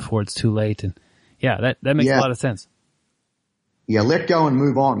transition before it's too late. And yeah, that makes a lot of sense. Yeah, let go and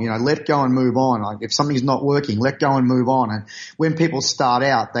move on. Let go and move on. Like if something's not working, let go and move on. And when people start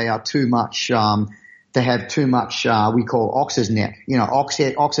out, they are too much. They have too much. We call ox's neck.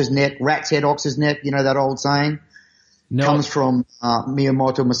 Ox's neck, rat's head, ox's neck. You know that old saying. No. Comes from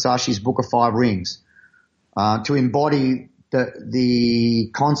Miyamoto Musashi's Book of Five Rings. To embody the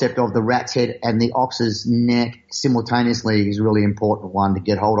concept of the rat's head and the ox's neck simultaneously is a really important one to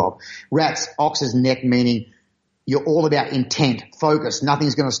get hold of. Ox's neck meaning you're all about intent, focus.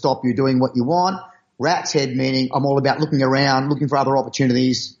 Nothing's going to stop you doing what you want. Rat's head meaning I'm all about looking around, looking for other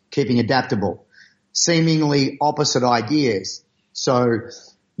opportunities, keeping adaptable. Seemingly opposite ideas. So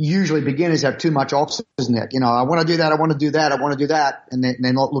usually beginners have too much ox's neck. I want to do that, I want to do that, I want to do that, and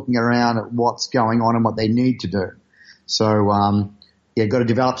they're not looking around at what's going on and what they need to do. So, got to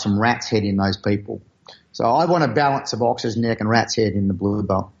develop some rat's head in those people. So I want a balance of ox's neck and rat's head in the blue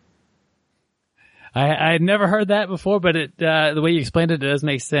belt. I had never heard that before, but the way you explained it does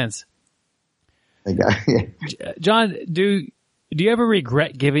make sense. There you go. Yeah. John, do you ever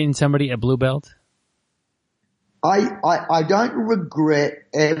regret giving somebody a blue belt? I don't regret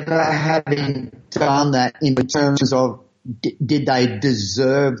ever having done that in terms of did they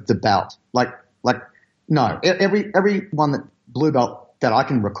deserve the belt? Like no. Every one that blue belt that I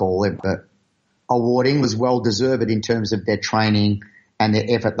can recall ever awarding was well deserved in terms of their training and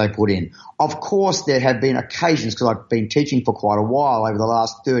the effort they put in. Of course, there have been occasions, because I've been teaching for quite a while over the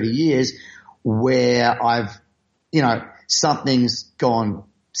last 30 years, where something's gone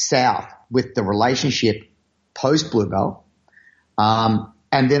south with the relationship post blue belt. And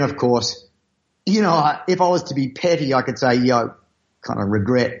then, of course, if I was to be petty, I could say, kind of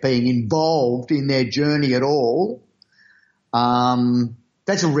regret being involved in their journey at all.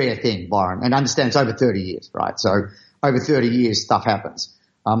 That's a rare thing, Byron, and understand it's over 30 years, right? So over 30 years, stuff happens.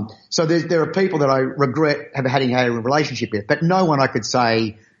 So there are people that I regret having had a relationship with, but no one I could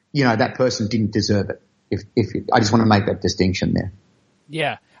say, that person didn't deserve it. I just want to make that distinction there.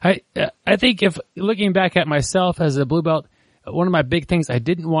 Yeah. I think if looking back at myself as a blue belt, one of my big things, I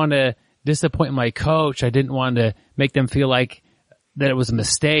didn't want to disappoint my coach. I didn't want to make them feel like that it was a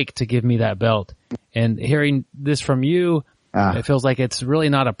mistake to give me that belt. And hearing this from you, it feels like it's really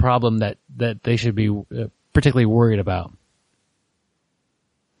not a problem that they should be particularly worried about.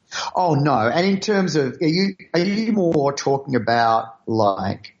 Oh no. And in terms of, are you more talking about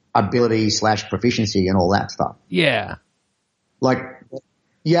like ability / proficiency and all that stuff? Yeah.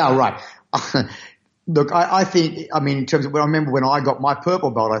 Yeah, right. Look, I think, in terms of, I remember when I got my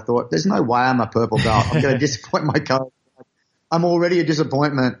purple belt, I thought, there's no way I'm a purple belt. I'm going to disappoint my coach. I'm already a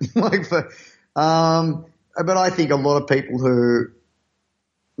disappointment. But I think a lot of people who,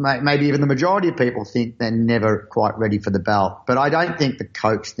 maybe even the majority of people, think they're never quite ready for the belt. But I don't think the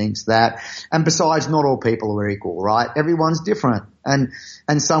coach thinks that. And besides, not all people are equal, right? Everyone's different.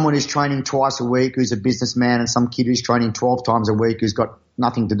 And someone who's training twice a week who's a businessman, and some kid who's training 12 times a week who's got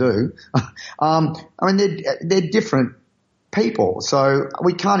nothing to do. They're different people. So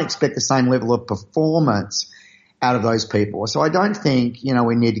we can't expect the same level of performance out of those people. So I don't think,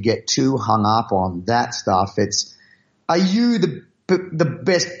 we need to get too hung up on that stuff. It's, are you the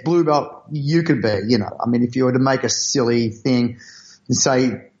best blue belt you could be? If you were to make a silly thing and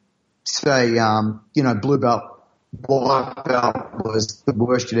say, blue belt, white belt was the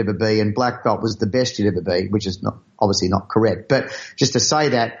worst you'd ever be and black belt was the best you'd ever be, which is obviously not correct. But just to say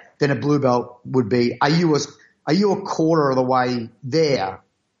that, then a blue belt would be, are you a quarter of the way there?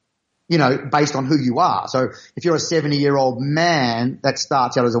 Based on who you are. So if you're a 70-year-old man that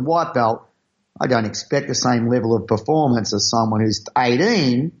starts out as a white belt, I don't expect the same level of performance as someone who's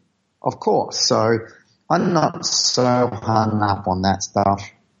 18, of course. So I'm not so hung up on that stuff.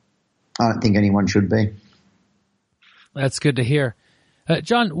 I don't think anyone should be. That's good to hear.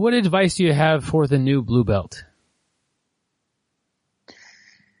 John, what advice do you have for the new blue belt?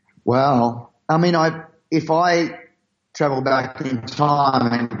 Well, if I travel back in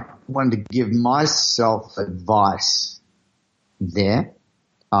time and wanted to give myself advice there,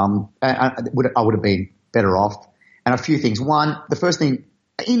 I would have been better off. And a few things. One, the first thing,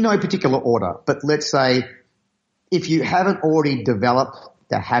 in no particular order, but let's say if you haven't already developed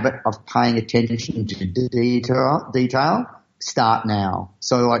the habit of paying attention to detail, start now.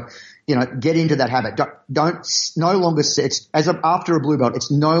 So get into that habit. No longer, after a blue belt,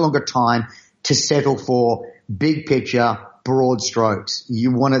 it's no longer time to settle for big picture, broad strokes.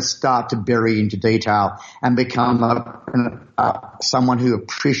 You want to start to bury into detail and become someone who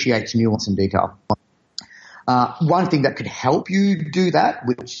appreciates nuance and detail. One thing that could help you do that,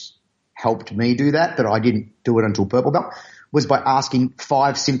 which helped me do that, but I didn't do it until purple belt, was by asking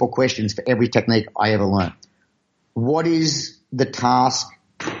 5 simple questions for every technique I ever learned. What is the task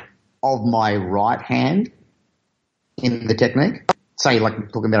of my right hand in the technique? Say,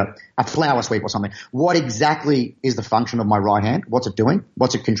 like talking about a flower sweep or something. What exactly is the function of my right hand? What's it doing?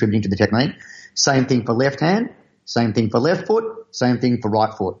 What's it contributing to the technique? Same thing for left hand. Same thing for left foot. Same thing for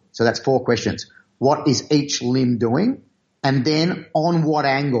right foot. So that's 4 questions. What is each limb doing? And then on what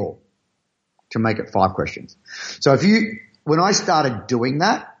angle, to make it 5 questions. So when I started doing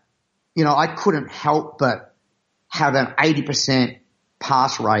that, I couldn't help but have an 80%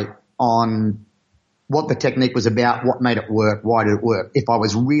 pass rate on what the technique was about, what made it work, why did it work. If I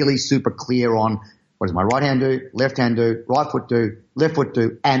was really super clear on what does my right hand do, left hand do, right foot do, left foot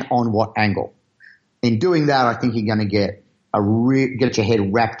do, and on what angle. In doing that, I think you're going to get your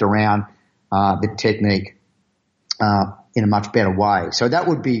head wrapped around the technique in a much better way. So that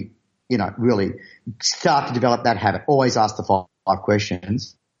would be, really start to develop that habit. Always ask the five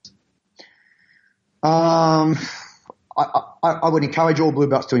questions. I would encourage all blue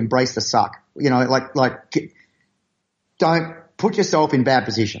belts to embrace the suck. Don't put yourself in bad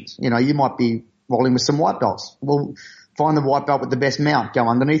positions. You might be rolling with some white belts. Well, find the white belt with the best mount. Go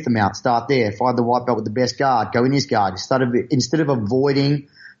underneath the mount. Start there. Find the white belt with the best guard. Go in his guard. Instead of avoiding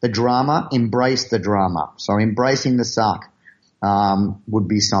the drama, embrace the drama. So embracing the suck would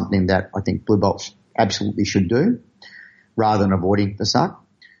be something that I think blue belts absolutely should do rather than avoiding the suck.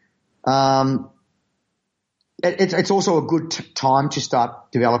 It's also a good time to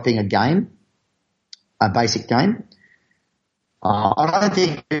start developing a game, a basic game. I don't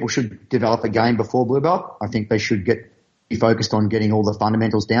think people should develop a game before blue belt. I think they should be focused on getting all the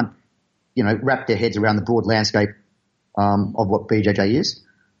fundamentals down. Wrap their heads around the broad landscape of what BJJ is.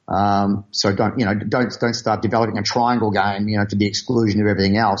 So don't start developing a triangle game, to the exclusion of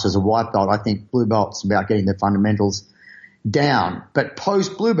everything else. As a white belt, I think blue belt's about getting the fundamentals down. But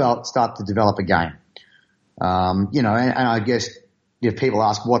post blue belt, start to develop a game. And I guess if people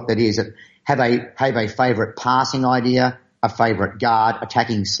ask what that is, have a favorite passing idea, a favorite guard,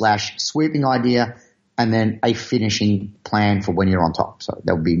 attacking / sweeping idea, and then a finishing plan for when you're on top. So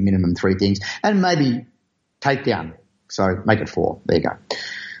that would be minimum 3 things, and maybe takedown. So make it 4. There you go.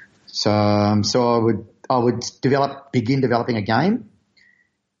 So I would begin developing a game.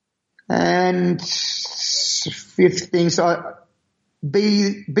 And 5th thing, so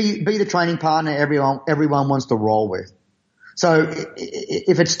be the training partner everyone wants to roll with. So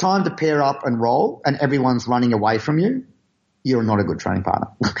if it's time to pair up and roll and everyone's running away from you, you're not a good training partner.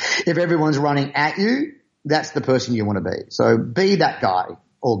 If everyone's running at you, that's the person you want to be. So be that guy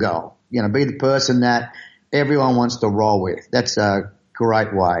or girl. Be the person that everyone wants to roll with. That's a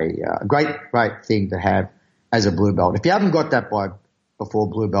great way, great thing to have as a blue belt. If you haven't got that before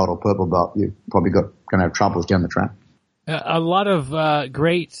blue belt or purple belt, you're probably going to have troubles down the track. A lot of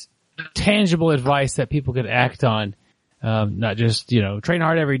great tangible advice that people could act on, not just train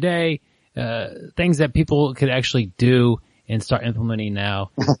hard every day, things that people could actually do and start implementing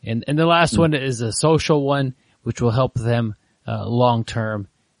now. And the last one is a social one, which will help them long term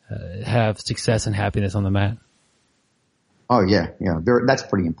have success and happiness on the mat. Oh yeah. That's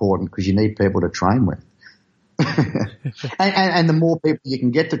pretty important because you need people to train with. and the more people you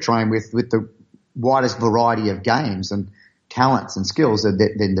can get to train with the widest variety of games and talents and skills,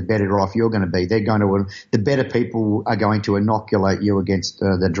 then the better off you're going to be. The better people are going to inoculate you against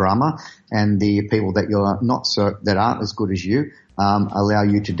the drama, and the people that that aren't as good as you allow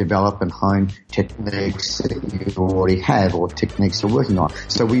you to develop and hone techniques that you already have or techniques you're working on.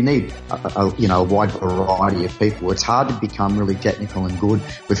 So we need a wide variety of people. It's hard to become really technical and good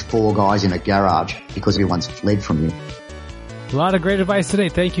with 4 guys in a garage because everyone's fled from you. A lot of great advice today.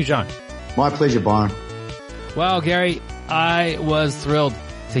 Thank you, John. My pleasure, Byron. Wow, Gary, I was thrilled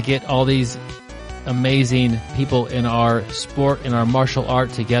to get all these amazing people in our sport, in our martial art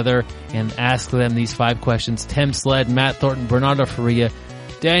together and ask them these 5 questions. Tim Sled, Matt Thornton, Bernardo Faria,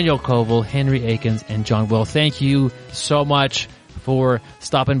 Daniel Koval, Henry Akins, and John Will. Thank you so much for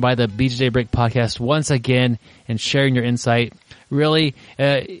stopping by the BJJ Brick podcast once again and sharing your insight. Really,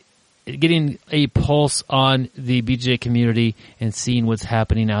 getting a pulse on the BJJ community and seeing what's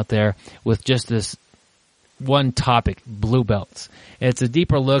happening out there with just this one topic, blue belts. It's a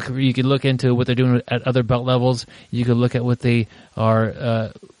deeper look. You can look into what they're doing at other belt levels. You can look at what they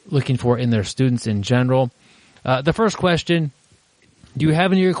are looking for in their students in general. The first question, do you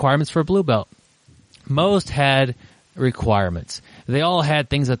have any requirements for a blue belt? Most had requirements. They all had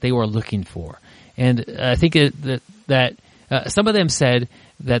things that they were looking for. And I think that some of them said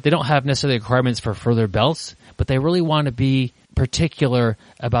that they don't have necessarily requirements for further belts, but they really want to be particular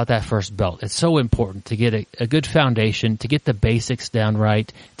about that first belt. It's so important to get a good foundation, to get the basics down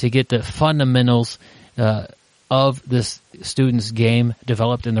right, to get the fundamentals of this student's game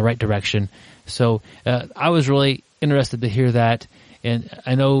developed in the right direction. So I was really interested to hear that, and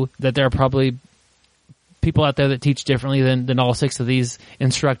I know that there are probably people out there that teach differently than all 6 of these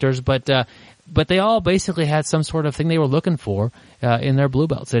instructors, but they all basically had some sort of thing they were looking for in their blue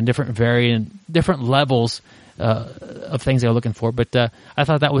belts and different levels of things they were looking for. But I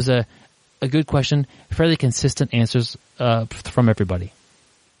thought that was a good question, fairly consistent answers from everybody.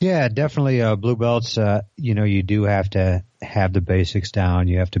 Yeah, definitely. Blue belts, you do have to have the basics down.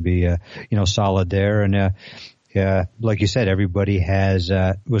 You have to be, solid there. And, like you said, everybody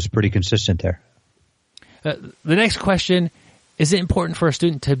was pretty consistent there. The next question, is it important for a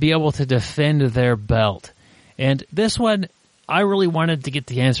student to be able to defend their belt? And this one, I really wanted to get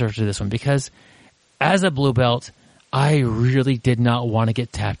the answer to this one because as a blue belt, I really did not want to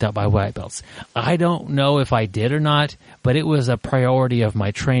get tapped out by white belts. I don't know if I did or not, but it was a priority of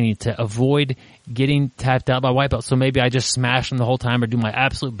my training to avoid getting tapped out by white belts. So maybe I just smash them the whole time or do my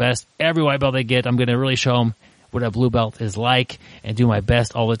absolute best. Every white belt I get, I'm going to really show them what a blue belt is like and do my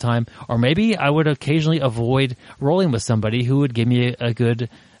best all the time. Or maybe I would occasionally avoid rolling with somebody who would give me a good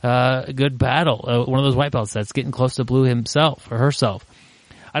battle. One of those white belts that's getting close to blue himself or herself.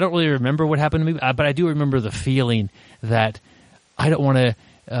 I don't really remember what happened to me, but I do remember the feeling that I don't want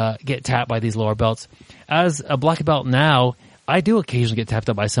to get tapped by these lower belts. As a black belt now, I do occasionally get tapped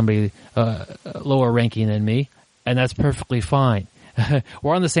up by somebody lower ranking than me, and that's perfectly fine.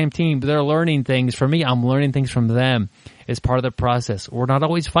 We're on the same team, but they're learning things from me. I'm learning things from them. It's part of the process. We're not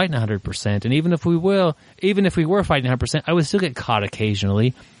always fighting 100%, and even if we were fighting 100%, I would still get caught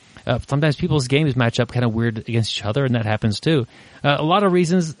occasionally. Sometimes people's games match up kind of weird against each other, and that happens too. A lot of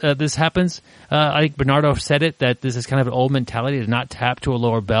reasons this happens. I think Bernardo said it, that this is kind of an old mentality to not tap to a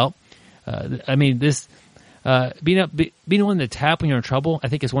lower belt. I mean, this being willing to tap when you're in trouble, I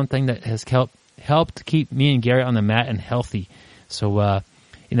think is one thing that has helped keep me and Gary on the mat and healthy. So,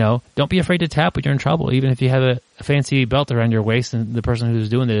 don't be afraid to tap when you're in trouble, even if you have a fancy belt around your waist and the person who's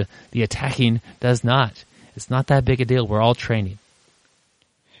doing the attacking does not. It's not that big a deal. We're all training.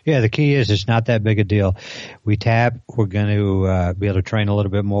 Yeah, the key is it's not that big a deal. We tap, we're going to be able to train a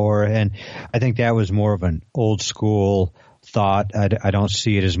little bit more, and I think that was more of an old school thought. I don't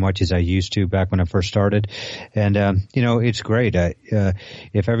see it as much as I used to back when I first started, and it's great.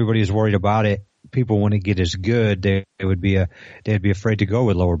 If everybody is worried about it, people wouldn't get as good. They'd be afraid to go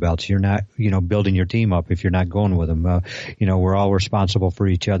with lower belts. You're not, building your team up if you're not going with them. We're all responsible for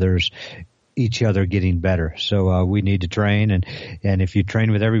each other getting better. So we need to train, and if you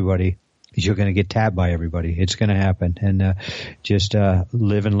train with everybody, you're going to get tapped by everybody. It's going to happen, and just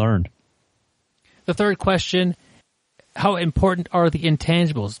live and learn. The third question: how important are the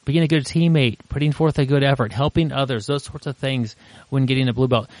intangibles? Being a good teammate, putting forth a good effort, helping others, those sorts of things when getting a blue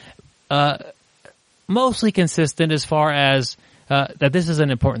belt. Mostly consistent as far as that this is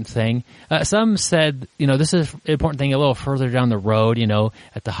an important thing. Some said, this is an important thing a little further down the road,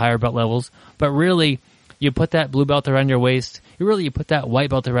 at the higher belt levels. But really, you put that blue belt around your waist, you put that white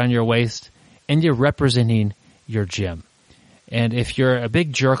belt around your waist, and you're representing your gym. And if you're a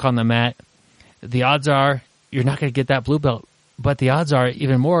big jerk on the mat, the odds are you're not going to get that blue belt. But the odds are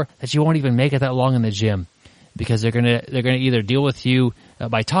even more that you won't even make it that long in the gym, because they're gonna either deal with you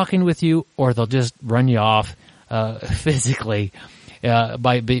by talking with you, or they'll just run you off physically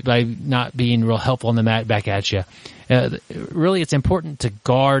by not being real helpful on the mat back at you. Really, it's important to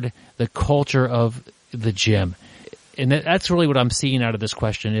guard the culture of the gym, and that's really what I'm seeing out of this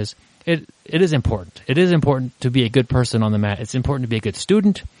question. Is it is important. It is important to be a good person on the mat. It's important to be a good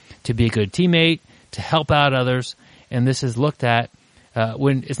student, to be a good teammate, to help out others, and this is looked at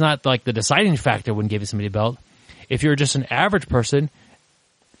when it's not like the deciding factor when giving somebody a belt. If you're just an average person,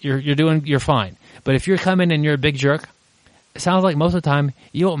 you're fine. But if you're coming and you're a big jerk, it sounds like most of the time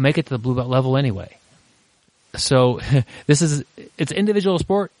you won't make it to the blue belt level anyway. So it's individual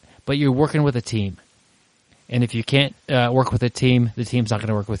sport, but you're working with a team. And if you can't work with a team, the team's not going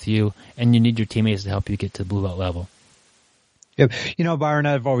to work with you, and you need your teammates to help you get to the blue belt level. Yep. Byron,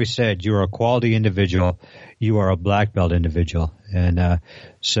 I've always said you're a quality individual. You are a black belt individual. And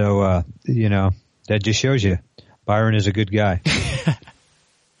so that just shows you Byron is a good guy.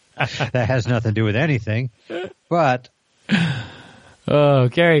 That has nothing to do with anything, but oh,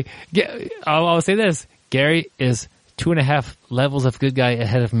 Gary, I'll say this: Gary is 2.5 levels of good guy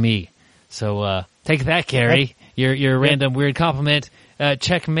ahead of me. So take that, Gary. Your random weird compliment.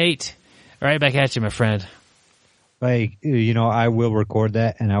 Checkmate. Right back at you, my friend. Hey, I will record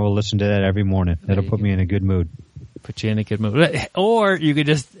that and I will listen to that every morning. That'll put me in a good mood. Put you in a good mood. Or you could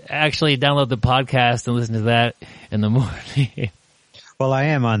just actually download the podcast and listen to that in the morning. Well, I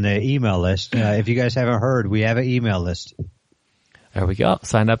am on the email list. If you guys haven't heard, we have an email list. There we go.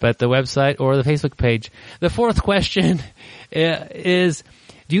 Sign up at the website or the Facebook page. The fourth question is,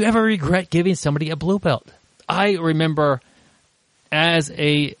 do you ever regret giving somebody a blue belt? I remember as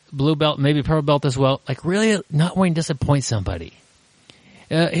a blue belt, maybe purple belt as well, like really not wanting to disappoint somebody.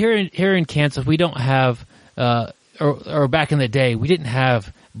 Here in Kansas, we don't have, or back in the day, we didn't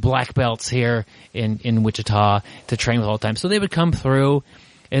have black belts here in Wichita to train with all the time. So they would come through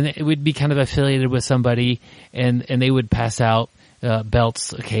and it would be kind of affiliated with somebody and they would pass out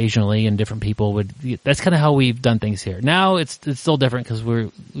belts occasionally, and different people would. That's kind of how we've done things here. Now it's still different because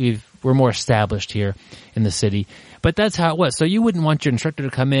we're more established here in the city. But that's how it was. So you wouldn't want your instructor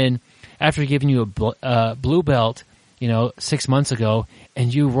to come in after giving you a blue belt, 6 months ago,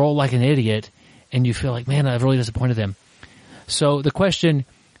 and you roll like an idiot, and you feel like, man, I've really disappointed them. So the question,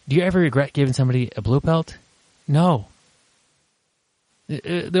 do you ever regret giving somebody a blue belt? No.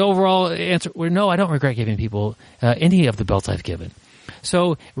 The overall answer, well, no, I don't regret giving people any of the belts I've given.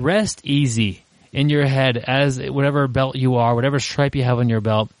 So rest easy in your head as whatever belt you are, whatever stripe you have on your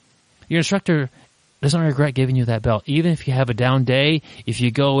belt. Your instructor doesn't regret giving you that belt. Even if you have a down day, if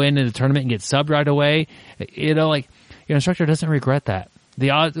you go into the tournament and get subbed right away, like your instructor doesn't regret that.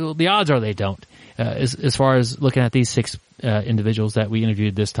 The odds are they don't. As far as looking at these 6 individuals that we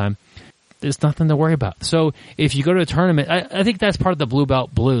interviewed this time, there's nothing to worry about. So if you go to a tournament, I think that's part of the blue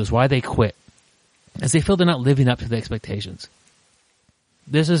belt blues, why they quit, as they feel they're not living up to the expectations.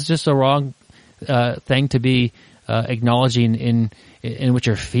 This is just a wrong thing to be acknowledging in what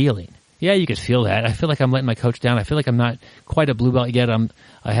you're feeling. Yeah, you could feel that. I feel like I'm letting my coach down. I feel like I'm not quite a blue belt yet.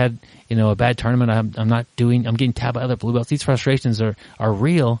 I had a bad tournament. I'm getting tapped by other blue belts. These frustrations are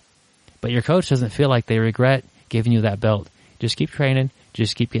real, but your coach doesn't feel like they regret giving you that belt. Just keep training.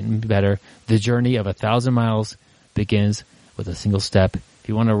 Just keep getting better. The journey of 1,000 miles begins with a single step. If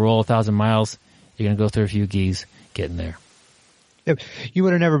you want to roll 1,000 miles, you're going to go through a few geese getting there. You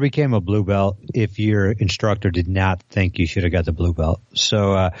would have never became a blue belt if your instructor did not think you should have got the blue belt.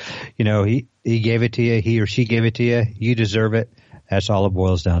 So, he gave it to you. He or she gave it to you. You deserve it. That's all it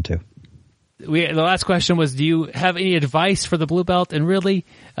boils down to. The last question was, do you have any advice for the blue belt? And really,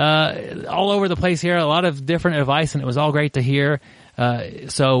 all over the place here, a lot of different advice, and it was all great to hear.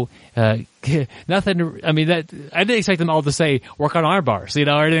 Nothing, I didn't expect them all to say, work on arm bars, or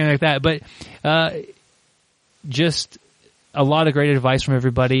anything like that. But, just a lot of great advice from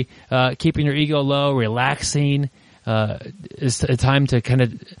everybody. Keeping your ego low, relaxing, is a time to kind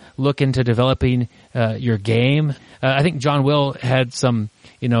of look into developing, your game. I think John Will had some,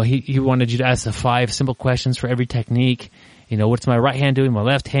 he wanted you to ask the 5 simple questions for every technique. What's my right hand doing? My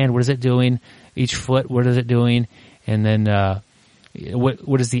left hand, what is it doing? Each foot, what is it doing? And then,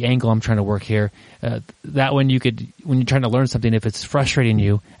 what is the angle I'm trying to work here? That one when you're trying to learn something, if it's frustrating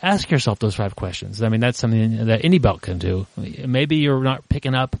you, ask yourself those 5 questions. I mean, that's something that any belt can do. Maybe you're not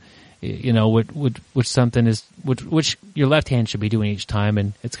picking up, which something is, which your left hand should be doing each time,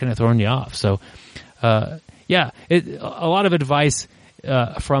 and it's kind of throwing you off. So, a lot of advice,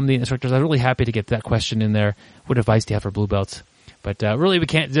 from the instructors. I'm really happy to get that question in there. What advice do you have for blue belts? But really, we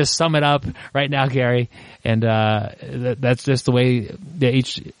can't just sum it up right now, Gary. And that's just the way that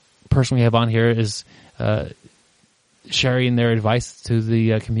each person we have on here is sharing their advice to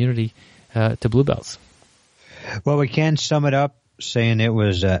the community, to blue belts. Well, we can sum it up saying it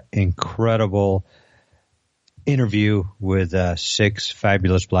was an incredible interview with 6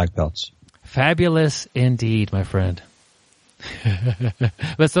 fabulous black belts. Fabulous indeed, my friend.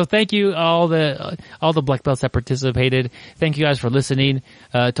 But so thank you all the black belts that participated. Thank you guys for listening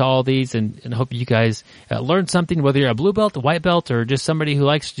to all these, and hope you guys learned something. Whether you're a blue belt, a white belt, or just somebody who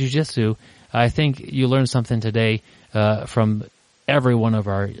likes jiu-jitsu, I think you learned something today from every one of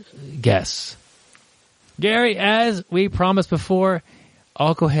our guests. Gary, as we promised before,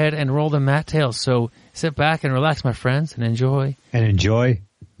 I'll go ahead and roll the mat tails. So sit back and relax, my friends, and enjoy. And enjoy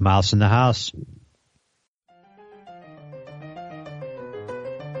Mouse in the House.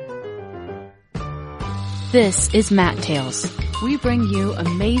 This is Mat Tales. We bring you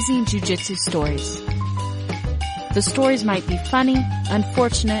amazing jiu-jitsu stories. The stories might be funny,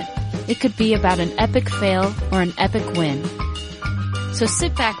 unfortunate. It could be about an epic fail or an epic win. So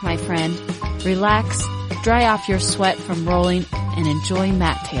sit back, my friend, relax, dry off your sweat from rolling, and enjoy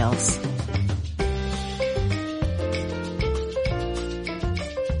Mat Tales.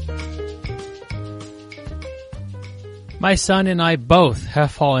 My son and I both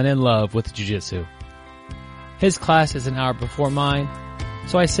have fallen in love with jiu-jitsu. His class is an hour before mine,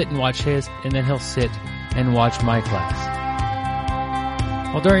 so I sit and watch his, and then he'll sit and watch my class.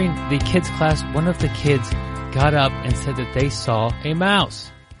 Well, during the kids' class, one of the kids got up and said that they saw a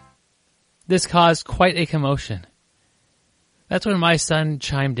mouse. This caused quite a commotion. That's when my son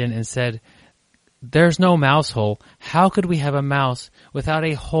chimed in and said, "There's no mouse hole. How could we have a mouse without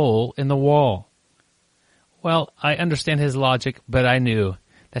a hole in the wall?" Well, I understand his logic, but I knew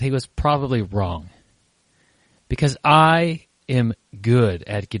that he was probably wrong. Because I am good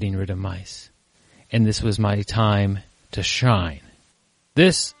at getting rid of mice. And this was my time to shine.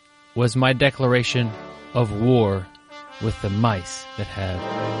 This was my declaration of war with the mice that have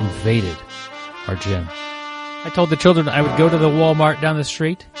invaded our gym. I told the children I would go to the Walmart down the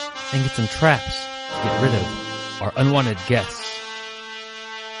street and get some traps to get rid of our unwanted guests.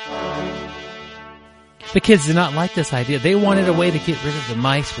 The kids did not like this idea. They wanted a way to get rid of the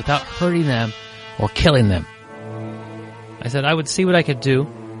mice without hurting them or killing them. I said I would see what I could do,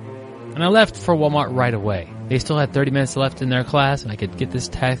 And I left for Walmart right away. They still had 30 minutes left in their class, and I could get this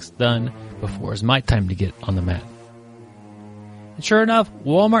task done before it was my time to get on the mat. And sure enough,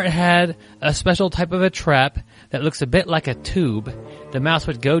 Walmart had a special type of a trap that looks a bit like a tube. The mouse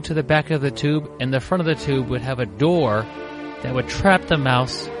would go to the back of the tube, and the front of the tube would have a door that would trap the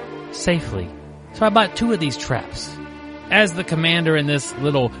mouse safely. So I bought 2 of these traps. As the commander in this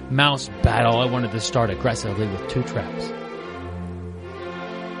little mouse battle, I wanted to start aggressively with 2 traps.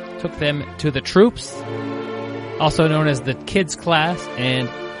 Took them to the troops, also known as the kids class, and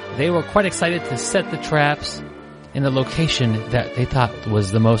they were quite excited to set the traps in the location that they thought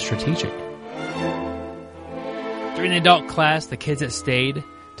was the most strategic. During the adult class, the kids that stayed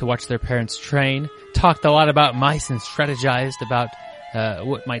to watch their parents train talked a lot about mice and strategized about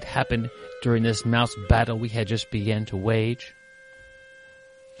what might happen during this mouse battle we had just begun to wage.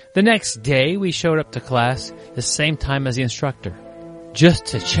 The next day, we showed up to class the same time as the instructor, just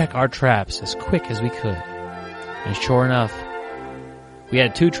to check our traps as quick as we could. And sure enough, we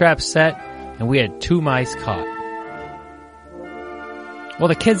had 2 traps set, and we had 2 mice caught. Well,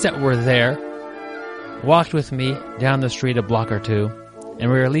 the kids that were there walked with me down the street a block or 2,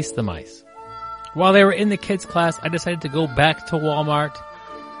 and we released the mice. While they were in the kids' class, I decided to go back to Walmart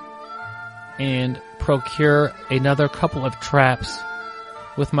and procure another couple of traps.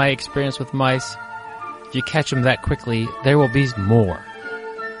 With my experience with mice, if you catch them that quickly, there will be more.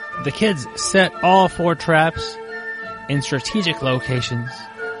 The kids set all 4 traps in strategic locations,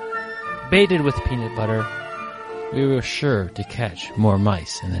 baited with peanut butter. We were sure to catch more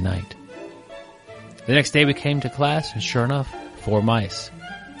mice in the night. The next day we came to class, and sure enough, 4 mice.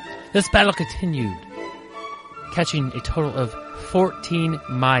 This battle continued, catching a total of 14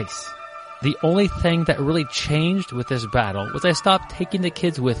 mice. The only thing that really changed with this battle was I stopped taking the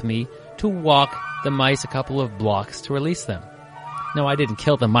kids with me to walk the mice a couple of blocks to release them. No, I didn't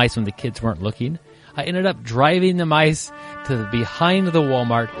kill the mice when the kids weren't looking. I ended up driving the mice to behind the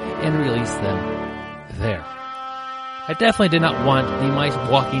Walmart and released them there. I definitely did not want the mice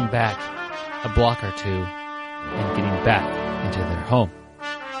walking back a block or 2 and getting back into their home.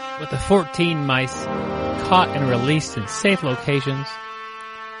 With the 14 mice caught and released in safe locations,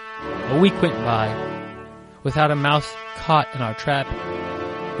 a week went by without a mouse caught in our trap.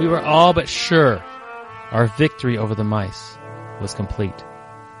 We were all but sure our victory over the mice was complete.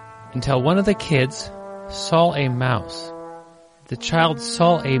 Until one of the kids saw a mouse. The child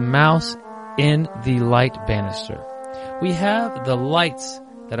saw a mouse in the light banister. We have the lights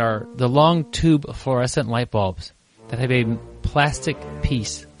that are the long tube fluorescent light bulbs that have a plastic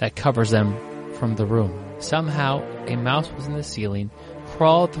piece that covers them from the room. Somehow, a mouse was in the ceiling,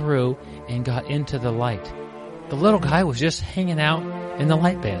 crawled through, and got into the light. The little guy was just hanging out in the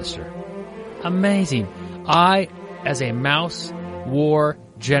light banister. Amazing. I, as a mouse war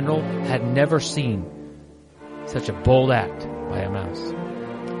general, had never seen such a bold act by a mouse.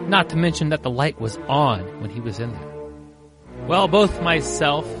 Not to mention that the light was on when he was in there. Well, both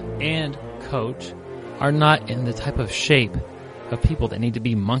myself and Coach are not in the type of shape of people that need to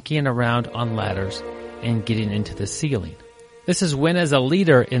be monkeying around on ladders and getting into the ceiling. This is when, as a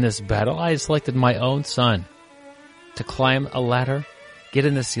leader in this battle, I selected my own son to climb a ladder, get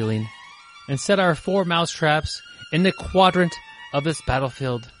in the ceiling, and set our 4 mouse traps in the quadrant of this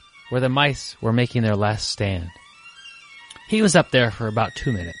battlefield where the mice were making their last stand. He was up there for about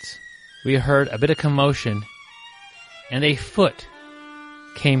 2 minutes. We heard a bit of commotion, and a foot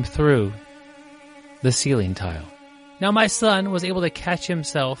came through the ceiling tile. Now my son was able to catch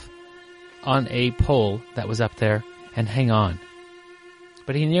himself on a pole that was up there and hang on,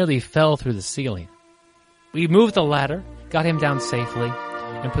 but he nearly fell through the ceiling. We moved the ladder, got him down safely,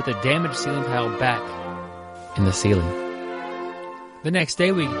 and put the damaged ceiling tile back in the ceiling. The next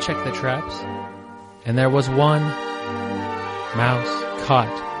day we checked the traps, and there was 1 mouse caught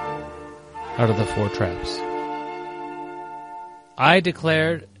out of the 4 traps. I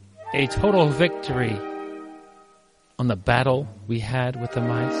declared a total victory on the battle we had with the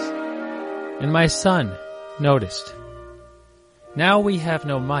mice, and my son noticed. Now we have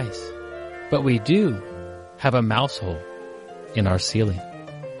no mice, but we do have a mouse hole in our ceiling.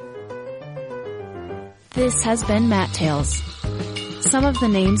 This has been Matt Tales. Some of the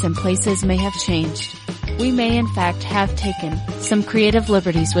names and places may have changed. We may in fact have taken some creative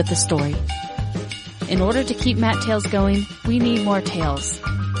liberties with the story. In order to keep Matt Tales going, we need more tales.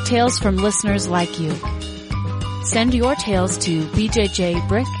 Tales from listeners like you. Send your tales to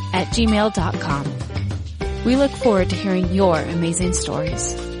bjjbrick@gmail.com. We look forward to hearing your amazing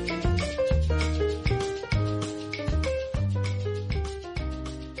stories.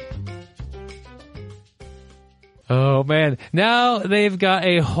 Oh man! Now they've got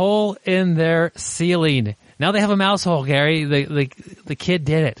a hole in their ceiling. Now they have a mouse hole, Gary. The kid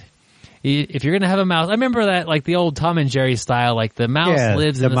did it. If you're gonna have a mouse, I remember that like the old Tom and Jerry style. Like the mouse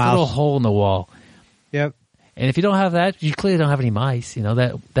lives in this little hole in the wall. Yep. And if you don't have that, you clearly don't have any mice. You know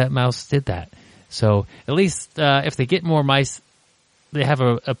that mouse did that. So at least if they get more mice, they have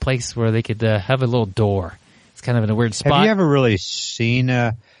a place where they could have a little door. It's kind of in a weird spot. Have you ever really seen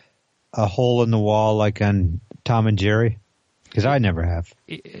a hole in the wall like on Tom and Jerry? Because I never have.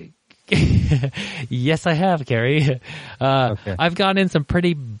 Yes, I have, Gary. Okay. I've gone in some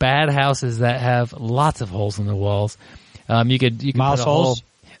pretty bad houses that have lots of holes in the walls. You could mouse put a holes?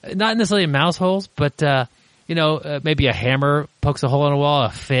 Hole, not necessarily mouse holes, but maybe a hammer pokes a hole in a wall, a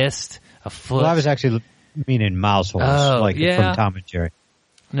fist, a foot. Well, I was actually meaning mouse holes, from Tom and Jerry.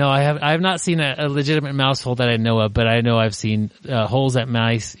 No, I have not seen a legitimate mouse hole that I know of, but I know I've seen holes that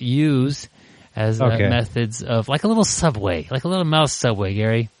mice use as methods of like a little subway, like a little mouse subway,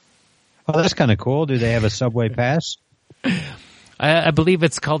 Gary. Oh, that's kind of cool. Do they have a subway pass? I believe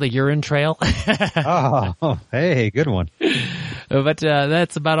it's called a urine trail. Oh, hey, good one. But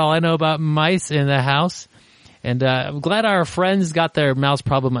that's about all I know about mice in the house. And I'm glad our friends got their mouse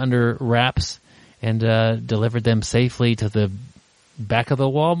problem under wraps and delivered them safely to the back of the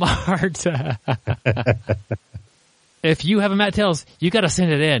Walmart. If you have a Matt Tales, you got to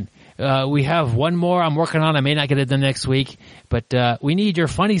send it in. We have one more I'm working on. I may not get it the next week, but we need your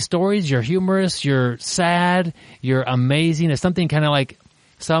funny stories, your humorous, your sad, your amazing. If something kind of like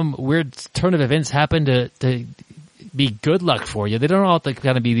some weird turn of events happen to be good luck for you. They don't all have to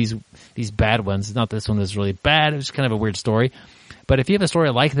kind of be these bad ones. Not this one that's really bad. It's kind of a weird story. But if you have a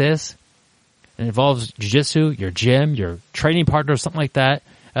story like this, and it involves jiu-jitsu, your gym, your training partner, something like that,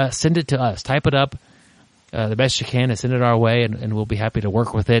 send it to us. Type it up the best you can and send it our way, and we'll be happy to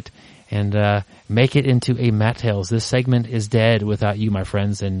work with it and make it into a Matt Tales. This segment is dead without you, my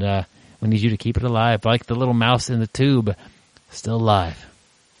friends, and we need you to keep it alive, like the little mouse in the tube, still alive,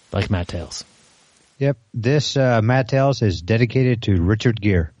 like Matt Tales. Yep, this Matt Tales is dedicated to Richard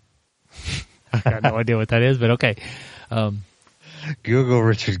Gere. I got no idea what that is, but okay. Google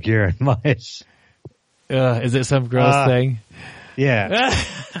Richard Gere and mice. Is it some gross thing? Yeah.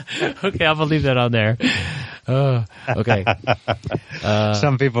 Okay, I'll leave that on there. Okay.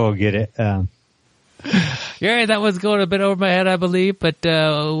 Some people will get it. Yeah, that one's going a bit over my head, I believe, but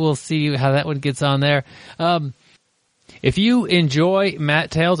we'll see how that one gets on there. If you enjoy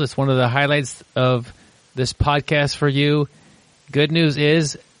Matt Tales, it's one of the highlights of this podcast for you. Good news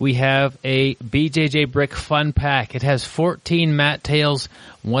is we have a BJJ Brick Fun Pack. It has 14 Matt Tales.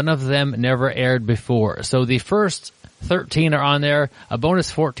 One of them never aired before. So the first 13 are on there. A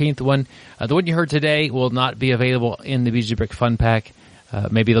bonus 14th one. The one you heard today will not be available in the BJJ Brick Fun Pack.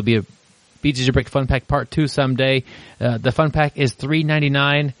 Maybe there'll be a BJJ Brick Fun Pack Part 2 someday. The Fun Pack is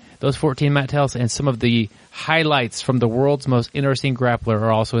 $3.99. Those 14 Matt Tales and some of the highlights from the world's most interesting grappler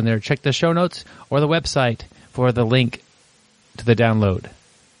are also in there. Check the show notes or the website for the link to the download.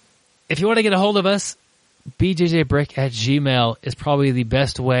 If you want to get a hold of us, bjjbrick@gmail is probably the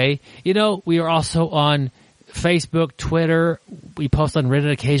best way. You know, we are also on Facebook, Twitter. We post on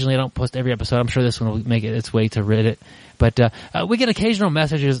Reddit occasionally. I don't post every episode. I'm sure this one will make it its way to Reddit. But we get occasional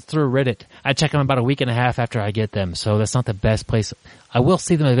messages through Reddit. I check them about a week and a half after I get them, so that's not the best place. I will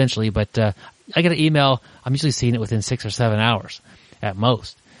see them eventually, but I get an email. I'm usually seeing it within 6 or 7 hours at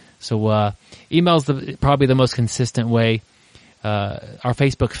most. So email's probably the most consistent way. Our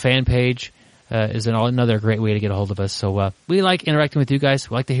Facebook fan page is another great way to get a hold of us. So we like interacting with you guys.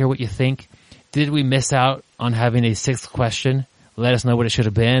 We like to hear what you think. Did we miss out on having a sixth question? Let us know what it should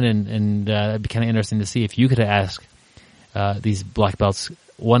have been, and it'd be kind of interesting to see if you could ask these black belts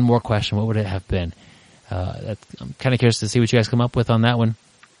one more question. What would it have been? I'm kind of curious to see what you guys come up with on that one.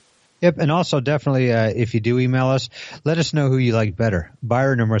 Yep, and also definitely if you do email us, let us know who you like better,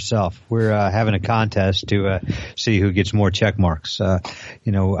 Byron or myself. We're having a contest to see who gets more check marks. I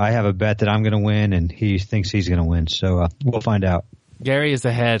have a bet that I'm going to win, and he thinks he's going to win, so we'll find out. Gary is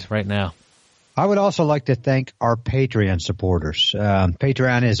ahead right now. I would also like to thank our Patreon supporters.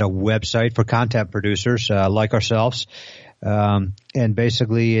 Patreon is a website for content producers like ourselves. And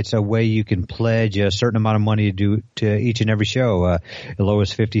basically it's a way you can pledge a certain amount of money to each and every show, as low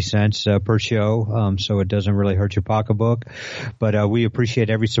as 50 cents per show. So it doesn't really hurt your pocketbook, but we appreciate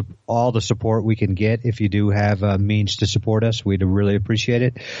all the support we can get. If you do have means to support us, we'd really appreciate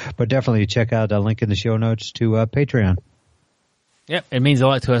it, but definitely check out the link in the show notes to Patreon. Yep, it means a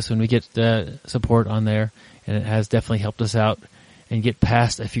lot to us when we get support on there, and it has definitely helped us out and get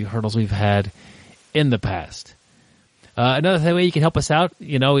past a few hurdles we've had in the past. Another way you can help us out,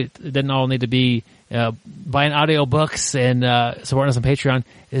 it doesn't all need to be buying audiobooks and supporting us on Patreon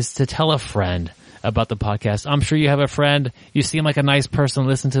is to tell a friend about the podcast. I'm sure you have a friend. You seem like a nice person.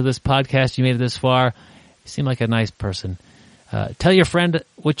 Listen to this podcast. You made it this far. You seem like a nice person. Tell your friend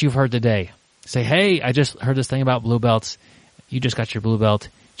what you've heard today. Say, hey, I just heard this thing about blue belts. You just got your blue belt.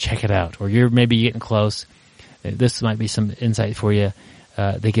 Check it out. Or you're maybe getting close. This might be some insight for you.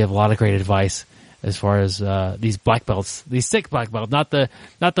 They give a lot of great advice as far as these black belts, these 6 black belts. Not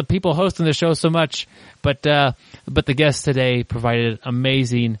the people hosting the show so much, but the guests today provided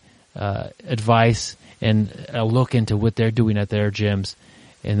amazing advice and a look into what they're doing at their gyms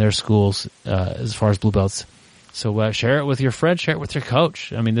in their schools as far as blue belts. So share it with your friend, share it with your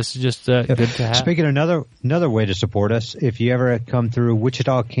coach. I mean, this is just good to have. Speaking of another way to support us, if you ever come through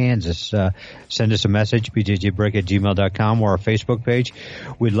Wichita, Kansas, send us a message, bjjbrick@gmail.com, or our Facebook page.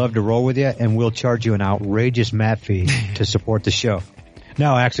 We'd love to roll with you, and we'll charge you an outrageous mat fee to support the show.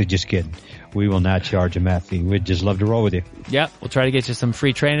 No, actually, just kidding. We will not charge a mat fee. We'd just love to roll with you. Yeah, we'll try to get you some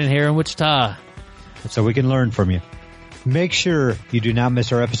free training here in Wichita, so we can learn from you. Make sure you do not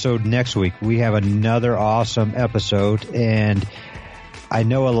miss our episode next week. We have another awesome episode, and I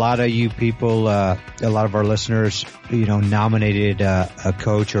know a lot of you people, a lot of our listeners, nominated a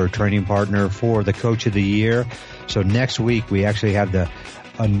coach or a training partner for the Coach of the Year. So next week we actually have the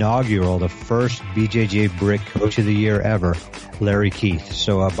first BJJ Brick Coach of the Year ever, Larry Keith.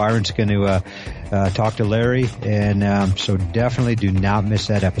 So Byron's going to talk to Larry, and so definitely do not miss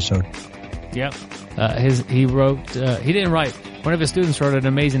that episode. Yep. He didn't write. One of his students wrote an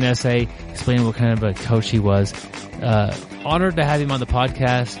amazing essay explaining what kind of a coach he was. Honored to have him on the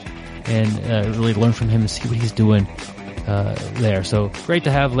podcast and really learn from him and see what he's doing there. So great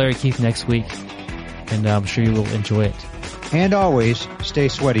to have Larry Keith next week, and I'm sure you will enjoy it. And always stay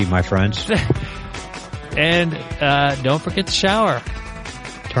sweaty, my friends. And don't forget to shower.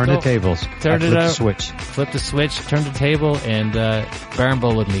 Turn the tables. Flip the switch. Turn the table, and Baron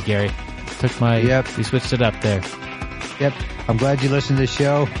Bowl with me, Gary. We switched it up there. Yep. I'm glad you listened to this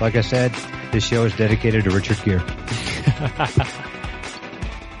show. Like I said, this show is dedicated to Richard Gere.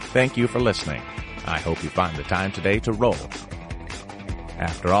 Thank you for listening. I hope you find the time today to roll.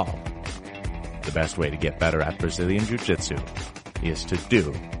 After all, the best way to get better at Brazilian Jiu-Jitsu is to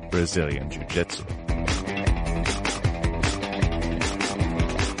do Brazilian Jiu-Jitsu.